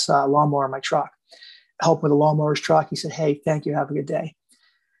this lawnmower in my truck. Help with a lawnmower's truck. He said, hey, thank you. Have a good day.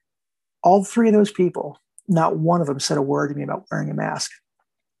 All three of those people, not one of them said a word to me about wearing a mask.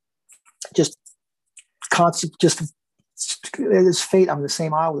 Just constant, just his fate. I'm in the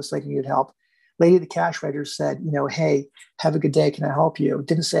same aisle with this lady needed help. Lady at the cash register said, hey, have a good day. Can I help you?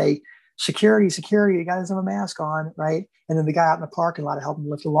 Didn't say, security, the guy doesn't have a mask on, right? And then the guy out in the parking lot, I help him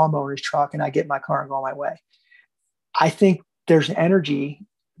lift a lawnmower in his truck, and I get in my car and go on my way. I think there's an energy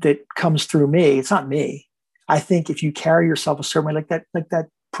that comes through me. It's not me. I think if you carry yourself a certain way, like that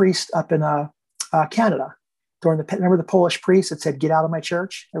priest up in Canada remember the Polish priest that said, "Get out of my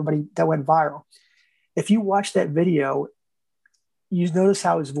church." Everybody, that went viral. If you watch that video, you notice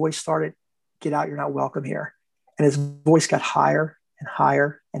how his voice started, "Get out, you're not welcome here." And his voice got higher and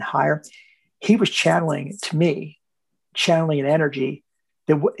higher and higher. He was channeling an energy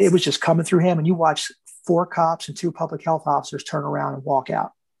that it was just coming through him. And you watch 4 cops and 2 public health officers turn around and walk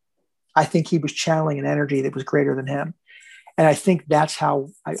out. I think he was channeling an energy that was greater than him. And I think that's how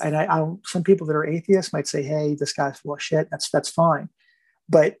some people that are atheists might say, "Hey, this guy's full of shit." That's fine.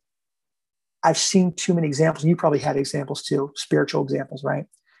 But I've seen too many examples, and you probably had examples too, spiritual examples, right?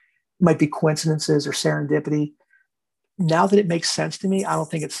 Might be coincidences or serendipity. Now that it makes sense to me, I don't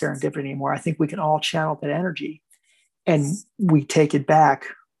think it's serendipity anymore. I think we can all channel that energy, and we take it back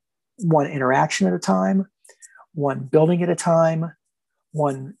one interaction at a time, one building at a time,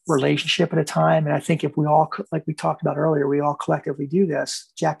 one relationship at a time. And I think if we all, like we talked about earlier, we all collectively do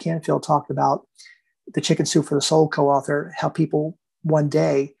this. Jack Canfield talked about the Chicken Soup for the Soul co-author, how people one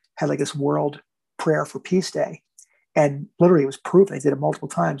day had like this world prayer for peace day. And literally it was proof. They did it multiple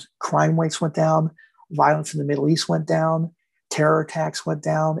times. Crime rates went down. Violence in the Middle East went down. Terror attacks went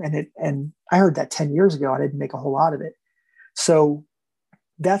down. And I heard that 10 years ago. I didn't make a whole lot of it. So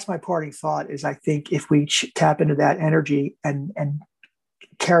that's my parting thought is I think if we tap into that energy and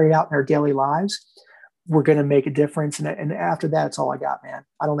carry it out in our daily lives, we're going to make a difference. And after that, it's all I got, man.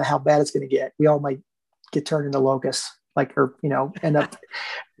 I don't know how bad it's going to get. We all might get turned into locusts, end up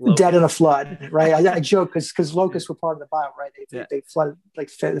dead in a flood, right? I joke because locusts were part of the Bible, right? They flooded like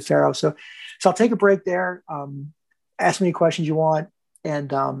the Pharaoh. So I'll take a break there. Ask me any questions you want.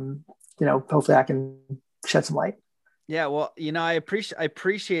 And, hopefully I can shed some light. Yeah, well, I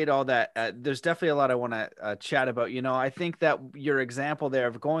appreciate all that. There's definitely a lot I want to chat about. I think that your example there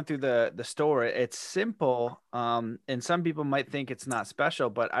of going through the store, it's simple, and some people might think it's not special.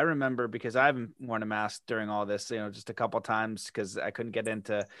 But I remember, because I haven't worn a mask during all this, just a couple of times because I couldn't get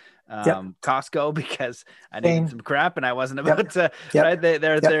into Costco because I needed some crap and I wasn't about to. Right?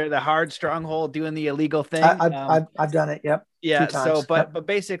 They're the hard stronghold doing the illegal thing. I've done it. Yep. Yeah. So, but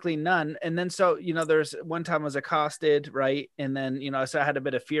basically none. And then, so, there's one time I was accosted, right. And then, so I had a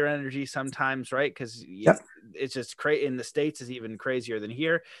bit of fear energy sometimes, right. Cause it's just crazy. In the States is even crazier than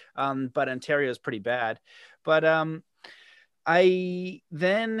here. But Ontario is pretty bad. But, I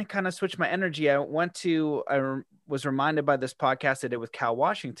then kind of switched my energy. I was reminded by this podcast I did with Cal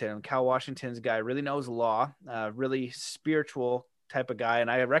Washington. Cal Washington's a guy really knows law, really spiritual type of guy. And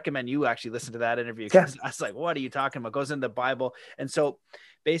I recommend you actually listen to that interview, because I was like, what are you talking about? Goes into the Bible. And so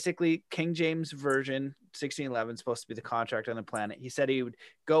basically King James version 1611 is supposed to be the contract on the planet. He said he would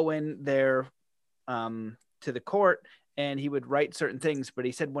go in there to the court and he would write certain things. But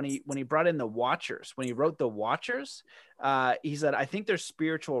he said when he brought in the Watchers, when he wrote the Watchers, he said, I think there's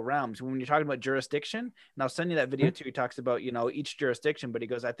spiritual realms. When you're talking about jurisdiction, and I'll send you that video too, he talks about, each jurisdiction, but he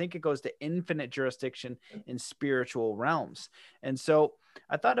goes, I think it goes to infinite jurisdiction in spiritual realms. And so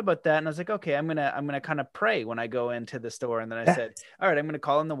I thought about that and I was like, okay, I'm going to kind of pray when I go into the store. And then I said, all right, I'm going to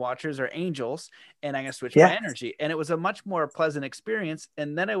call in the Watchers or angels and I'm going to switch my energy. And it was a much more pleasant experience.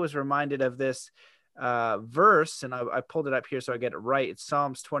 And then I was reminded of this verse, and I pulled it up here so I get it right. It's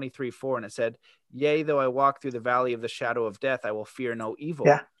Psalms 23:4, and it said, yea, though I walk through the valley of the shadow of death, I will fear no evil,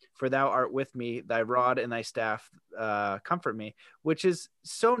 for thou art with me, thy rod and thy staff comfort me. Which is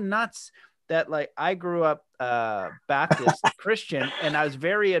so nuts that, like, I grew up Baptist Christian, and I was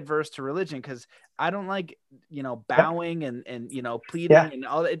very adverse to religion because I don't like bowing and pleading and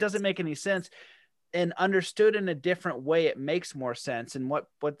all that. It doesn't make any sense. And understood in a different way, it makes more sense. And what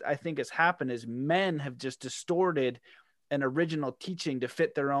I think has happened is men have just distorted an original teaching to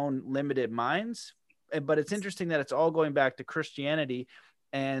fit their own limited minds. But it's interesting that it's all going back to Christianity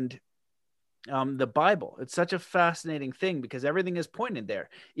and the Bible. It's such a fascinating thing because everything is pointed there.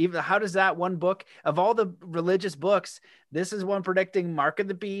 Even how does that one book of all the religious books, this is one predicting Mark of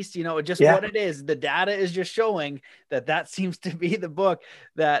the Beast, just what it is. The data is just showing that seems to be the book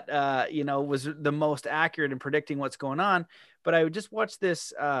that, was the most accurate in predicting what's going on. But I would just watch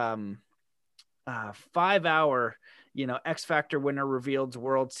this 5-hour, X Factor winner revealed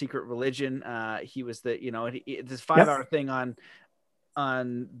world secret religion. He was this 5-hour thing on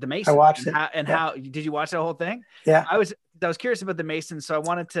on the I Masons watched and it. how did you watch the whole thing? Yeah. I was curious about the Masons, so I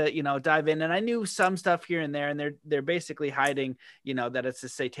wanted to, dive in, and I knew some stuff here and there, and they're basically hiding, that it's a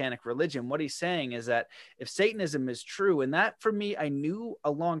satanic religion. What he's saying is that if Satanism is true, and that for me, I knew a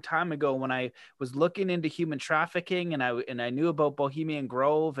long time ago when I was looking into human trafficking, and I knew about Bohemian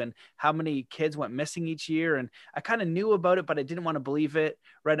Grove and how many kids went missing each year, and I kind of knew about it, but I didn't want to believe it.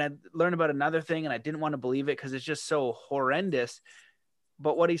 Right? I learned about another thing, and I didn't want to believe it because it's just so horrendous.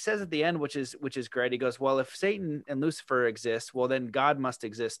 But what he says at the end, which is great, he goes, well, if Satan and Lucifer exist, well, then God must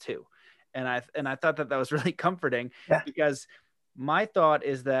exist too. And I thought that was really comforting, Yeah. because my thought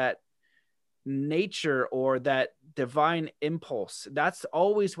is that nature, or that divine impulse, that's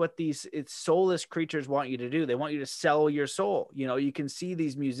always what it's soulless creatures want you to do. They want you to sell your soul. You can see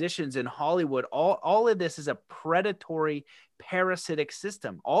these musicians in Hollywood. All of this is a predatory, parasitic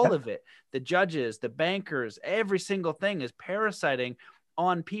system. All of it, the judges, the bankers, every single thing is parasiting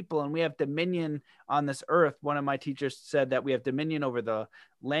on people, and we have dominion on this earth. One of my teachers said that we have dominion over the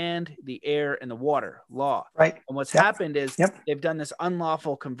land, the air, and the water, law. Right. And what's happened is Yep. they've done this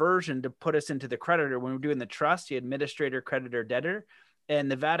unlawful conversion to put us into the creditor. When we're doing the trust, the administrator, creditor, debtor, and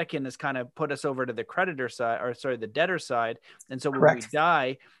the Vatican has kind of put us over to the creditor side, or sorry, the debtor side. And so when Correct. we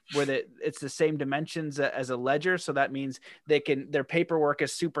die, it's the same dimensions as a ledger. So that means their paperwork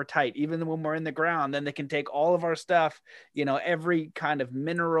is super tight. Even when we're in the ground, then they can take all of our stuff, every kind of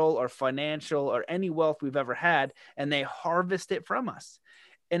mineral or financial or any wealth we've ever had, and they harvest it from us.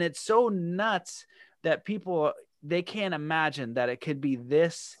 And it's so nuts that people, they can't imagine that it could be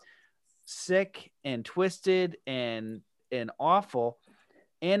this sick and twisted and awful.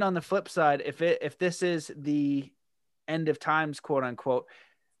 And on the flip side, if this is the end of times, quote unquote,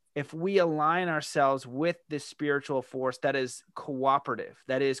 if we align ourselves with this spiritual force that is cooperative,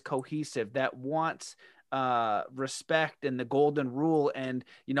 that is cohesive, that wants respect and the golden rule, and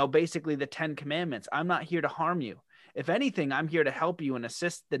basically the 10 commandments. I'm not here to harm you. If anything, I'm here to help you and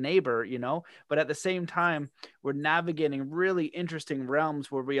assist the neighbor, but at the same time, we're navigating really interesting realms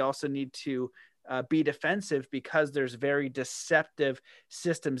where we also need to be defensive, because there's very deceptive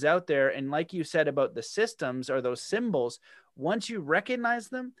systems out there. And like you said about the systems, or those symbols, once you recognize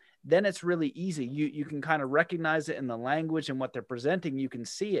them, then it's really easy. You can kind of recognize it in the language and what they're presenting. You can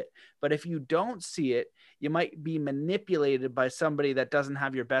see it. But if you don't see it, you might be manipulated by somebody that doesn't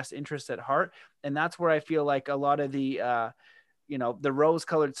have your best interests at heart. And that's where I feel like a lot of the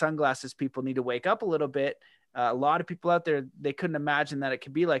rose-colored sunglasses people need to wake up a little bit. A lot of people out there, they couldn't imagine that it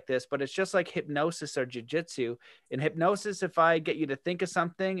could be like this, but it's just like hypnosis or jiu-jitsu. In hypnosis, if I get you to think of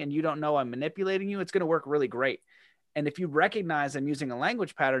something and you don't know I'm manipulating you, it's going to work really great. And if you recognize I'm using a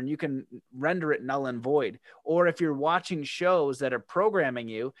language pattern, you can render it null and void. Or if you're watching shows that are programming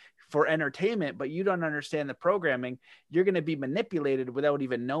you for entertainment, but you don't understand the programming, you're going to be manipulated without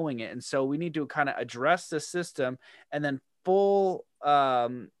even knowing it. And so we need to kind of address the system, and then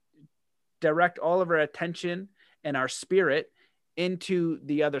direct all of our attention and our spirit into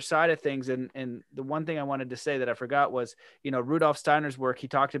the other side of things. And the one thing I wanted to say that I forgot was, Rudolf Steiner's work, he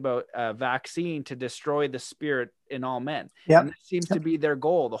talked about a vaccine to destroy the spirit in all men. Yep. And that seems to be their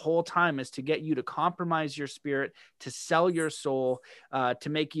goal the whole time, is to get you to compromise your spirit, to sell your soul, to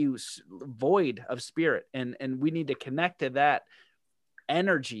make you void of spirit. And we need to connect to that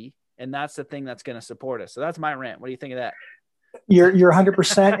energy. And that's the thing that's going to support us. So that's my rant. What do you think of that? You're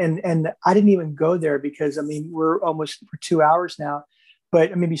 100%. And I didn't even go there because, we're almost for 2 hours now,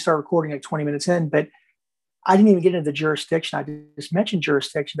 but maybe start recording like 20 minutes in, but I didn't even get into the jurisdiction. I just mentioned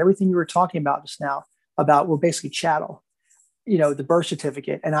jurisdiction, everything you were talking about just now about we're basically chattel, the birth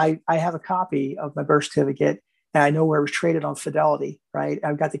certificate. And I have a copy of my birth certificate, and I know where it was traded on Fidelity, right?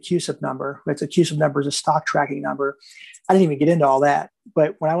 I've got the CUSIP number. It's a CUSIP number is a stock tracking number. I didn't even get into all that.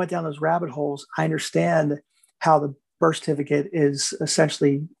 But when I went down those rabbit holes, I understand how the birth certificate is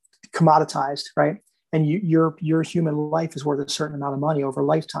essentially commoditized, right? And your human life is worth a certain amount of money over a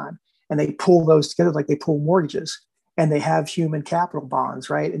lifetime. And they pull those together like they pull mortgages, and they have human capital bonds,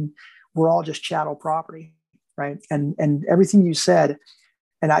 right? And we're all just chattel property, right? And everything you said,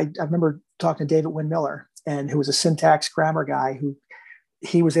 and I remember talking to David Wynn Miller, and who was a syntax grammar guy, who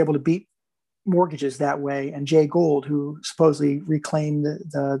he was able to beat mortgages that way, and Jay Gould, who supposedly reclaimed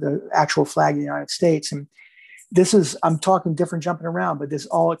the actual flag of the United States. And this is, I'm talking different jumping around, but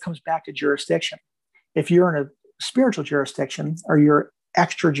it comes back to jurisdiction. If you're in a spiritual jurisdiction or you're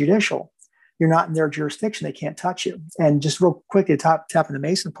extrajudicial, you're not in their jurisdiction. They can't touch you. And just real quickly, tap in the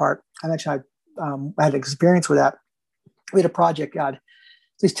Mason part, I mentioned I had experience with that. We had a project, at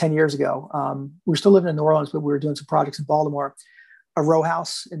least 10 years ago. We were still living in New Orleans, but we were doing some projects in Baltimore, a row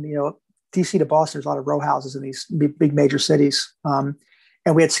house. And, DC to Boston, there's a lot of row houses in these big major cities.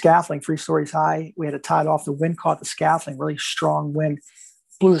 And we had scaffolding 3 stories high. We had it tied off. The wind caught the scaffolding, really strong wind,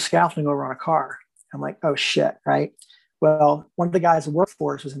 blew the scaffolding over on a car. I'm like, oh shit, right? Well, one of the guys that worked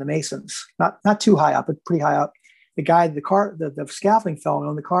for us was in the Masons, not too high up, but pretty high up. The guy, the scaffolding fell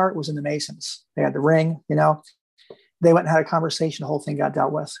on the car was in the Masons. They had the ring, They went and had a conversation. The whole thing got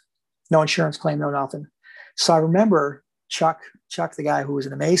dealt with. No insurance claim, no nothing. So I remember Chuck, the guy who was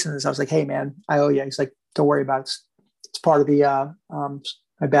in the Masons. I was like, hey man, I owe you. He's like, don't worry about it. It's part of the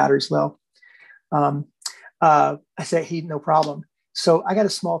my battery's low. I said, no problem. So I got a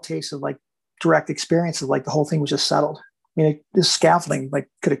small taste of like direct experience of like the whole thing was just settled. I mean, this scaffolding like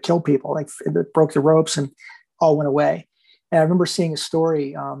could have killed people. Like it broke the ropes and all went away. And I remember seeing a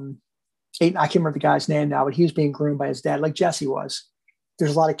story. I can't remember the guy's name now, but he was being groomed by his dad, like Jesse was.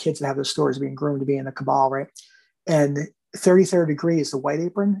 There's a lot of kids that have those stories of being groomed to be in the cabal, right? And 33rd degree is the white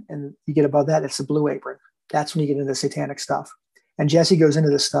apron, and you get above that, it's the blue apron. That's when you get into the satanic stuff. And Jesse goes into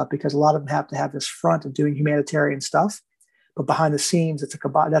this stuff because a lot of them have to have this front of doing humanitarian stuff, but behind the scenes, it's a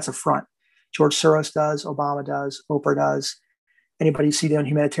cabal. That's a front. George Soros does, Obama does, Oprah does. Anybody you see doing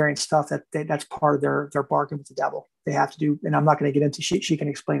humanitarian stuff, that's part of their bargain with the devil. They have to do, and I'm not going to get into. She can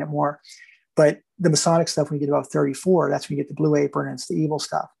explain it more. But the Masonic stuff, when you get about 34, that's when you get the blue apron and it's the evil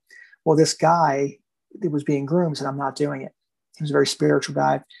stuff. Well, this guy that was being groomed said, I'm not doing it. He was a very spiritual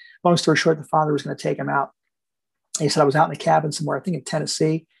guy. Long story short, the father was going to take him out. And he said, I was out in a cabin somewhere, I think in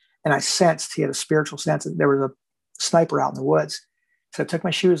Tennessee, and I sensed, he had a spiritual sense that there was a sniper out in the woods. So I took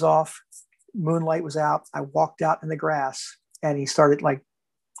my shoes off. Moonlight was out. I walked out in the grass, and he started like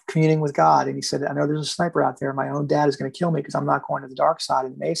communing with God. And he said, I know there's a sniper out there. My own dad is going to kill me because I'm not going to the dark side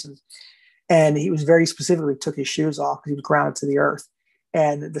of the Masons. And he was very specifically took his shoes off because he was grounded to the earth.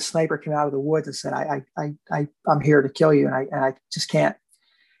 And the sniper came out of the woods and said, I'm here to kill you. And I just can't.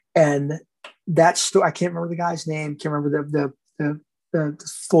 And that story, I can't remember the guy's name. Can't remember the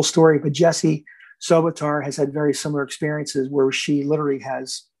full story, but Jessie Sobotar has had very similar experiences where she literally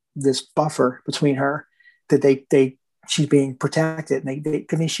has this buffer between her that she's being protected.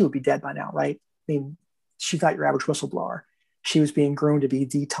 And she would be dead by now, right? I mean, she's not your average whistleblower. She was being groomed to be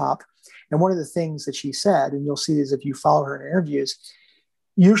the top. And one of the things that she said, and you'll see this if you follow her in interviews,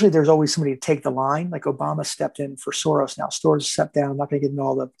 usually there's always somebody to take the line. Like Obama stepped in for Soros. Now Soros stepped down. I'm not going to get into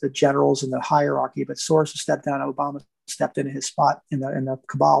all the generals and the hierarchy, but Soros stepped down. Obama stepped into his spot in the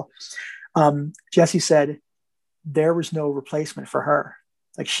cabal. Jessie said there was no replacement for her.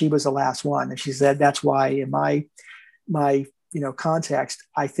 Like she was the last one. And she said, that's why in my context,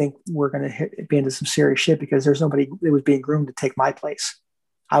 I think we're going to be into some serious shit because there's nobody that was being groomed to take my place.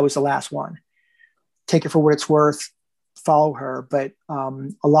 I was the last one. Take it for what it's worth. Follow her. But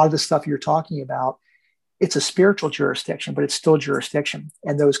a lot of the stuff you're talking about, it's a spiritual jurisdiction, but it's still jurisdiction.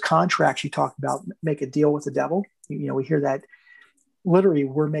 And those contracts you talk about make a deal with the devil. We hear that literally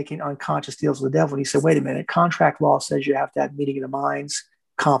we're making unconscious deals with the devil. And he said, wait a minute, contract law says you have to have meeting of the minds,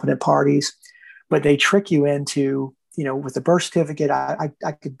 competent parties, but they trick you into, with the birth certificate, I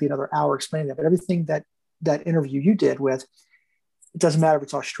could be another hour explaining that, but everything that interview you did with, it doesn't matter if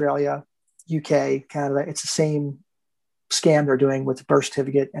it's Australia, UK, Canada, it's the same scam they're doing with the birth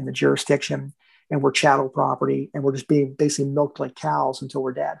certificate and the jurisdiction, and we're chattel property, and we're just being basically milked like cows until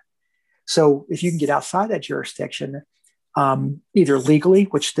we're dead. So if you can get outside that jurisdiction, either legally,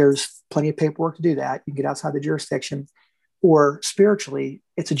 which there's plenty of paperwork to do that, you can get outside the jurisdiction, or spiritually,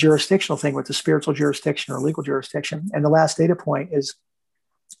 it's a jurisdictional thing with the spiritual jurisdiction or legal jurisdiction. And the last data point is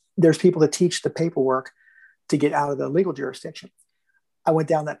there's people that teach the paperwork to get out of the legal jurisdiction. I went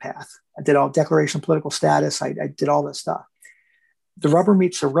down that path. I did all declaration of political status. I did all this stuff. The rubber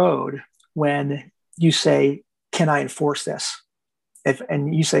meets the road when you say, can I enforce this?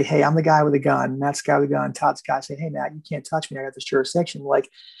 And you say, hey, I'm the guy with a gun. Matt's the guy with a gun. Todd's the guy saying, hey, Matt, you can't touch me. I got this jurisdiction. Like,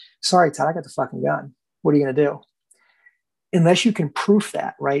 sorry, Todd, I got the fucking gun. What are you going to do? Unless you can proof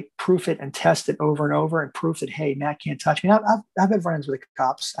that, right? Proof it and test it over and over and proof that, hey, Matt can't touch me. I've had friends with the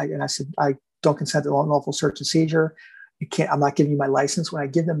cops. I said, I don't consent to unlawful search and seizure. I'm not giving you my license. When I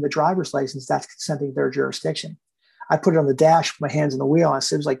give them the driver's license, that's consenting to their jurisdiction. I put it on the dash, put my hands on the wheel. And I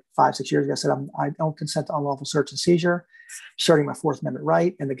said, it was like 5-6 years ago. I said, I don't consent to unlawful search and seizure, starting my Fourth Amendment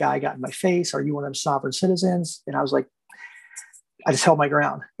right. And the guy got in my face. Are you one of them sovereign citizens? And I was like, I just held my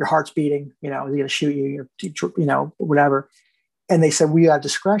ground. Your heart's beating, is he going to shoot you, whatever. And they said, we have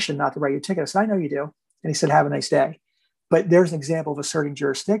discretion not to write your ticket. I said, I know you do. And he said, have a nice day. But there's an example of asserting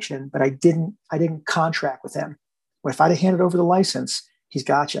jurisdiction, but I didn't contract with him. If I'd have handed over the license, he's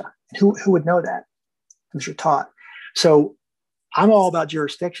got you. And who would know that? Unless you're taught. So I'm all about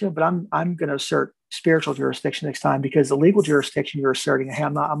jurisdiction, but I'm going to assert spiritual jurisdiction next time, because the legal jurisdiction you're asserting, hey,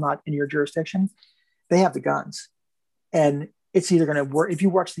 I'm not in your jurisdiction. They have the guns, and it's either going to work. If you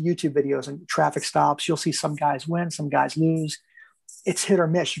watch the YouTube videos and traffic stops, you'll see some guys win, some guys lose. It's hit or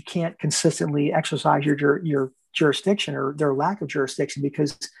miss. You can't consistently exercise your jurisdiction, or their lack of jurisdiction,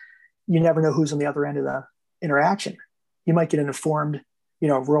 because you never know who's on the other end of the interaction. You might get an informed,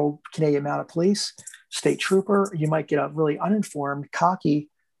 Royal Canadian Mounted Police, state trooper. You might get a really uninformed, cocky,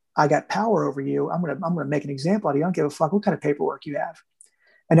 I got power over you. I'm gonna make an example out of you. I don't give a fuck what kind of paperwork you have.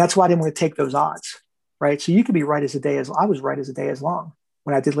 And that's why I didn't want to take those odds. Right. So you could be right as a day as I was right as a day as long.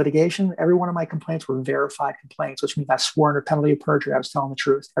 When I did litigation, every one of my complaints were verified complaints, which means I swore under penalty of perjury I was telling the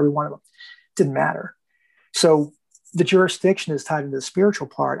truth. Every one of them. Didn't matter. So the jurisdiction is tied into the spiritual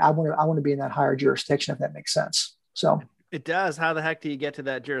part. I want to be in that higher jurisdiction, if that makes sense. So it does. How the heck do you get to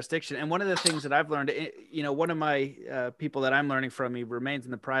that jurisdiction? And one of the things that I've learned, one of my people that I'm learning from, he remains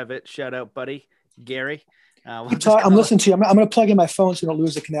in the private. Shout out, buddy, Gary. I'm listening to you. I'm going to plug in my phone so you don't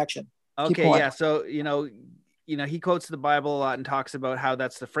lose the connection. Okay, yeah. So he quotes the Bible a lot and talks about how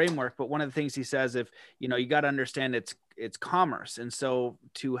that's the framework. But one of the things he says, if you got to understand it's commerce, and so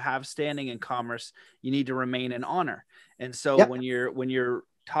to have standing in commerce, you need to remain in honor. And so yep. when you're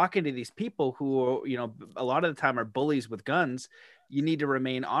talking to these people who a lot of the time are bullies with guns, you need to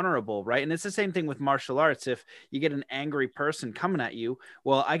remain honorable, right? And it's the same thing with martial arts. If you get an angry person coming at you,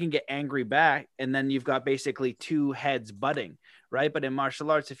 well, I can get angry back, and then you've got basically two heads butting, right? But in martial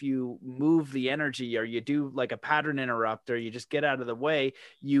arts, if you move the energy, or you do like a pattern interrupt, or you just get out of the way,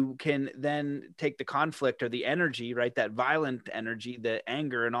 you can then take the conflict or the energy, right? That violent energy, the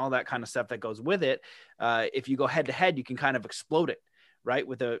anger and all that kind of stuff that goes with it. If you go head to head, you can kind of explode it, right?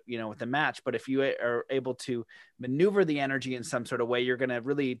 With a match. But if you are able to maneuver the energy in some sort of way, you're going to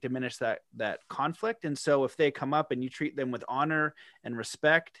really diminish that conflict. And so if they come up and you treat them with honor and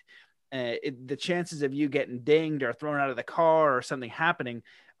respect, the chances of you getting dinged or thrown out of the car or something happening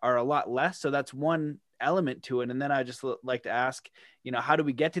are a lot less. So that's one element to it. And then I just like to ask, how do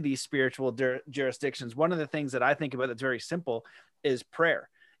we get to these spiritual jurisdictions? One of the things that I think about that's very simple is prayer.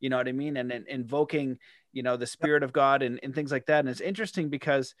 You know what I mean? And invoking, the Spirit of God and things like that. And it's interesting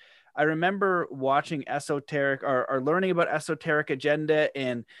because I remember watching esoteric or learning about Esoteric Agenda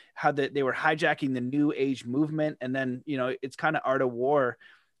and how they were hijacking the New Age movement. And then, it's kind of art of war,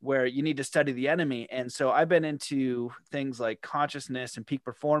 where you need to study the enemy. And so I've been into things like consciousness and peak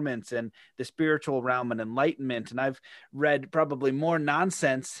performance and the spiritual realm and enlightenment. And I've read probably more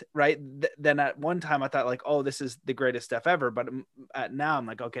nonsense, right? Than at one time I thought like, oh, this is the greatest stuff ever. But now I'm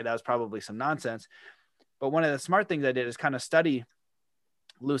like, okay, that was probably some nonsense. But one of the smart things I did is kind of study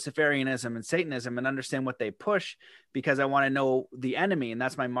Luciferianism and Satanism and understand what they push, because I want to know the enemy. And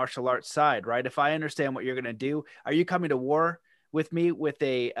that's my martial arts side, right? If I understand what you're going to do, are you coming to war with me with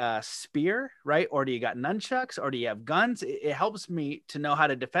a spear, right? Or do you got nunchucks, or do you have guns? It helps me to know how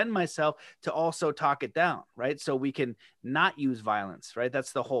to defend myself, to also talk it down, right? So we can not use violence, right?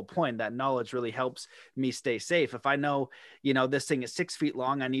 That's the whole point. That knowledge really helps me stay safe. If I know, this thing is 6 feet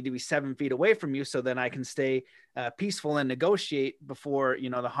long, I need to be 7 feet away from you, so then I can stay peaceful and negotiate before,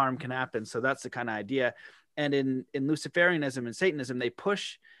 the harm can happen. So that's the kind of idea. And in Luciferianism and Satanism, they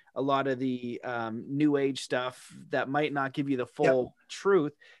push a lot of the new age stuff that might not give you the full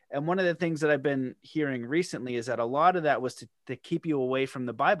truth. And one of the things that I've been hearing recently is that a lot of that was to keep you away from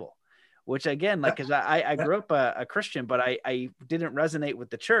the Bible, which again, like, cause I grew up a Christian, but I didn't resonate with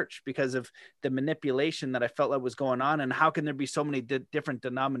the church because of the manipulation that I felt that was going on. And how can there be so many different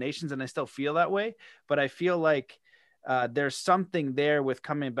denominations? And I still feel that way, but I feel like there's something there with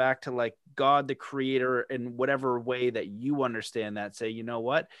coming back to like God, the creator, in whatever way that you understand that. Say, you know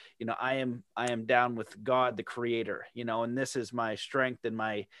what, I am down with God, the creator, and this is my strength and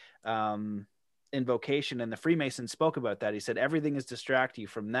my invocation. And the Freemasons spoke about that. He said, everything is distract you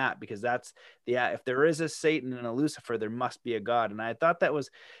from that, because that's if there is a Satan and a Lucifer, there must be a God. And I thought that was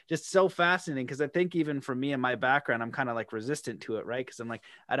just so fascinating, because I think even for me and my background, I'm kind of like resistant to it, right? Because I'm like,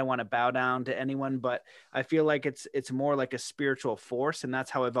 I don't want to bow down to anyone, but I feel like it's more like a spiritual force. And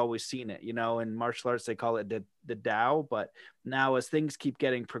that's how I've always seen it. In martial arts, they call it the Tao. But now as things keep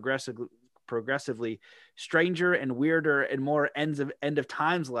getting progressively stranger and weirder and more end of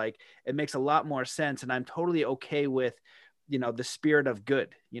times, like, it makes a lot more sense. And I'm totally okay with the spirit of good,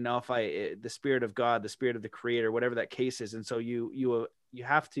 the spirit of God, the spirit of the creator, whatever that case is. And so you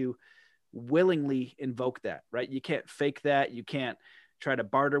have to willingly invoke that, right? You can't fake that. You can't try to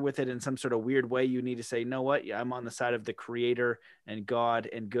barter with it in some sort of weird way. You need to say, you know what, I'm on the side of the creator and God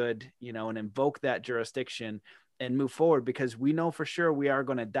and good, and invoke that jurisdiction and move forward, because we know for sure we are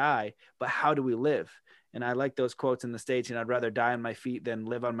going to die, but how do we live? And I like those quotes in the States, I'd rather die on my feet than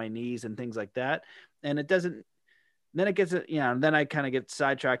live on my knees and things like that. And it doesn't, then it gets, then I kind of get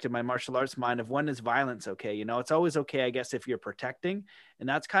sidetracked in my martial arts mind of when is violence okay? It's always okay, I guess, if you're protecting. And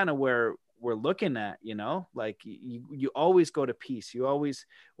that's kind of where we're looking at, like you always go to peace. You always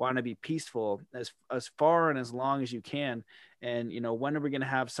want to be peaceful as far and as long as you can. And, when are we going to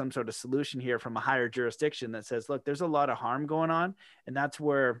have some sort of solution here from a higher jurisdiction that says, look, there's a lot of harm going on. And that's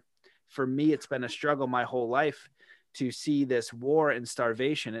where, for me, it's been a struggle my whole life to see this war and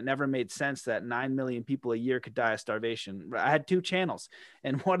starvation. It never made sense that 9 million people a year could die of starvation. I had 2 channels,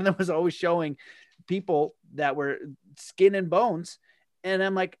 and one of them was always showing people that were skin and bones. And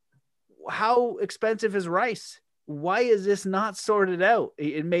I'm like, how expensive is rice? Why is this not sorted out?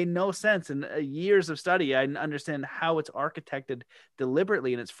 It made no sense. In years of study, I understand how it's architected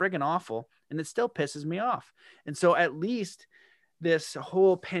deliberately, and it's friggin' awful, and it still pisses me off. And so at least this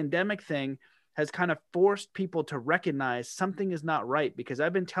whole pandemic thing has kind of forced people to recognize something is not right, because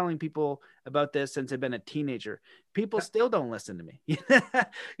I've been telling people about this since I've been a teenager. People still don't listen to me.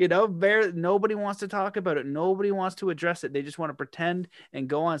 Nobody wants to talk about it. Nobody wants to address it. They just want to pretend and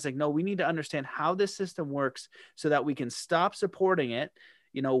go on. It's like, no, we need to understand how this system works so that we can stop supporting it,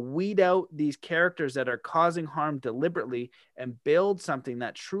 weed out these characters that are causing harm deliberately and build something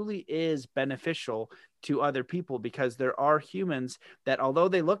that truly is beneficial to other people, because there are humans that, although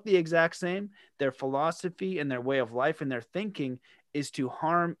they look the exact same, their philosophy and their way of life and their thinking is to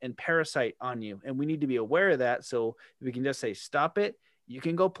harm and parasite on you. And we need to be aware of that. So we can just say, stop it. You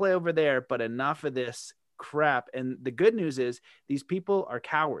can go play over there, but enough of this crap. And the good news is these people are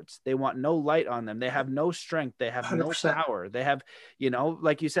cowards. They want no light on them. They have no strength. They have 100%. No power. They have,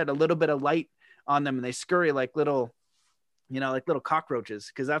 like you said, a little bit of light on them, and they scurry like little cockroaches,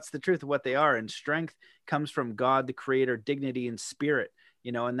 because that's the truth of what they are. And strength comes from God, the creator, dignity and spirit,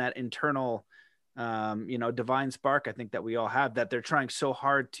 and that internal, divine spark, I think, that we all have, that they're trying so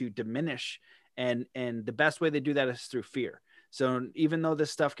hard to diminish. And the best way they do that is through fear. So even though this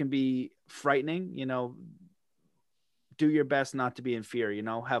stuff can be frightening, do your best not to be in fear,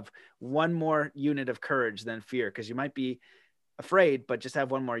 have one more unit of courage than fear, because you might be afraid, but just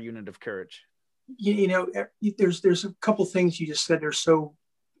have one more unit of courage. There's a couple things you just said. Can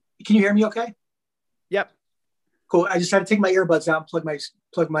you hear me okay? Yep. Cool. I just had to take my earbuds out and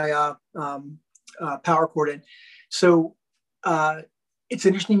plug my power cord in. So it's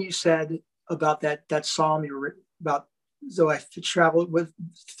interesting you said about that psalm you were about, though I traveled with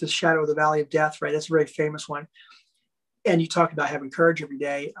the shadow of the valley of death, right? That's a very famous one. And you talked about having courage every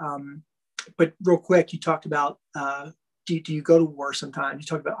day. But real quick, you talked about, do you go to war sometimes? You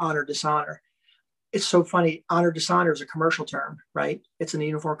talked about honor, dishonor. It's so funny. Honor, dishonor is a commercial term, right? It's in the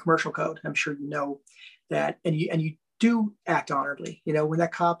Uniform Commercial Code. I'm sure you know that. And you do act honorably. When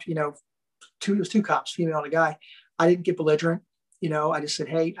that cop, it was 2 cops, female and a guy. I didn't get belligerent. I just said,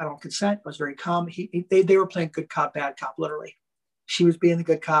 hey, I don't consent. I was very calm. They were playing good cop, bad cop, literally. She was being the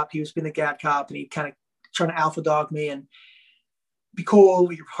good cop. He was being the bad cop. And he kind of trying to alpha dog me and be cool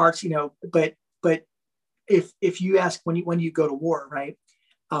with your hearts, But if you ask when you go to war, right?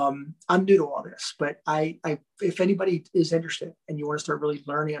 I'm new to all this, but I if anybody is interested and you want to start really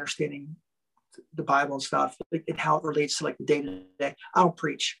learning, understanding the Bible and stuff, and how it relates to like the day to day, I don't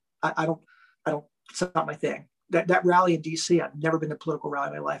preach. I don't. It's not my thing. That rally in DC, I've never been to a political rally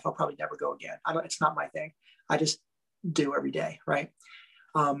in my life. I'll probably never go again. It's not my thing. I just do every day, right?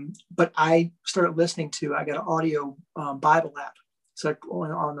 But I started listening to. I got an audio Bible app. It's like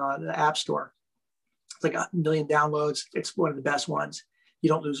on the App Store. It's like 1 million downloads. It's one of the best ones. You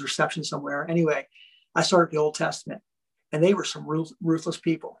don't lose reception somewhere. Anyway, I started the Old Testament, and they were some ruthless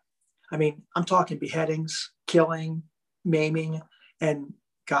people. I mean, I'm talking beheadings, killing, maiming, and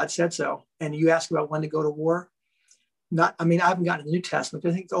God said so. And you ask about when to go to war. I haven't gotten the New Testament.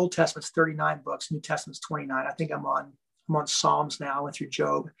 I think the Old Testament's 39 books, New Testament's 29. I think I'm on Psalms now. I went through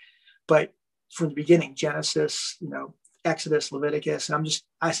Job, but from the beginning, Genesis, Exodus, Leviticus, and it's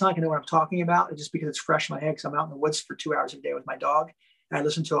not going to know what I'm talking about. It's just because it's fresh in my head, because I'm out in the woods for 2 hours a day with my dog. And I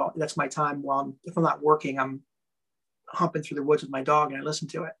listen to that's my time while if I'm not working, I'm humping through the woods with my dog and I listen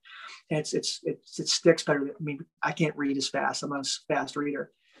to it. And it sticks better. I can't read as fast. I'm not a fast reader.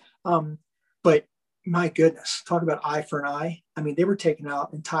 But my goodness, talk about eye for an eye. They were taking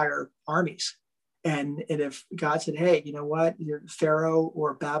out entire armies. And if God said, hey, you know what, you're Pharaoh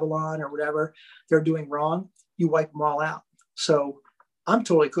or Babylon or whatever, they're doing wrong, you wipe them all out. So I'm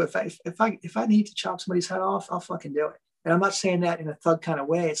totally cool. If I need to chop somebody's head off, I'll fucking do it. And I'm not saying that in a thug kind of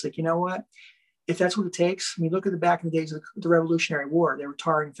way. It's like, you know what? If that's what it takes, look at the back in the days of the Revolutionary War. They were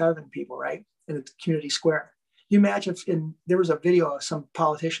tarring and feathering people, right? In the community square. You imagine there was a video of some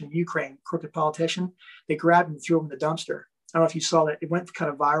politician in Ukraine, crooked politician, they grabbed him and threw him in the dumpster. I don't know if you saw that. It went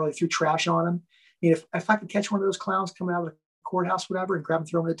kind of viral. They threw trash on him. I mean, if I could catch one of those clowns coming out of the courthouse, whatever, and grab him,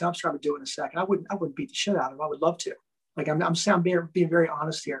 throw him in the dumpster, I would do it in a second. I wouldn't beat the shit out of him. I would love to. Like I'm being very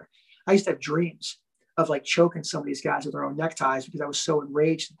honest here. I used to have dreams of like choking some of these guys with their own neckties because I was so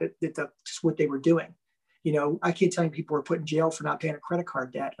enraged that just what they were doing. You know, I can't tell you people were put in jail for not paying a credit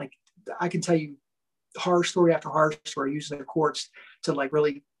card debt. Like I can tell you horror story after horror story using the courts to like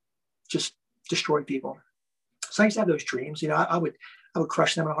really just destroy people. So I used to have those dreams. You know, I would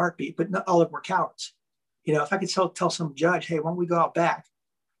crush them in a heartbeat, but not all of them were cowards. You know, if I could tell some judge, hey, why don't we go out back?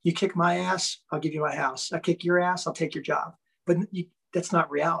 You kick my ass, I'll give you my house. I kick your ass, I'll take your job. But that's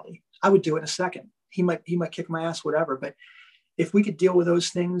not reality. I would do it in a second. He might kick my ass, whatever. But if we could deal with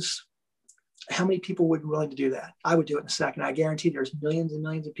those things, how many people would be willing to do that? I would do it in a second. I guarantee there's millions and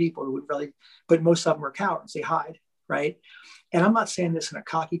millions of people who would really, but most of them are cowards. They hide, right? And I'm not saying this in a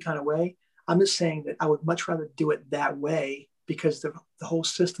cocky kind of way. I'm just saying that I would much rather do it that way because the whole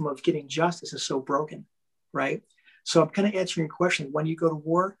system of getting justice is so broken, right? So I'm kind of answering your question. When you go to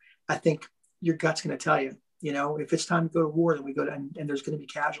war, I think your gut's going to tell you, you know, if it's time to go to war, then we go to, and there's going to be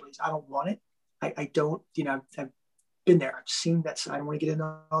casualties. I don't want it. I don't, you know, I've been there. I've seen that. I don't want to get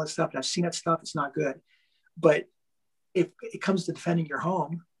into all that stuff, but I've seen that stuff. It's not good. But if it comes to defending your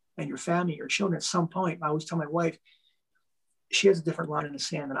home and your family, your children, at some point, I always tell my wife, she has a different line in the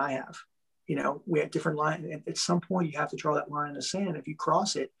sand than I have. You know, we have different lines. At some point, you have to draw that line in the sand. If you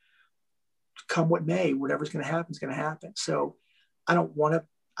cross it, come what may, whatever's going to happen is going to happen. So I don't want to,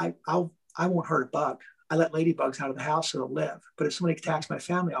 I won't hurt a bug. I let ladybugs out of the house so they'll live. But if somebody attacks my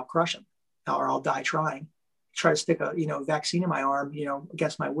family, I'll crush them or I'll die trying. Try to stick a, you know, vaccine in my arm, you know,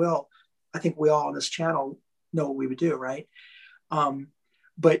 against my will. I think we all on this channel know what we would do, right?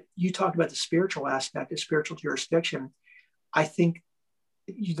 But you talked about the spiritual aspect, the spiritual jurisdiction. I think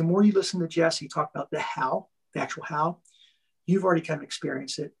the more you listen to Jesse talk about the how, the actual how, you've already kind of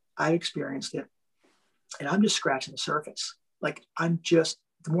experienced it. I've experienced it. And I'm just scratching the surface. Like the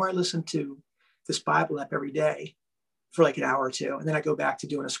more I listen to this Bible app every day for like an hour or two, and then I go back to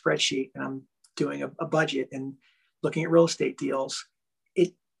doing a spreadsheet and I'm doing a budget and looking at real estate deals,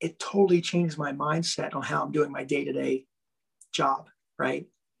 it totally changes my mindset on how I'm doing my day-to-day job, right?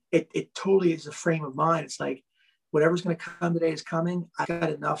 It totally is a frame of mind. It's like, whatever's going to come today is coming. I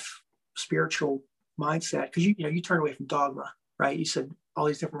got enough spiritual mindset because you turn away from dogma, right? You said all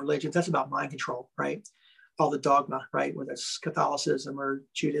these different religions, that's about mind control, right? All the dogma, right? Whether it's Catholicism or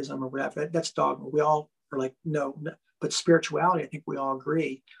Judaism or whatever, that's dogma. We all are like, no, but spirituality, I think we all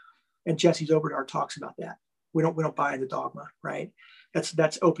agree. And Jesse Oberdar talks about that. We don't buy into dogma, right?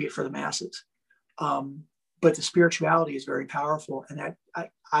 That's opiate for the masses. But the spirituality is very powerful. And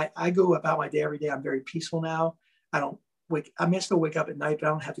I go about my day every day. I'm very peaceful now. I may still wake up at night, but I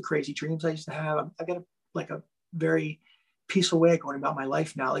don't have the crazy dreams I used to have. I got a very peaceful way of going about my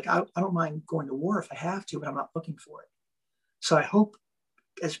life now. Like I don't mind going to war if I have to, but I'm not looking for it. So I hope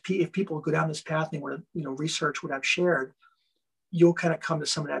if people go down this path and they want to, research what I've shared, you'll kind of come to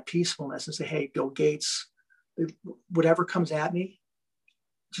some of that peacefulness and say, hey, Bill Gates, whatever comes at me,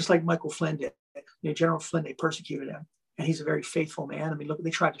 just like Michael Flynn did, General Flynn, they persecuted him and he's a very faithful man. I mean, look, they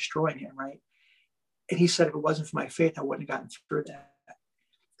tried destroying him, right? And he said, if it wasn't for my faith, I wouldn't have gotten through that.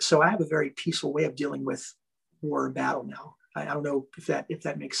 So I have a very peaceful way of dealing with war and battle now. I don't know if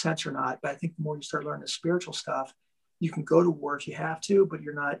that makes sense or not, but I think the more you start learning the spiritual stuff, you can go to war if you have to, but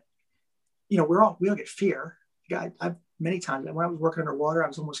you're not, we all get fear. I've many times, when I was working underwater, I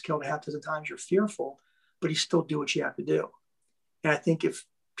was almost killed a half dozen times. You're fearful, but you still do what you have to do. And I think if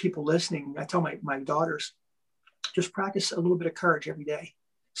people listening, I tell my daughters, just practice a little bit of courage every day,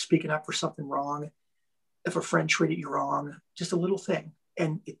 speaking up for something wrong. If a friend treated you wrong, just a little thing.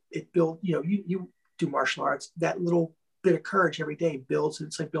 And it builds, you do martial arts, that little bit of courage every day builds,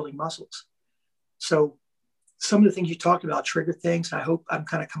 it's like building muscles. So some of the things you talked about trigger things. And I hope I'm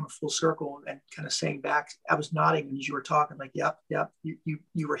kind of coming full circle and kind of saying back, I was nodding as you were talking, like, yep.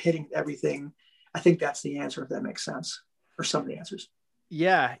 You were hitting everything. I think that's the answer, if that makes sense, or some of the answers.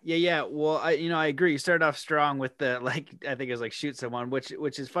 Yeah. Well, I agree. You started off strong with the, I think it was like shoot someone, which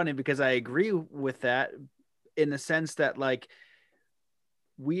is funny because I agree with that in the sense that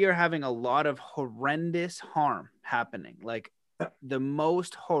we are having a lot of horrendous harm happening. The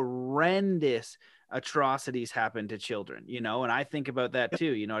most horrendous atrocities happen to children, and I think about that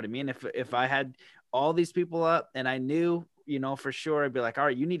too. You know what I mean? If I had all these people up and I knew, for sure, I'd be like, all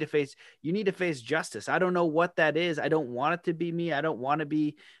right, you need to face justice. I don't know what that is. I don't want it to be me. I don't want to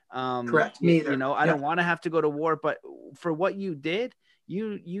be, correct. Me either. I don't want to have to go to war, but for what you did,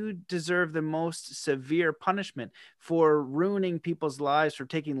 you deserve the most severe punishment for ruining people's lives, for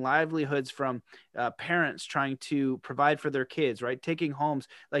taking livelihoods from parents trying to provide for their kids, right? Taking homes.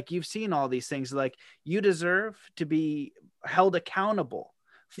 Like, you've seen all these things. Like, you deserve to be held accountable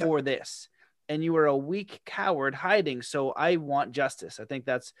for this. And you were a weak coward hiding. So I want justice. I think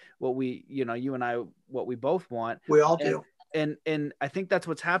that's what we, you and I, what we both want. We all do. And I think that's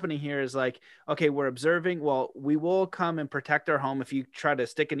what's happening here is like, okay, we're observing. Well, we will come and protect our home. If you try to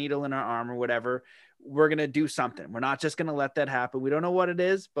stick a needle in our arm or whatever, we're going to do something. We're not just going to let that happen. We don't know what it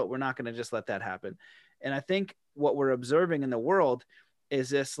is, but we're not going to just let that happen. And I think what we're observing in the world is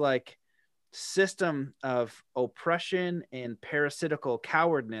this like system of oppression and parasitical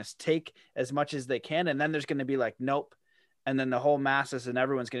cowardness take as much as they can. And then there's going to be like, nope. And then the whole masses and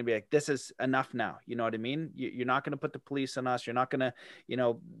everyone's going to be like, this is enough now. You know what I mean? You're not going to put the police on us. You're not going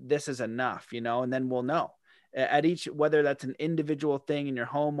to, this is enough, and then we'll know at each, whether that's an individual thing in your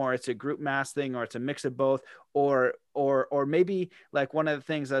home, or it's a group mass thing, or it's a mix of both, or maybe like one of the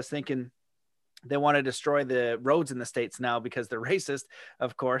things I was thinking, they want to destroy the roads in the States now because they're racist,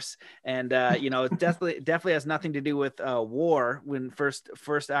 of course. And, it definitely has nothing to do with war. When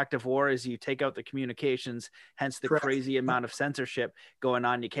first act of war is you take out the communications, hence the Correct. crazy amount of censorship going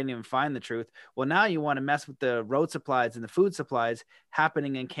on. You can't even find the truth. Well, now you want to mess with the road supplies and the food supplies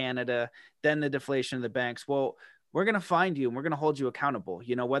happening in Canada, then the deflation of the banks. Well, we're going to find you and we're going to hold you accountable,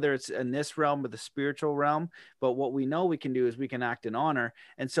 whether it's in this realm or the spiritual realm. But what we know we can do is we can act in honor.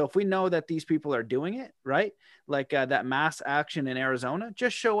 And so if we know that these people are doing it, right? Like that mass action in Arizona,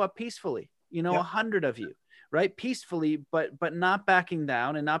 just show up peacefully, 100 of you, right? Peacefully, but not backing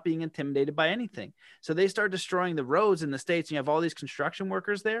down and not being intimidated by anything. So they start destroying the roads in the States, and you have all these construction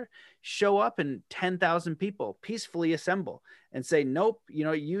workers there. Show up and 10,000 people peacefully assemble and say, nope,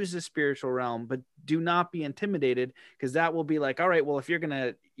 use the spiritual realm, but do not be intimidated, because that will be like, all right, well, if you're going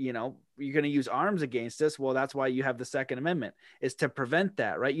to, you're going to use arms against us. Well, that's why you have the Second Amendment, is to prevent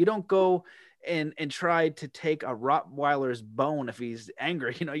that, right? You don't go and try to take a Rottweiler's bone if he's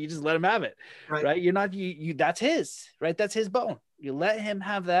angry, you just let him have it, right? You're not, that's his, right? That's his bone. You let him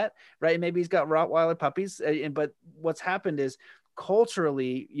have that, right? Maybe he's got Rottweiler puppies, but what's happened is,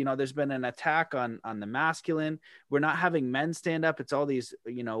 culturally, there's been an attack on the masculine. We're not having men stand up. It's all these,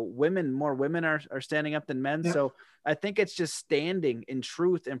 women, more women are standing up than men. Yeah. So I think it's just standing in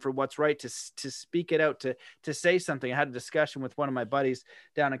truth and for what's right, to speak it out, to say something. I had a discussion with one of my buddies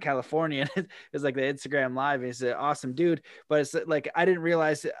down in California, and it was like the Instagram live. He's an awesome dude, but it's like, I didn't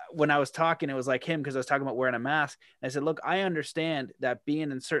realize when I was talking, it was like him, because I was talking about wearing a mask. And I said, look, I understand that being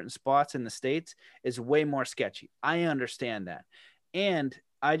in certain spots in the States is way more sketchy. I understand that. And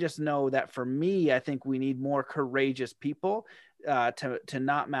I just know that for me, I think we need more courageous people to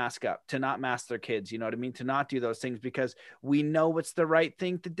not mask up, to not mask their kids, you know what I mean? To not do those things, because we know it's the right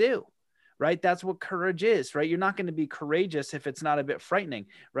thing to do, right? That's what courage is, right? You're not going to be courageous if it's not a bit frightening,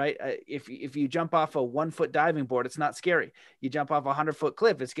 right? If you jump off a 1-foot diving board, it's not scary. You jump off a 100-foot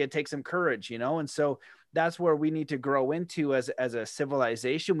cliff, it's going to take some courage, And so that's where we need to grow into as a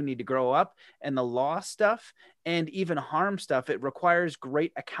civilization. We need to grow up, and the law stuff and even harm stuff, it requires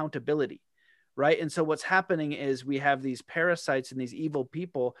great accountability, right? And so what's happening is we have these parasites and these evil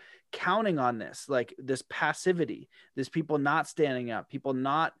people counting on this, like this passivity, this people not standing up, people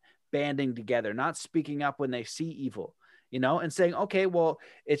not banding together, not speaking up when they see evil, and saying, okay, well,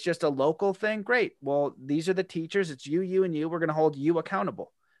 it's just a local thing. Great. Well, these are the teachers. It's you, and you. We're going to hold you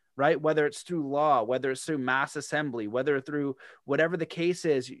accountable, right? Whether it's through law, whether it's through mass assembly, whether through whatever the case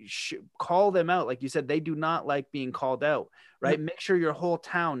is, call them out. Like you said, they do not like being called out, right? Make sure your whole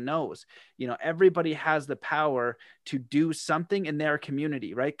town knows, everybody has the power to do something in their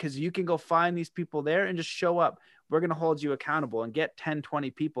community, right? Because you can go find these people there and just show up. We're going to hold you accountable, and get 10,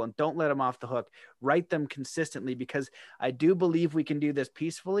 20 people, and don't let them off the hook. Write them consistently, because I do believe we can do this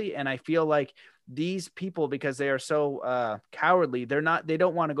peacefully. And I feel like these people, because they are so cowardly, they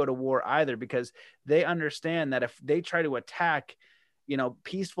don't want to go to war either, because they understand that if they try to attack,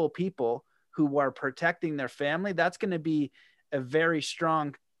 peaceful people who are protecting their family, that's going to be a very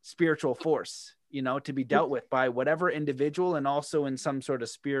strong spiritual force, to be dealt with by whatever individual, and also in some sort of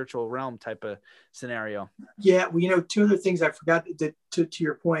spiritual realm type of scenario. Yeah. Well, two other things I forgot to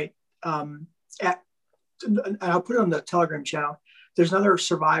your point, and I'll put it on the Telegram channel. There's another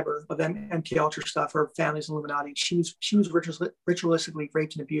survivor of MK Ultra stuff. Her family's Illuminati. She was ritualistically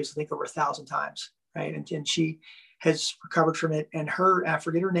raped and abused, I think, over 1,000 times, right? And she has recovered from it. And I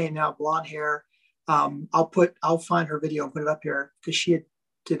forget her name now, blonde hair. I'll find her video and put it up here, because she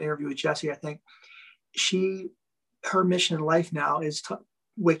did an interview with Jesse, I think. Her mission in life now is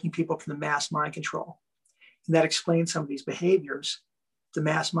waking people up from the mass mind control, and that explains some of these behaviors. the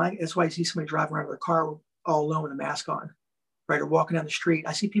mask mind. That's why you see somebody driving around with a car all alone with a mask on, right? Or walking down the street.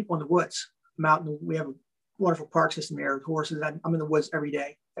 I see people in the woods. I'm out in we have a wonderful park system here with horses. I'm in the woods every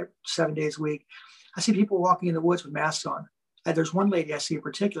day, 7 days a week. I see people walking in the woods with masks on. And there's one lady I see in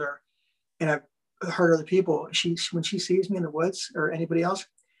particular, and I've heard other people. When she sees me in the woods or anybody else,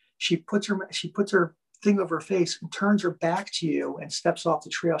 she puts her thing over her face and turns her back to you and steps off the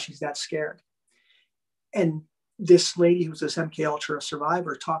trail. She's that scared. And this lady who's this MK Ultra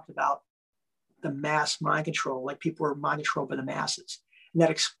survivor talked about the mass mind control, like people are mind controlled by the masses. And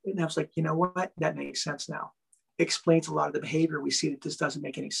I was like, you know what? That makes sense now. It explains a lot of the behavior we see that this doesn't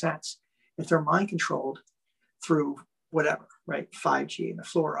make any sense. If they're mind controlled through whatever, right? 5G and the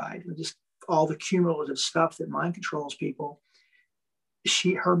fluoride and just all the cumulative stuff that mind controls people.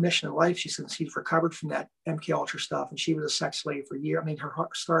 Her mission in life, she said she's recovered from that MK Ultra stuff, and she was a sex slave for a year. I mean, her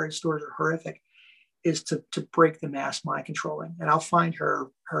stories are horrific. Is to break the mass mind controlling, and I'll find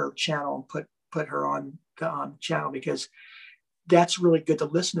her channel and put her on the channel, because that's really good to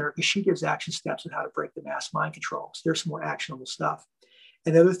listen to her, because she gives action steps on how to break the mass mind control. So there's some more actionable stuff.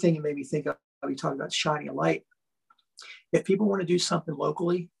 And the other thing it made me think of, we talked about shining a light. If people want to do something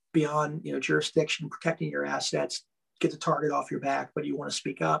locally beyond jurisdiction, protecting your assets, get the target off your back, but you want to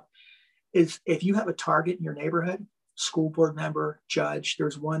speak up, is if you have a target in your neighborhood, school board member, judge.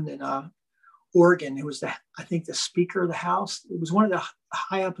 There's one in Oregon who was I think the Speaker of the House. It was one of the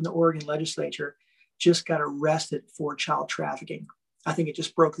high up in the Oregon legislature, just got arrested for child trafficking. I think it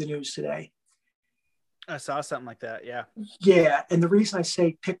just broke the news today. I saw something like that. Yeah. Yeah. And the reason I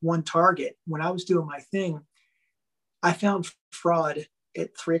say pick one target, when I was doing my thing, I found fraud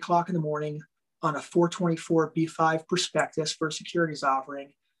at 3:00 in the morning on a 424B5 prospectus for a securities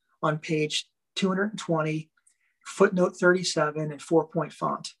offering on page 220, footnote 37, and 4-point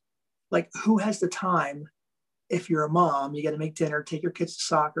font. Like, who has the time? If you're a mom, you got to make dinner, take your kids to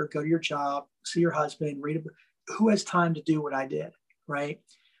soccer, go to your job, see your husband, read a book. Who has time to do what I did, right?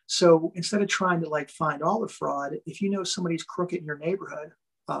 So instead of trying to find all the fraud, if you know somebody's crooked in your neighborhood,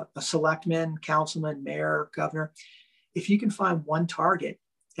 a selectman, councilman, mayor, governor, if you can find one target,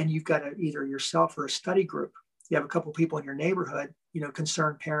 and you've got either yourself or a study group, you have a couple of people in your neighborhood,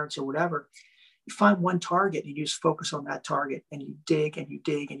 concerned parents or whatever, you find one target and you just focus on that target, and you dig and you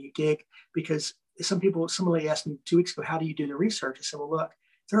dig and you dig. Because somebody asked me 2 weeks ago, how do you do the research? I said, well, look,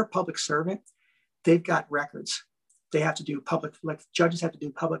 if they're a public servant, they've got records. They have to do judges have to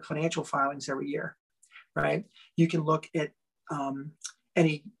do public financial filings every year, right? You can look at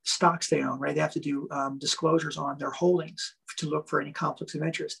any stocks they own, right? They have to do disclosures on their holdings to look for any conflicts of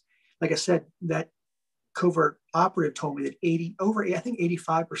interest. Like I said, that covert operative told me that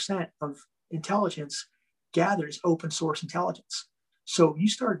 85% of intelligence gathered is open source intelligence. So you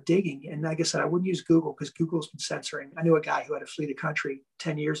start digging, and like I said, I wouldn't use Google because Google's been censoring. I knew a guy who had to flee the country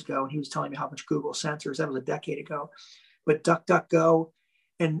 10 years ago, and he was telling me how much Google censors. That was a decade ago. But DuckDuckGo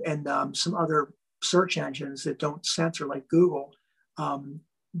and some other search engines that don't censor like Google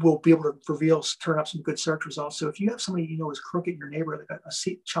will be able to turn up some good search results. So if you have somebody is crooked in your neighborhood, like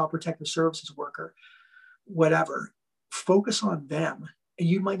a child protective services worker, whatever, focus on them. And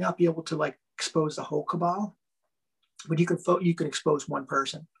you might not be able to expose the whole cabal, but you can expose one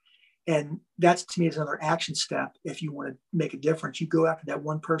person. And that's, to me, is another action step. If you want to make a difference, you go after that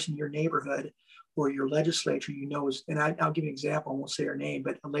one person in your neighborhood or your legislature, and I'll give you an example. I won't say her name,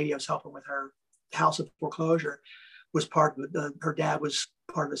 but a lady I was helping with her house of foreclosure was her dad was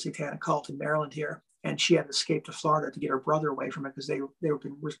part of the satanic cult in Maryland here. And she had escaped to Florida to get her brother away from it because they were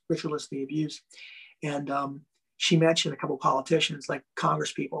being ritualistically abused. And she mentioned a couple of politicians, like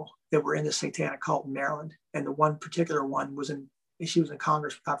Congress people, that were in the satanic cult in Maryland. And the one particular one she was in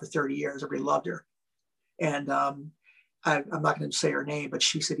Congress for 30 years. Everybody loved her. And I'm not going to say her name, but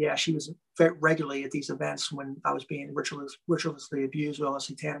she said, yeah, she was very regularly at these events when I was being ritualistically abused with all the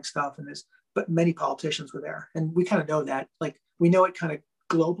satanic stuff. But many politicians were there. And we kind of know that, we know it kind of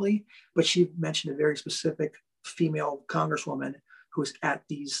globally, but she mentioned a very specific female congresswoman who was at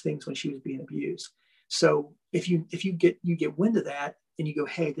these things when she was being abused. So if you get wind of that and you go,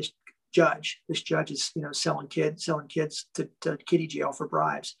 hey, this judge is selling kids to kiddie jail for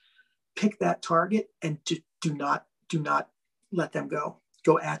bribes, pick that target and do not let them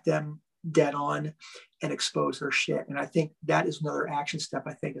go at them dead on and expose their shit. And I think that is another action step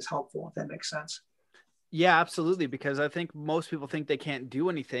I think is helpful, if that makes sense. Yeah, absolutely. Because I think most people think they can't do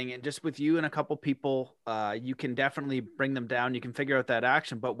anything. And just with you and a couple people, you can definitely bring them down. You can figure out that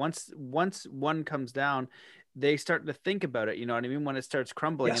action. But once one comes down, they start to think about it, you know what I mean, when it starts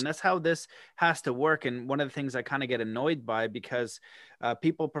crumbling. Yes. And that's how this has to work. And one of the things I kind of get annoyed by, because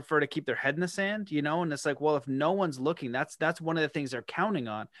people prefer to keep their head in the sand, you know, and it's like, well, if no one's looking, that's one of the things they're counting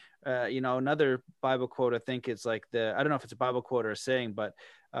on. You know, another Bible quote, I think it's like I don't know if it's a Bible quote or a saying, but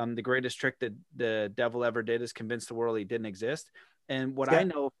the greatest trick that the devil ever did is convince the world he didn't exist. And what I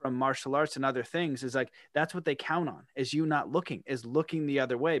know from martial arts and other things is like, that's what they count on, is you not looking, is looking the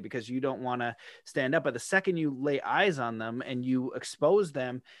other way, because you don't want to stand up. But the second you lay eyes on them and you expose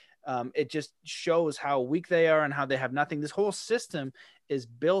them, it just shows how weak they are and how they have nothing. This whole system is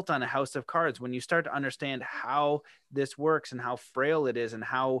built on a house of cards. When you start to understand how this works and how frail it is, and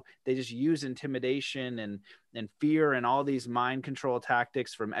how they just use intimidation and fear and all these mind control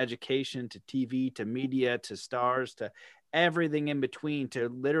tactics, from education to TV to media to stars to everything in between, to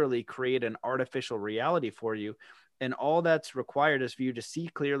literally create an artificial reality for you. And all that's required is for you to see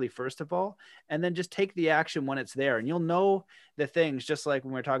clearly, first of all, and then just take the action when it's there. And you'll know the things, just like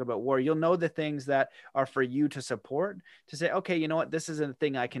when we're talking about war, you'll know the things that are for you to support, to say, okay, you know what, this is a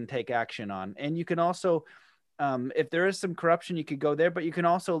thing I can take action on. And you can also, if there is some corruption, you could go there, but you can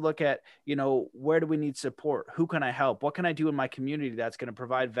also look at, you know, where do we need support? Who can I help? What can I do in my community that's going to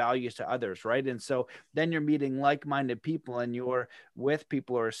provide values to others, right? And so then you're meeting like-minded people, and you're with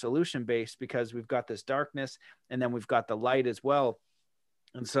people who are solution-based, because we've got this darkness and then we've got the light as well.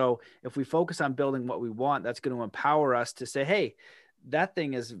 And so if we focus on building what we want, that's going to empower us to say, hey, that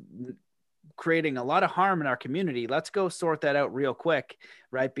thing is creating a lot of harm in our community. Let's go sort that out real quick,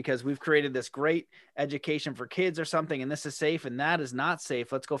 right? Because we've created this great education for kids or something, and this is safe and that is not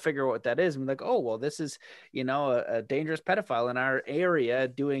safe. Let's go figure out what that is. And we're like, oh, well, this is, you know, a dangerous pedophile in our area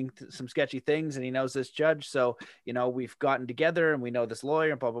doing some sketchy things, and he knows this judge. So, you know, we've gotten together and we know this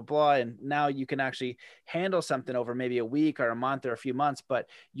lawyer and blah, blah, blah. And now you can actually handle something over maybe a week or a month or a few months, but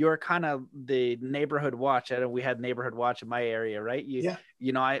you're kind of the neighborhood watch. I know we had neighborhood watch in my area, right?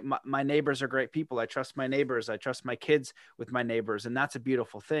 You know, my neighbors are great people. I trust my neighbors. I trust my kids with my neighbors. And that's a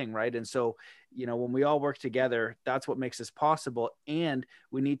beautiful thing, right? And so, you know, when we all work together, that's what makes this possible. And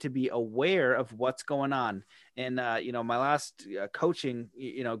we need to be aware of what's going on. And, you know, my last coaching,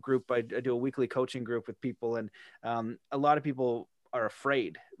 you know, group, I do a weekly coaching group with people, and a lot of people are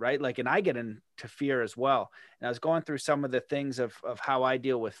afraid, right? Like, and I get into fear as well. And I was going through some of the things of how I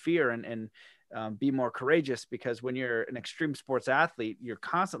deal with fear and be more courageous, because when you're an extreme sports athlete, you're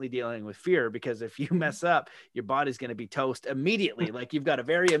constantly dealing with fear, because if you mess up, your body's going to be toast immediately. Like, you've got a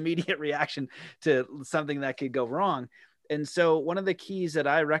very immediate reaction to something that could go wrong. And so one of the keys that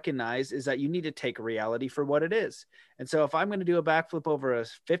I recognize is that you need to take reality for what it is. And so if I'm going to do a backflip over a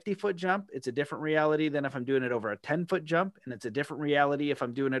 50-foot jump, it's a different reality than if I'm doing it over a 10-foot jump. And it's a different reality if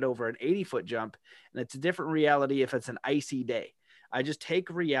I'm doing it over an 80-foot jump. And it's a different reality if it's an icy day. I just take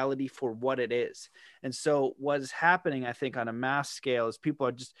reality for what it is. And so what's happening, I think, on a mass scale is people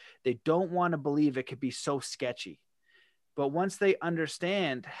are just, they don't want to believe it could be so sketchy. But once they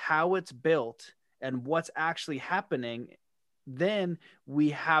understand how it's built and what's actually happening, then we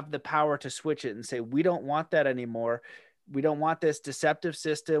have the power to switch it and say, we don't want that anymore. We don't want this deceptive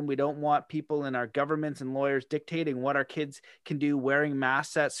system. We don't want people in our governments and lawyers dictating what our kids can do, wearing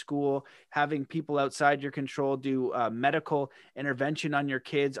masks at school, having people outside your control do medical intervention on your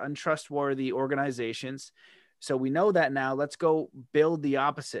kids, untrustworthy organizations. So we know that now. Let's go build the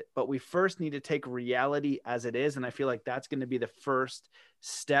opposite. But we first need to take reality as it is. And I feel like that's going to be the first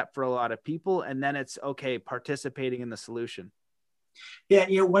step for a lot of people. And then it's okay, participating in the solution. Yeah.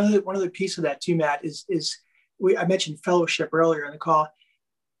 You know, one of the pieces of that too, Matt, is I mentioned fellowship earlier in the call.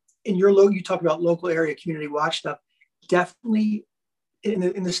 In your you talk about local area community watch stuff. Definitely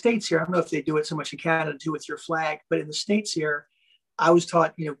in the States here, I don't know if they do it so much in Canada too with your flag, but in the States here, I was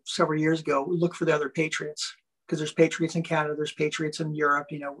taught, you know, several years ago, look for the other patriots, because there's patriots in Canada, there's patriots in Europe,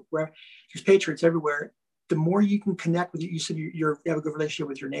 you know, where there's patriots everywhere. The more you can connect with, you said you have a good relationship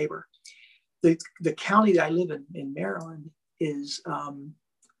with your neighbor. The county that I live in Maryland, is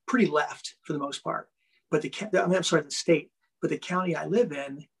pretty left for the most part. But the state, but the county I live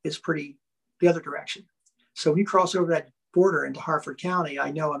in is pretty the other direction. So when you cross over that border into Harford County,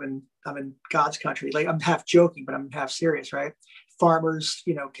 I know I'm in God's country. Like, I'm half joking, but I'm half serious, right? Farmers,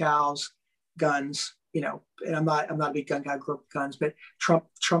 you know, cows, guns, you know, and I'm not a big gun guy, grew up with guns, but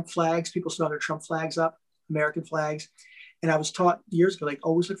Trump flags, people still have their Trump flags up, American flags. And I was taught years ago, like,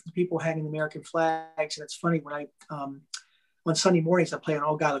 always look for the people hanging American flags. And it's funny, when I on Sunday mornings, I play an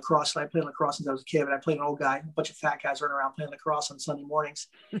old guy lacrosse. And I played lacrosse since I was a kid, but I played an old guy, a bunch of fat guys running around playing lacrosse on Sunday mornings.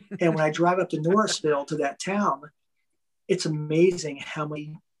 And when I drive up to Norrisville, to that town, it's amazing how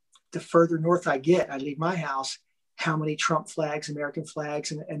the further north I get, I leave my house, how many Trump flags, American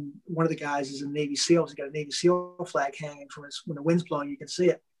flags, and one of the guys is a Navy SEAL. He's got a Navy SEAL flag hanging from his, when the wind's blowing, you can see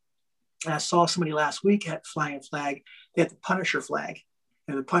it. And I saw somebody last week had flying a flag. They had the Punisher flag,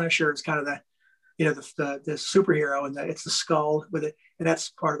 and the Punisher is kind of the, you know, the superhero, and it's the skull with it, and that's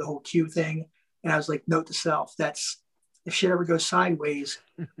part of the whole Q thing. And I was like, note to self, that's, if shit ever goes sideways,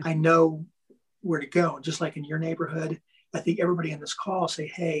 I know where to go. And just like in your neighborhood, I think everybody in this call say,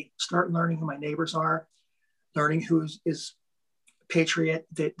 hey, start learning who my neighbors are, learning who is patriot,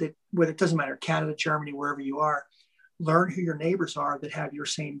 that whether it doesn't matter, Canada, Germany, wherever you are, learn who your neighbors are that have your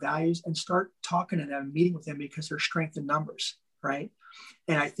same values and start talking to them, meeting with them, because there's strength in numbers, right?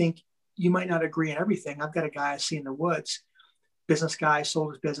 And I think you might not agree on everything. I've got a guy I see in the woods, business guy,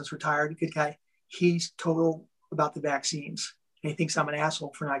 sold his business, retired, good guy. He's total about the vaccines. And he thinks I'm an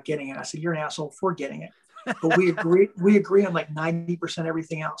asshole for not getting it. I said, you're an asshole for getting it. But we agree on like 90%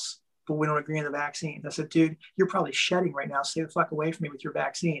 everything else, but we don't agree on the vaccine. I said, dude, you're probably shedding right now. Stay the fuck away from me with your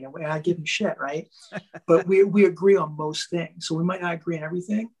vaccine. And I give him shit, right? But we agree on most things. So we might not agree on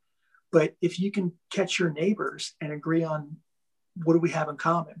everything, but if you can catch your neighbors and agree on what do we have in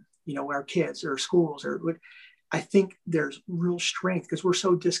common, you know, our kids or schools, or what, I think there's real strength because we're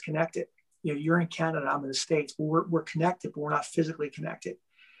so disconnected. You know, you're in Canada, I'm in the States, but we're connected, but we're not physically connected.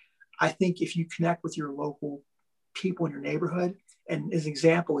 I think if you connect with your local people in your neighborhood, and as an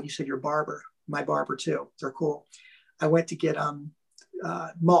example, you said your barber, my barber too, they're cool. I went to get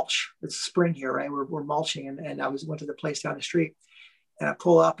mulch. It's spring here, right? We're mulching, and I went to the place down the street, and I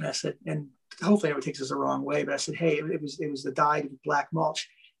pull up and I said, and hopefully nobody takes this the wrong way, but I said, hey, it was the dyed black mulch.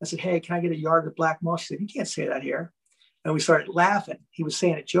 I said, hey, can I get a yard of black mulch? He said, you can't say that here. And we started laughing. He was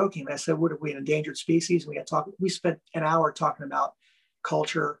saying it joking. I said, what are we, an endangered species? And we spent an hour talking about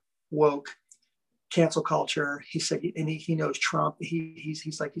culture, woke, cancel culture. He said, and he knows Trump.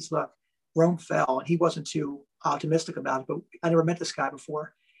 He's like, look, Rome fell, and he wasn't too optimistic about it, but I never met this guy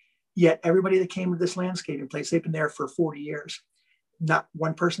before. Yet everybody that came to this landscaping place, they've been there for 40 years. Not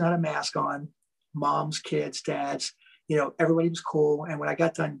one person had a mask on, moms, kids, dads, you know, everybody was cool. And when I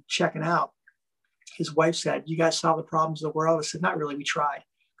got done checking out, his wife said, you guys solve the problems of the world? I said, not really, we tried.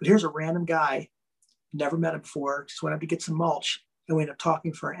 But here's a random guy, never met him before, just went up to get some mulch, and we ended up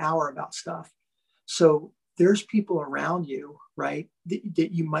talking for an hour about stuff. So there's people around you, right,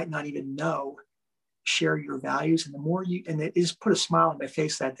 that you might not even know share your values. And the more you, and it just put a smile on my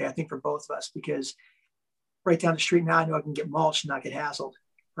face that day, I think for both of us, because right down the street now, I know I can get mulch and not get hassled,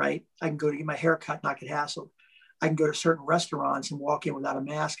 right? I can go to get my hair cut, not get hassled. I can go to certain restaurants and walk in without a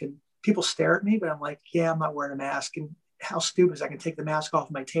mask, and people stare at me, but I'm like, yeah, I'm not wearing a mask. And how stupid is I can take the mask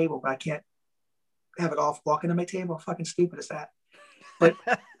off my table, but I can't have it off walking to my table? How fucking stupid is that? But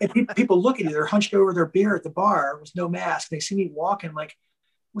and people look at you, they're hunched over their beer at the bar with no mask. They see me walking, like,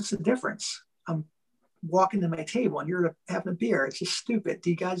 what's the difference? I'm walking to my table and you're having a beer. It's just stupid. Do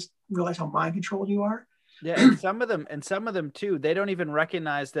you guys realize how mind controlled you are? Yeah, and some of them too, they don't even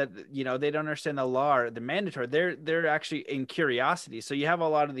recognize that, you know, they don't understand the law or the mandatory. They're actually in curiosity. So you have a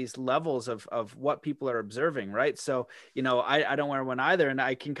lot of these levels of what people are observing, right? So, you know, I don't wear one either, and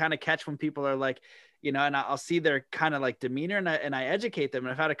I can kind of catch when people are like, you know, and I'll see their kind of like demeanor, and I educate them.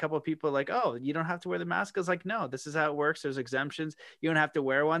 And I've had a couple of people like, oh, you don't have to wear the mask. I was like, no, this is how it works. There's exemptions. You don't have to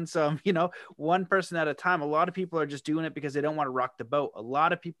wear one. So, you know, one person at a time. A lot of people are just doing it because they don't want to rock the boat. A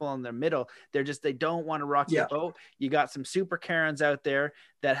lot of people in the middle, they don't want to rock the boat. You got some super Karens out there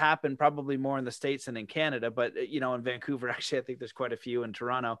that happen probably more in the States than in Canada. But, you know, in Vancouver, actually, I think there's quite a few in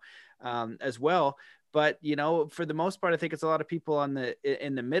Toronto as well. But, you know, for the most part, I think it's a lot of people in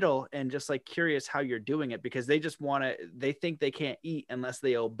the middle and just like curious how you're doing it, because they just they think they can't eat unless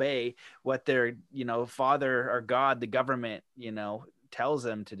they obey what their, you know, father or God, the government, you know, tells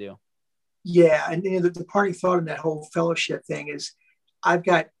them to do. Yeah. And you know, the parting thought in that whole fellowship thing is I've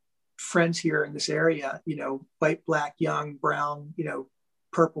got friends here in this area, you know, white, black, young, brown, you know,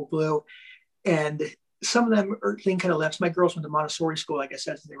 purple, blue. And some of them are leaning kind of left. My girls went to Montessori school, like I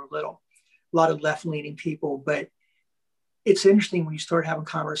said, since they were little. A lot of left-leaning people, but it's interesting when you start having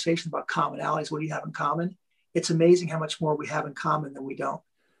conversations about commonalities. What do you have in common? It's amazing how much more we have in common than we don't.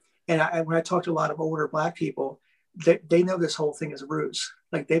 And when I talk to a lot of older Black people, they know this whole thing is a ruse.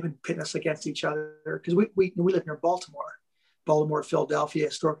 Like they've been pitting us against each other because we live near Baltimore, Philadelphia,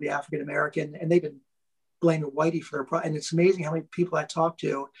 historically African-American, and they've been blaming whitey for their problem. And it's amazing how many people I talk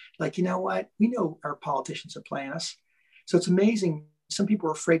to, like, you know what? We know our politicians are playing us. So it's amazing. Some people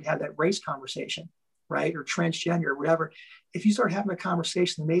are afraid to have that race conversation, right? Or transgender or whatever. If you start having a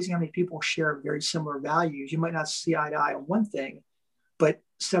conversation, amazing how many people share very similar values. You might not see eye to eye on one thing, but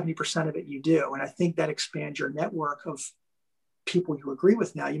 70% of it you do. And I think that expands your network of people you agree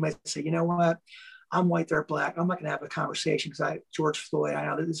with now. You might say, you know what? I'm white, they're black. I'm not going to have a conversation because George Floyd, I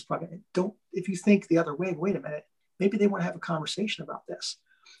know that this is probably, don't, if you think the other way, wait a minute, maybe they want to have a conversation about this.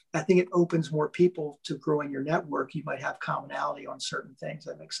 I think it opens more people to growing your network. You might have commonality on certain things.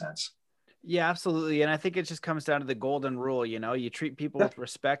 That makes sense. Yeah, absolutely. And I think it just comes down to the golden rule, you treat people Yep. with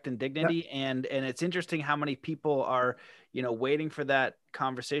respect and Yep. dignity. And it's interesting how many people are, waiting for that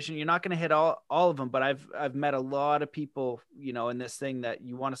conversation. You're not going to hit all of them, but I've met a lot of people, in this thing that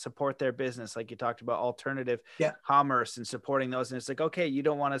you want to support their business. Like you talked about alternative Yeah. commerce and supporting those. And it's like, okay, you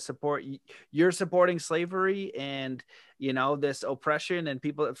don't want to support, you're supporting slavery and, this oppression and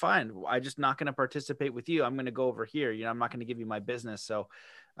people, fine. I'm just not going to participate with you. I'm going to go over here. I'm not going to give you my business. So,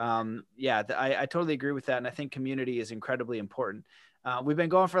 I totally agree with that. And I think community is incredibly important. We've been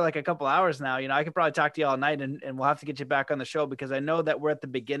going for like a couple hours now. I could probably talk to you all night and we'll have to get you back on the show because I know that we're at the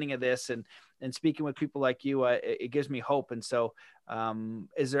beginning of this and speaking with people like you, it gives me hope. And so,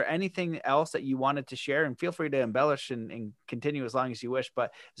 is there anything else that you wanted to share? And feel free to embellish and continue as long as you wish,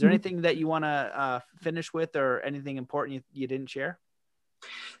 but is there anything that you want to finish with or anything important you didn't share?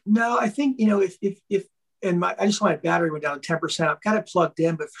 No, I think, if and I just my battery went down to 10%. I've got it plugged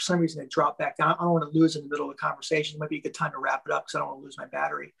in, but for some reason it dropped back down. I don't want to lose in the middle of the conversation. It might be a good time to wrap it up because I don't want to lose my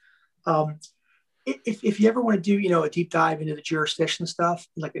battery. If you ever want to do, a deep dive into the jurisdiction stuff,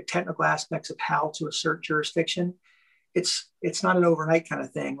 like the technical aspects of how to assert jurisdiction, it's not an overnight kind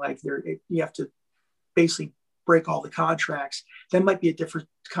of thing. Like you have to basically break all the contracts. That might be a different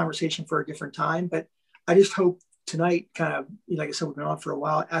conversation for a different time, but I just hope tonight kind of, like I said, we've been on for a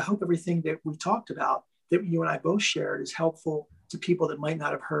while. I hope everything that we talked about that you and I both shared is helpful to people that might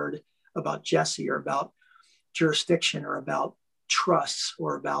not have heard about Jesse or about jurisdiction or about trusts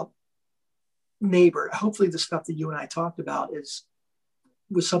or about neighbor. Hopefully the stuff that you and I talked about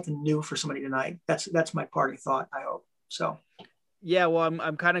was something new for somebody tonight. That's my parting thought, I hope. So. Yeah, well,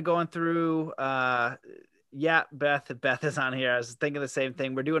 I'm kind of going through, Beth is on here. I was thinking the same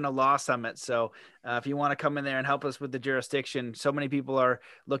thing. We're doing a law summit. So if you want to come in there and help us with the jurisdiction, so many people are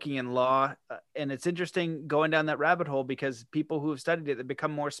looking in law and it's interesting going down that rabbit hole because people who have studied it, they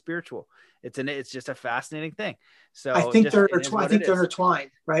become more spiritual. It's just a fascinating thing. So I think they're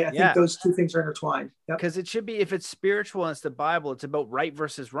intertwined, right? I think those two things are intertwined. Because it should be, if it's spiritual and it's the Bible, it's about right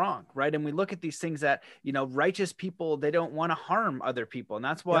versus wrong, right? And we look at these things that, righteous people, they don't want to harm other people. And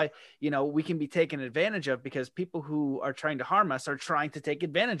that's why, we can be taken advantage of because people who are trying to harm us are trying to take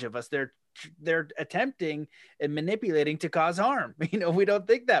advantage of us. They're attempting and manipulating to cause harm. We don't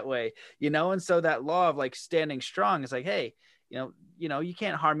think that way, and so that law of like standing strong is like, hey, you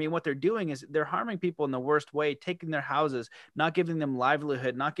can't harm me. And what they're doing is they're harming people in the worst way, taking their houses, not giving them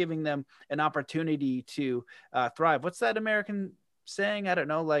livelihood, not giving them an opportunity to thrive. What's that American saying? I don't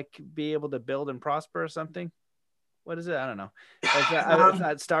know, like be able to build and prosper or something. What is it? I don't know. It's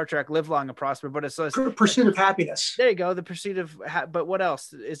not Star Trek, live long and prosper, but it's pursuit of happiness. There you go. The pursuit of, but what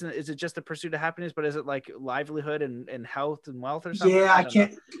else? Is it just the pursuit of happiness, but is it like livelihood and health and wealth or something? Yeah, I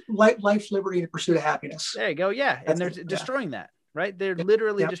can't. Life, liberty, and the pursuit of happiness. There you go. Yeah. And they're destroying that, right? They're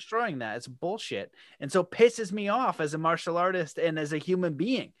literally destroying that. It's bullshit. And so pisses me off as a martial artist and as a human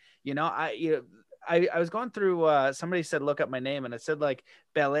being. I was going through, somebody said, look up my name and it said like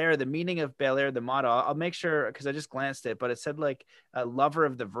Belair, the meaning of Belair, the motto. I'll make sure, because I just glanced at it, but it said like a lover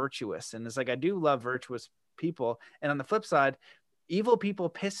of the virtuous. And it's like, I do love virtuous people. And on the flip side, evil people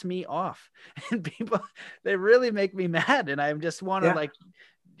piss me off and people, they really make me mad. And I just want to like,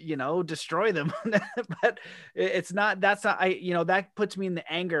 destroy them. But it's not, that's not, that puts me in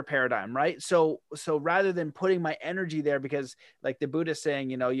the anger paradigm, right? So rather than putting my energy there, because like the Buddha saying,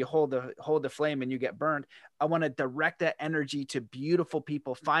 you hold the flame and you get burned, I want to direct that energy to beautiful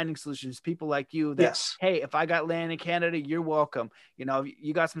people, finding solutions, people like you that, hey, if I got land in Canada, you're welcome.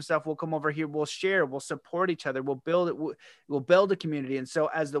 You got some stuff, we'll come over here, we'll share, we'll support each other, we'll build it, we'll build a community. And so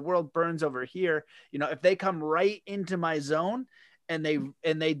as the world burns over here, if they come right into my zone, and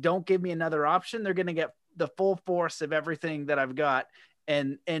they don't give me another option, they're going to get the full force of everything that I've got.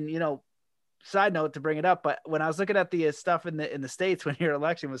 And side note to bring it up, but when I was looking at the stuff in the States when your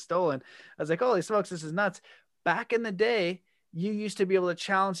election was stolen, I was like, holy smokes, this is nuts. Back in the day, you used to be able to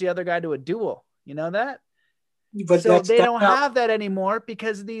challenge the other guy to a duel. You know that? But so they don't have that anymore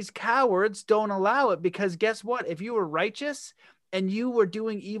because these cowards don't allow it. Because guess what? If you were righteous and you were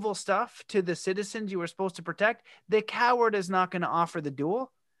doing evil stuff to the citizens you were supposed to protect, the coward is not going to offer the duel,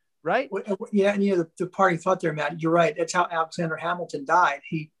 right? Yeah, and the party thought there, Matt. You're right. That's how Alexander Hamilton died.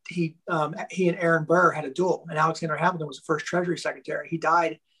 He and Aaron Burr had a duel, and Alexander Hamilton was the first Treasury Secretary. He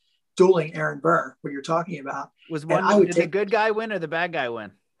died dueling Aaron Burr. What you're talking about was one. Did the good guy win or the bad guy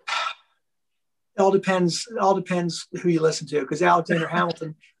win? It all depends who you listen to, because Alexander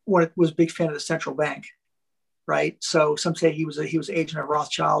Hamilton was a big fan of the central bank, right? So some say he was agent of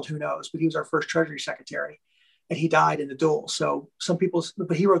Rothschild, who knows? But he was our first Treasury Secretary, and he died in the duel. So some people,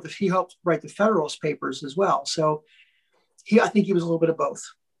 but he helped write the Federalist Papers as well. So I think he was a little bit of both,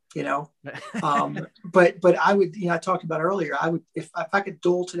 you know. But I would, I talked about earlier, I would, if I could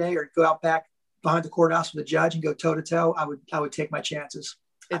duel today or go out back behind the courthouse with a judge and go toe to toe, I would take my chances.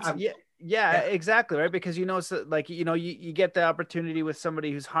 Yeah, exactly. Right. Because, so like, you get the opportunity with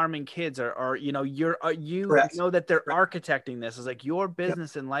somebody who's harming kids or you know that they're architecting this. It's like your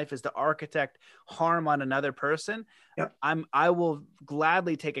business in life is to architect harm on another person. Yep. I will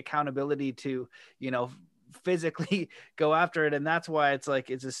gladly take accountability to, physically go after it. And that's why it's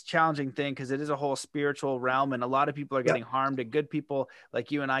this challenging thing, because it is a whole spiritual realm and a lot of people are getting harmed, and good people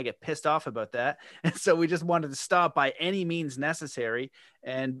like you and I get pissed off about that. And so we just wanted to stop by any means necessary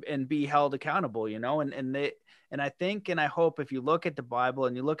and be held accountable, and I think, and I hope if you look at the Bible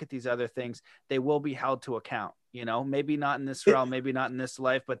and you look at these other things, they will be held to account, maybe not in this realm, maybe not in this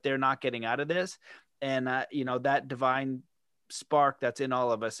life, but they're not getting out of this. And, that divine spark that's in all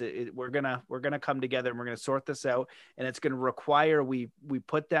of us, we're gonna come together and we're gonna sort this out, and it's gonna require we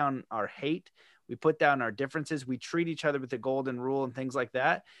put down our hate, we put down our differences, we treat each other with the golden rule and things like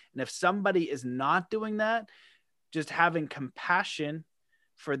that. And if somebody is not doing that, just having compassion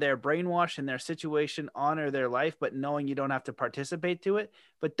for their brainwash and their situation, honor their life, but knowing you don't have to participate to it,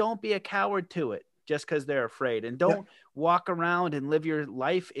 but don't be a coward to it just because they're afraid. And don't walk around and live your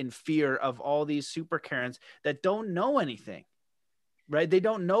life in fear of all these super Karens that don't know anything. Right. They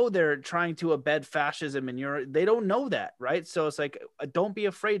don't know they're trying to abet fascism and they don't know that. Right. So it's like, don't be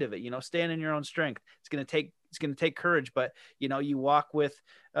afraid of it. Stand in your own strength. It's going to take courage, but you walk with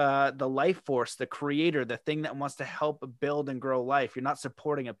the life force, the creator, the thing that wants to help build and grow life. You're not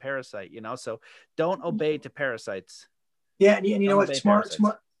supporting a parasite, so don't obey to parasites. Yeah. And you know what?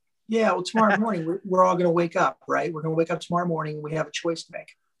 Tomorrow morning, we're all going to wake up, right? We're going to wake up tomorrow morning. We have a choice to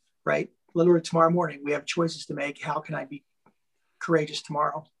make, right? Literally tomorrow morning, we have choices to make. How can I be courageous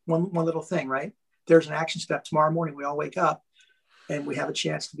tomorrow? One little thing, right? There's an action step. Tomorrow morning we all wake up and we have a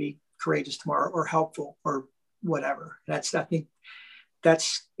chance to be courageous tomorrow, or helpful, or whatever. I think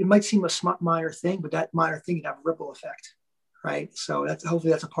it might seem a minor thing, but that minor thing can have a ripple effect, right? So hopefully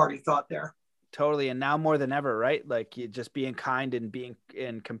that's a parting thought there. Totally. And now more than ever, right? Like you just being kind and being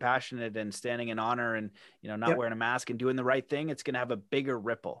compassionate and standing in honor and, not wearing a mask and doing the right thing. It's going to have a bigger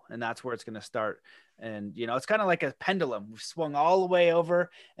ripple, and that's where it's going to start. And, it's kind of like a pendulum. We've swung all the way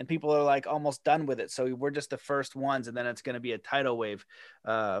over and people are like almost done with it. So we're just the first ones. And then it's going to be a tidal wave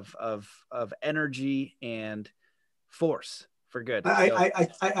of energy and force for good. I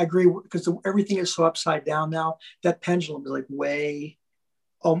agree, because everything is so upside down now. That pendulum is like way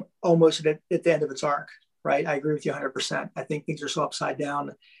almost at the end of its arc, right? I agree with you 100%. I think things are so upside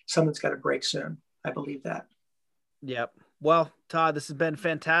down. Something's got to break soon. I believe that. Yep. Well, Todd, this has been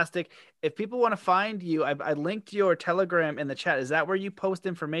fantastic. If people want to find you, I linked your Telegram in the chat. Is that where you post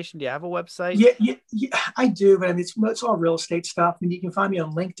information? Do you have a website? Yeah, I do. But I mean, it's all real estate stuff. I mean, you can find me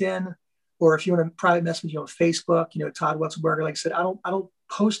on LinkedIn, or if you want to private message me on Facebook, Todd Wetzelberger. Like I said, I don't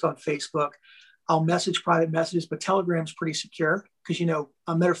post on Facebook. I'll message private messages, but Telegram's pretty secure because,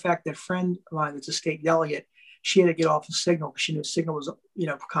 a matter of fact, that friend of mine that's a state delegate, she had to get off of Signal because she knew Signal was,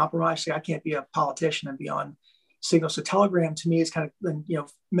 compromised. So I can't be a politician and be on Signal. So Telegram to me is kind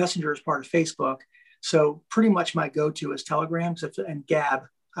of, Messenger is part of Facebook. So pretty much my go-to is Telegram and Gab.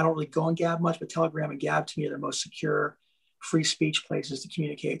 I don't really go on Gab much, but Telegram and Gab to me are the most secure free speech places to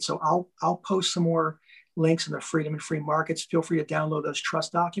communicate. So I'll post some more links in the freedom and free markets. Feel free to download those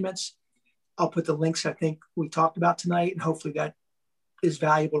trust documents. I'll put the links I think we talked about tonight, and hopefully that is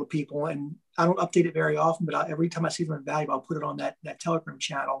valuable to people. And I don't update it very often, but every time I see something valuable, I'll put it on that Telegram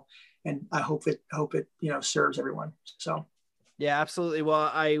channel, and I hope it serves everyone. So. Yeah, absolutely. Well,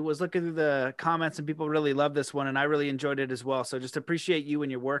 I was looking through the comments and people really love this one, and I really enjoyed it as well. So just appreciate you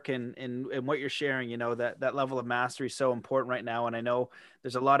and your work and what you're sharing. That level of mastery is so important right now. And I know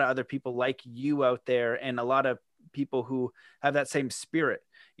there's a lot of other people like you out there, and a lot of people who have that same spirit.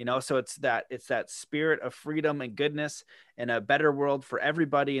 So it's that spirit of freedom and goodness and a better world for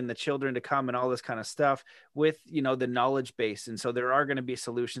everybody and the children to come and all this kind of stuff with, the knowledge base. And so there are going to be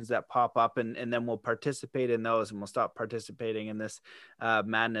solutions that pop up, and then we'll participate in those, and we'll stop participating in this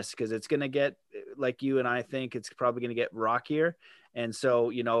madness, because it's going to get, like you and I think, it's probably going to get rockier. And so,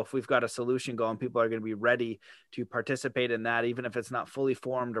 if we've got a solution going, people are going to be ready to participate in that, even if it's not fully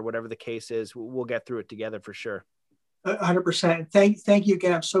formed or whatever the case is. We'll get through it together for sure. 100%. Thank you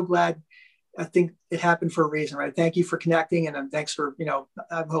again. I'm so glad. I think it happened for a reason, right? Thank you for connecting, and thanks for,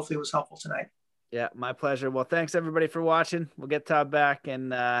 hopefully it was helpful tonight. Yeah, my pleasure. Well, thanks everybody for watching. We'll get Todd back,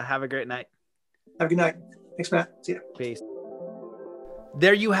 and have a great night. Have a good night. Thanks, Matt. See you. Peace.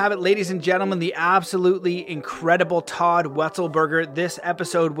 There you have it, ladies and gentlemen, the absolutely incredible Todd Wetzelberger. This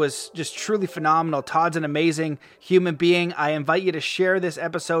episode was just truly phenomenal. Todd's an amazing human being. I invite you to share this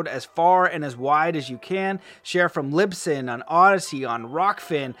episode as far and as wide as you can. Share from Libsyn, on Odyssey, on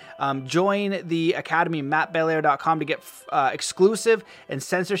Rockfin. Join the Academy, mattbelair.com, to get exclusive and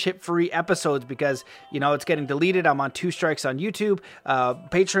censorship-free episodes because, it's getting deleted. I'm on 2 strikes on YouTube.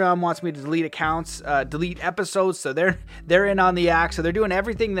 Patreon wants me to delete accounts, delete episodes, so they're in on the act. So they're doing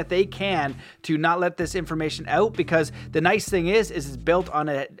everything that they can to not let this information out, because the nice thing is it's built on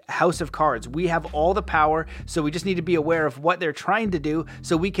a house of cards. We have all the power, so we just need to be aware of what they're trying to do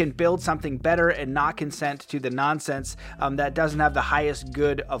so we can build something better and not consent to the nonsense that doesn't have the highest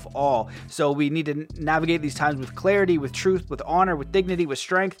good of all. So we need to navigate these times with clarity, with truth, with honor, with dignity, with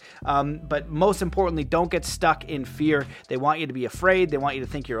strength, but most importantly, don't get stuck in fear. They want you to be afraid. They want you to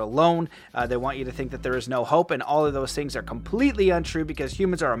think you're alone. They want you to think that there is no hope, and all of those things are completely untrue, because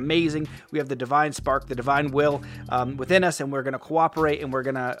humans are amazing. We have the divine spark, the divine will within us, and we're going to cooperate, and we're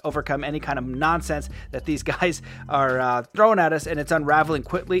going to overcome any kind of nonsense that these guys are throwing at us, and it's unraveling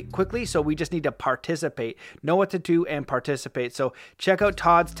quickly. So we just need to participate, know what to do, and participate. So check out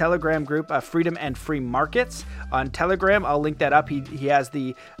Todd's Telegram group, Freedom and Free Markets on Telegram. I'll link that up. He has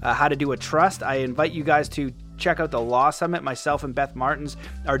the how to do a trust. I invite you guys to check out the Law Summit myself and Beth Martins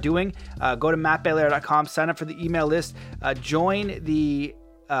are doing. Go to mattbelair.com, sign up for the email list, join the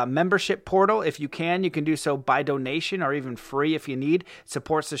membership portal. If you can do so by donation or even free if you need.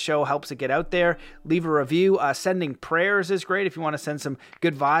 Supports the show, helps it get out there. Leave a review. Sending prayers is great. If you want to send some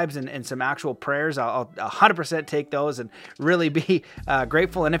good vibes and some actual prayers, I'll 100% take those and really be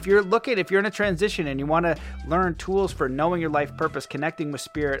grateful. And if you're in a transition and you want to learn tools for knowing your life purpose, connecting with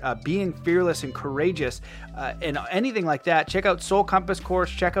spirit, being fearless and courageous, and anything like that, check out Soul Compass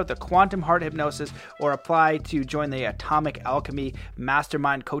course, check out the Quantum Heart Hypnosis, or apply to join the Atomic Alchemy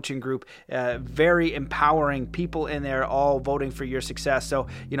Mastermind coaching group. Very empowering people in there, all voting for your success. So,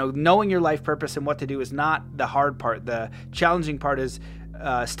 knowing your life purpose and what to do is not the hard part. The challenging part is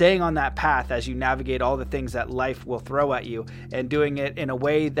staying on that path as you navigate all the things that life will throw at you, and doing it in a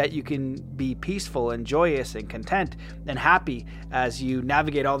way that you can be peaceful and joyous and content and happy as you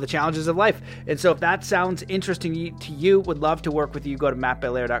navigate all the challenges of life. And so if that sounds interesting to you, would love to work with you. Go to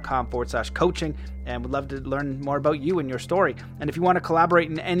mattbelair.com/coaching, and would love to learn more about you and your story. And if you want to collaborate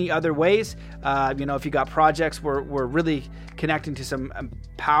in any other ways, if you got projects, we're really connecting to some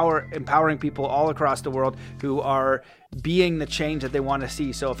empowering people all across the world who are being the change that they want to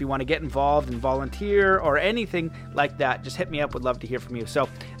see. So if you want to get involved and volunteer or anything like that, just hit me up. Would love to hear from you. So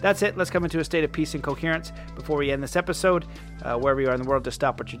that's it. Let's come into a state of peace and coherence before we end this episode. Wherever you are in the world, just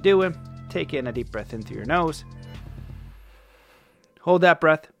stop what you're doing. Take in a deep breath in through your nose. Hold that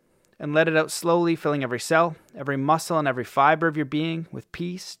breath and let it out slowly, filling every cell, every muscle, and every fiber of your being with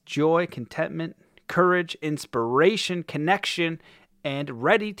peace, joy, contentment, courage, inspiration, connection, and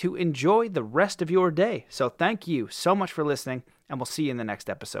ready to enjoy the rest of your day. So thank you so much for listening, and we'll see you in the next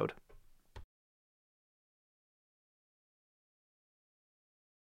episode.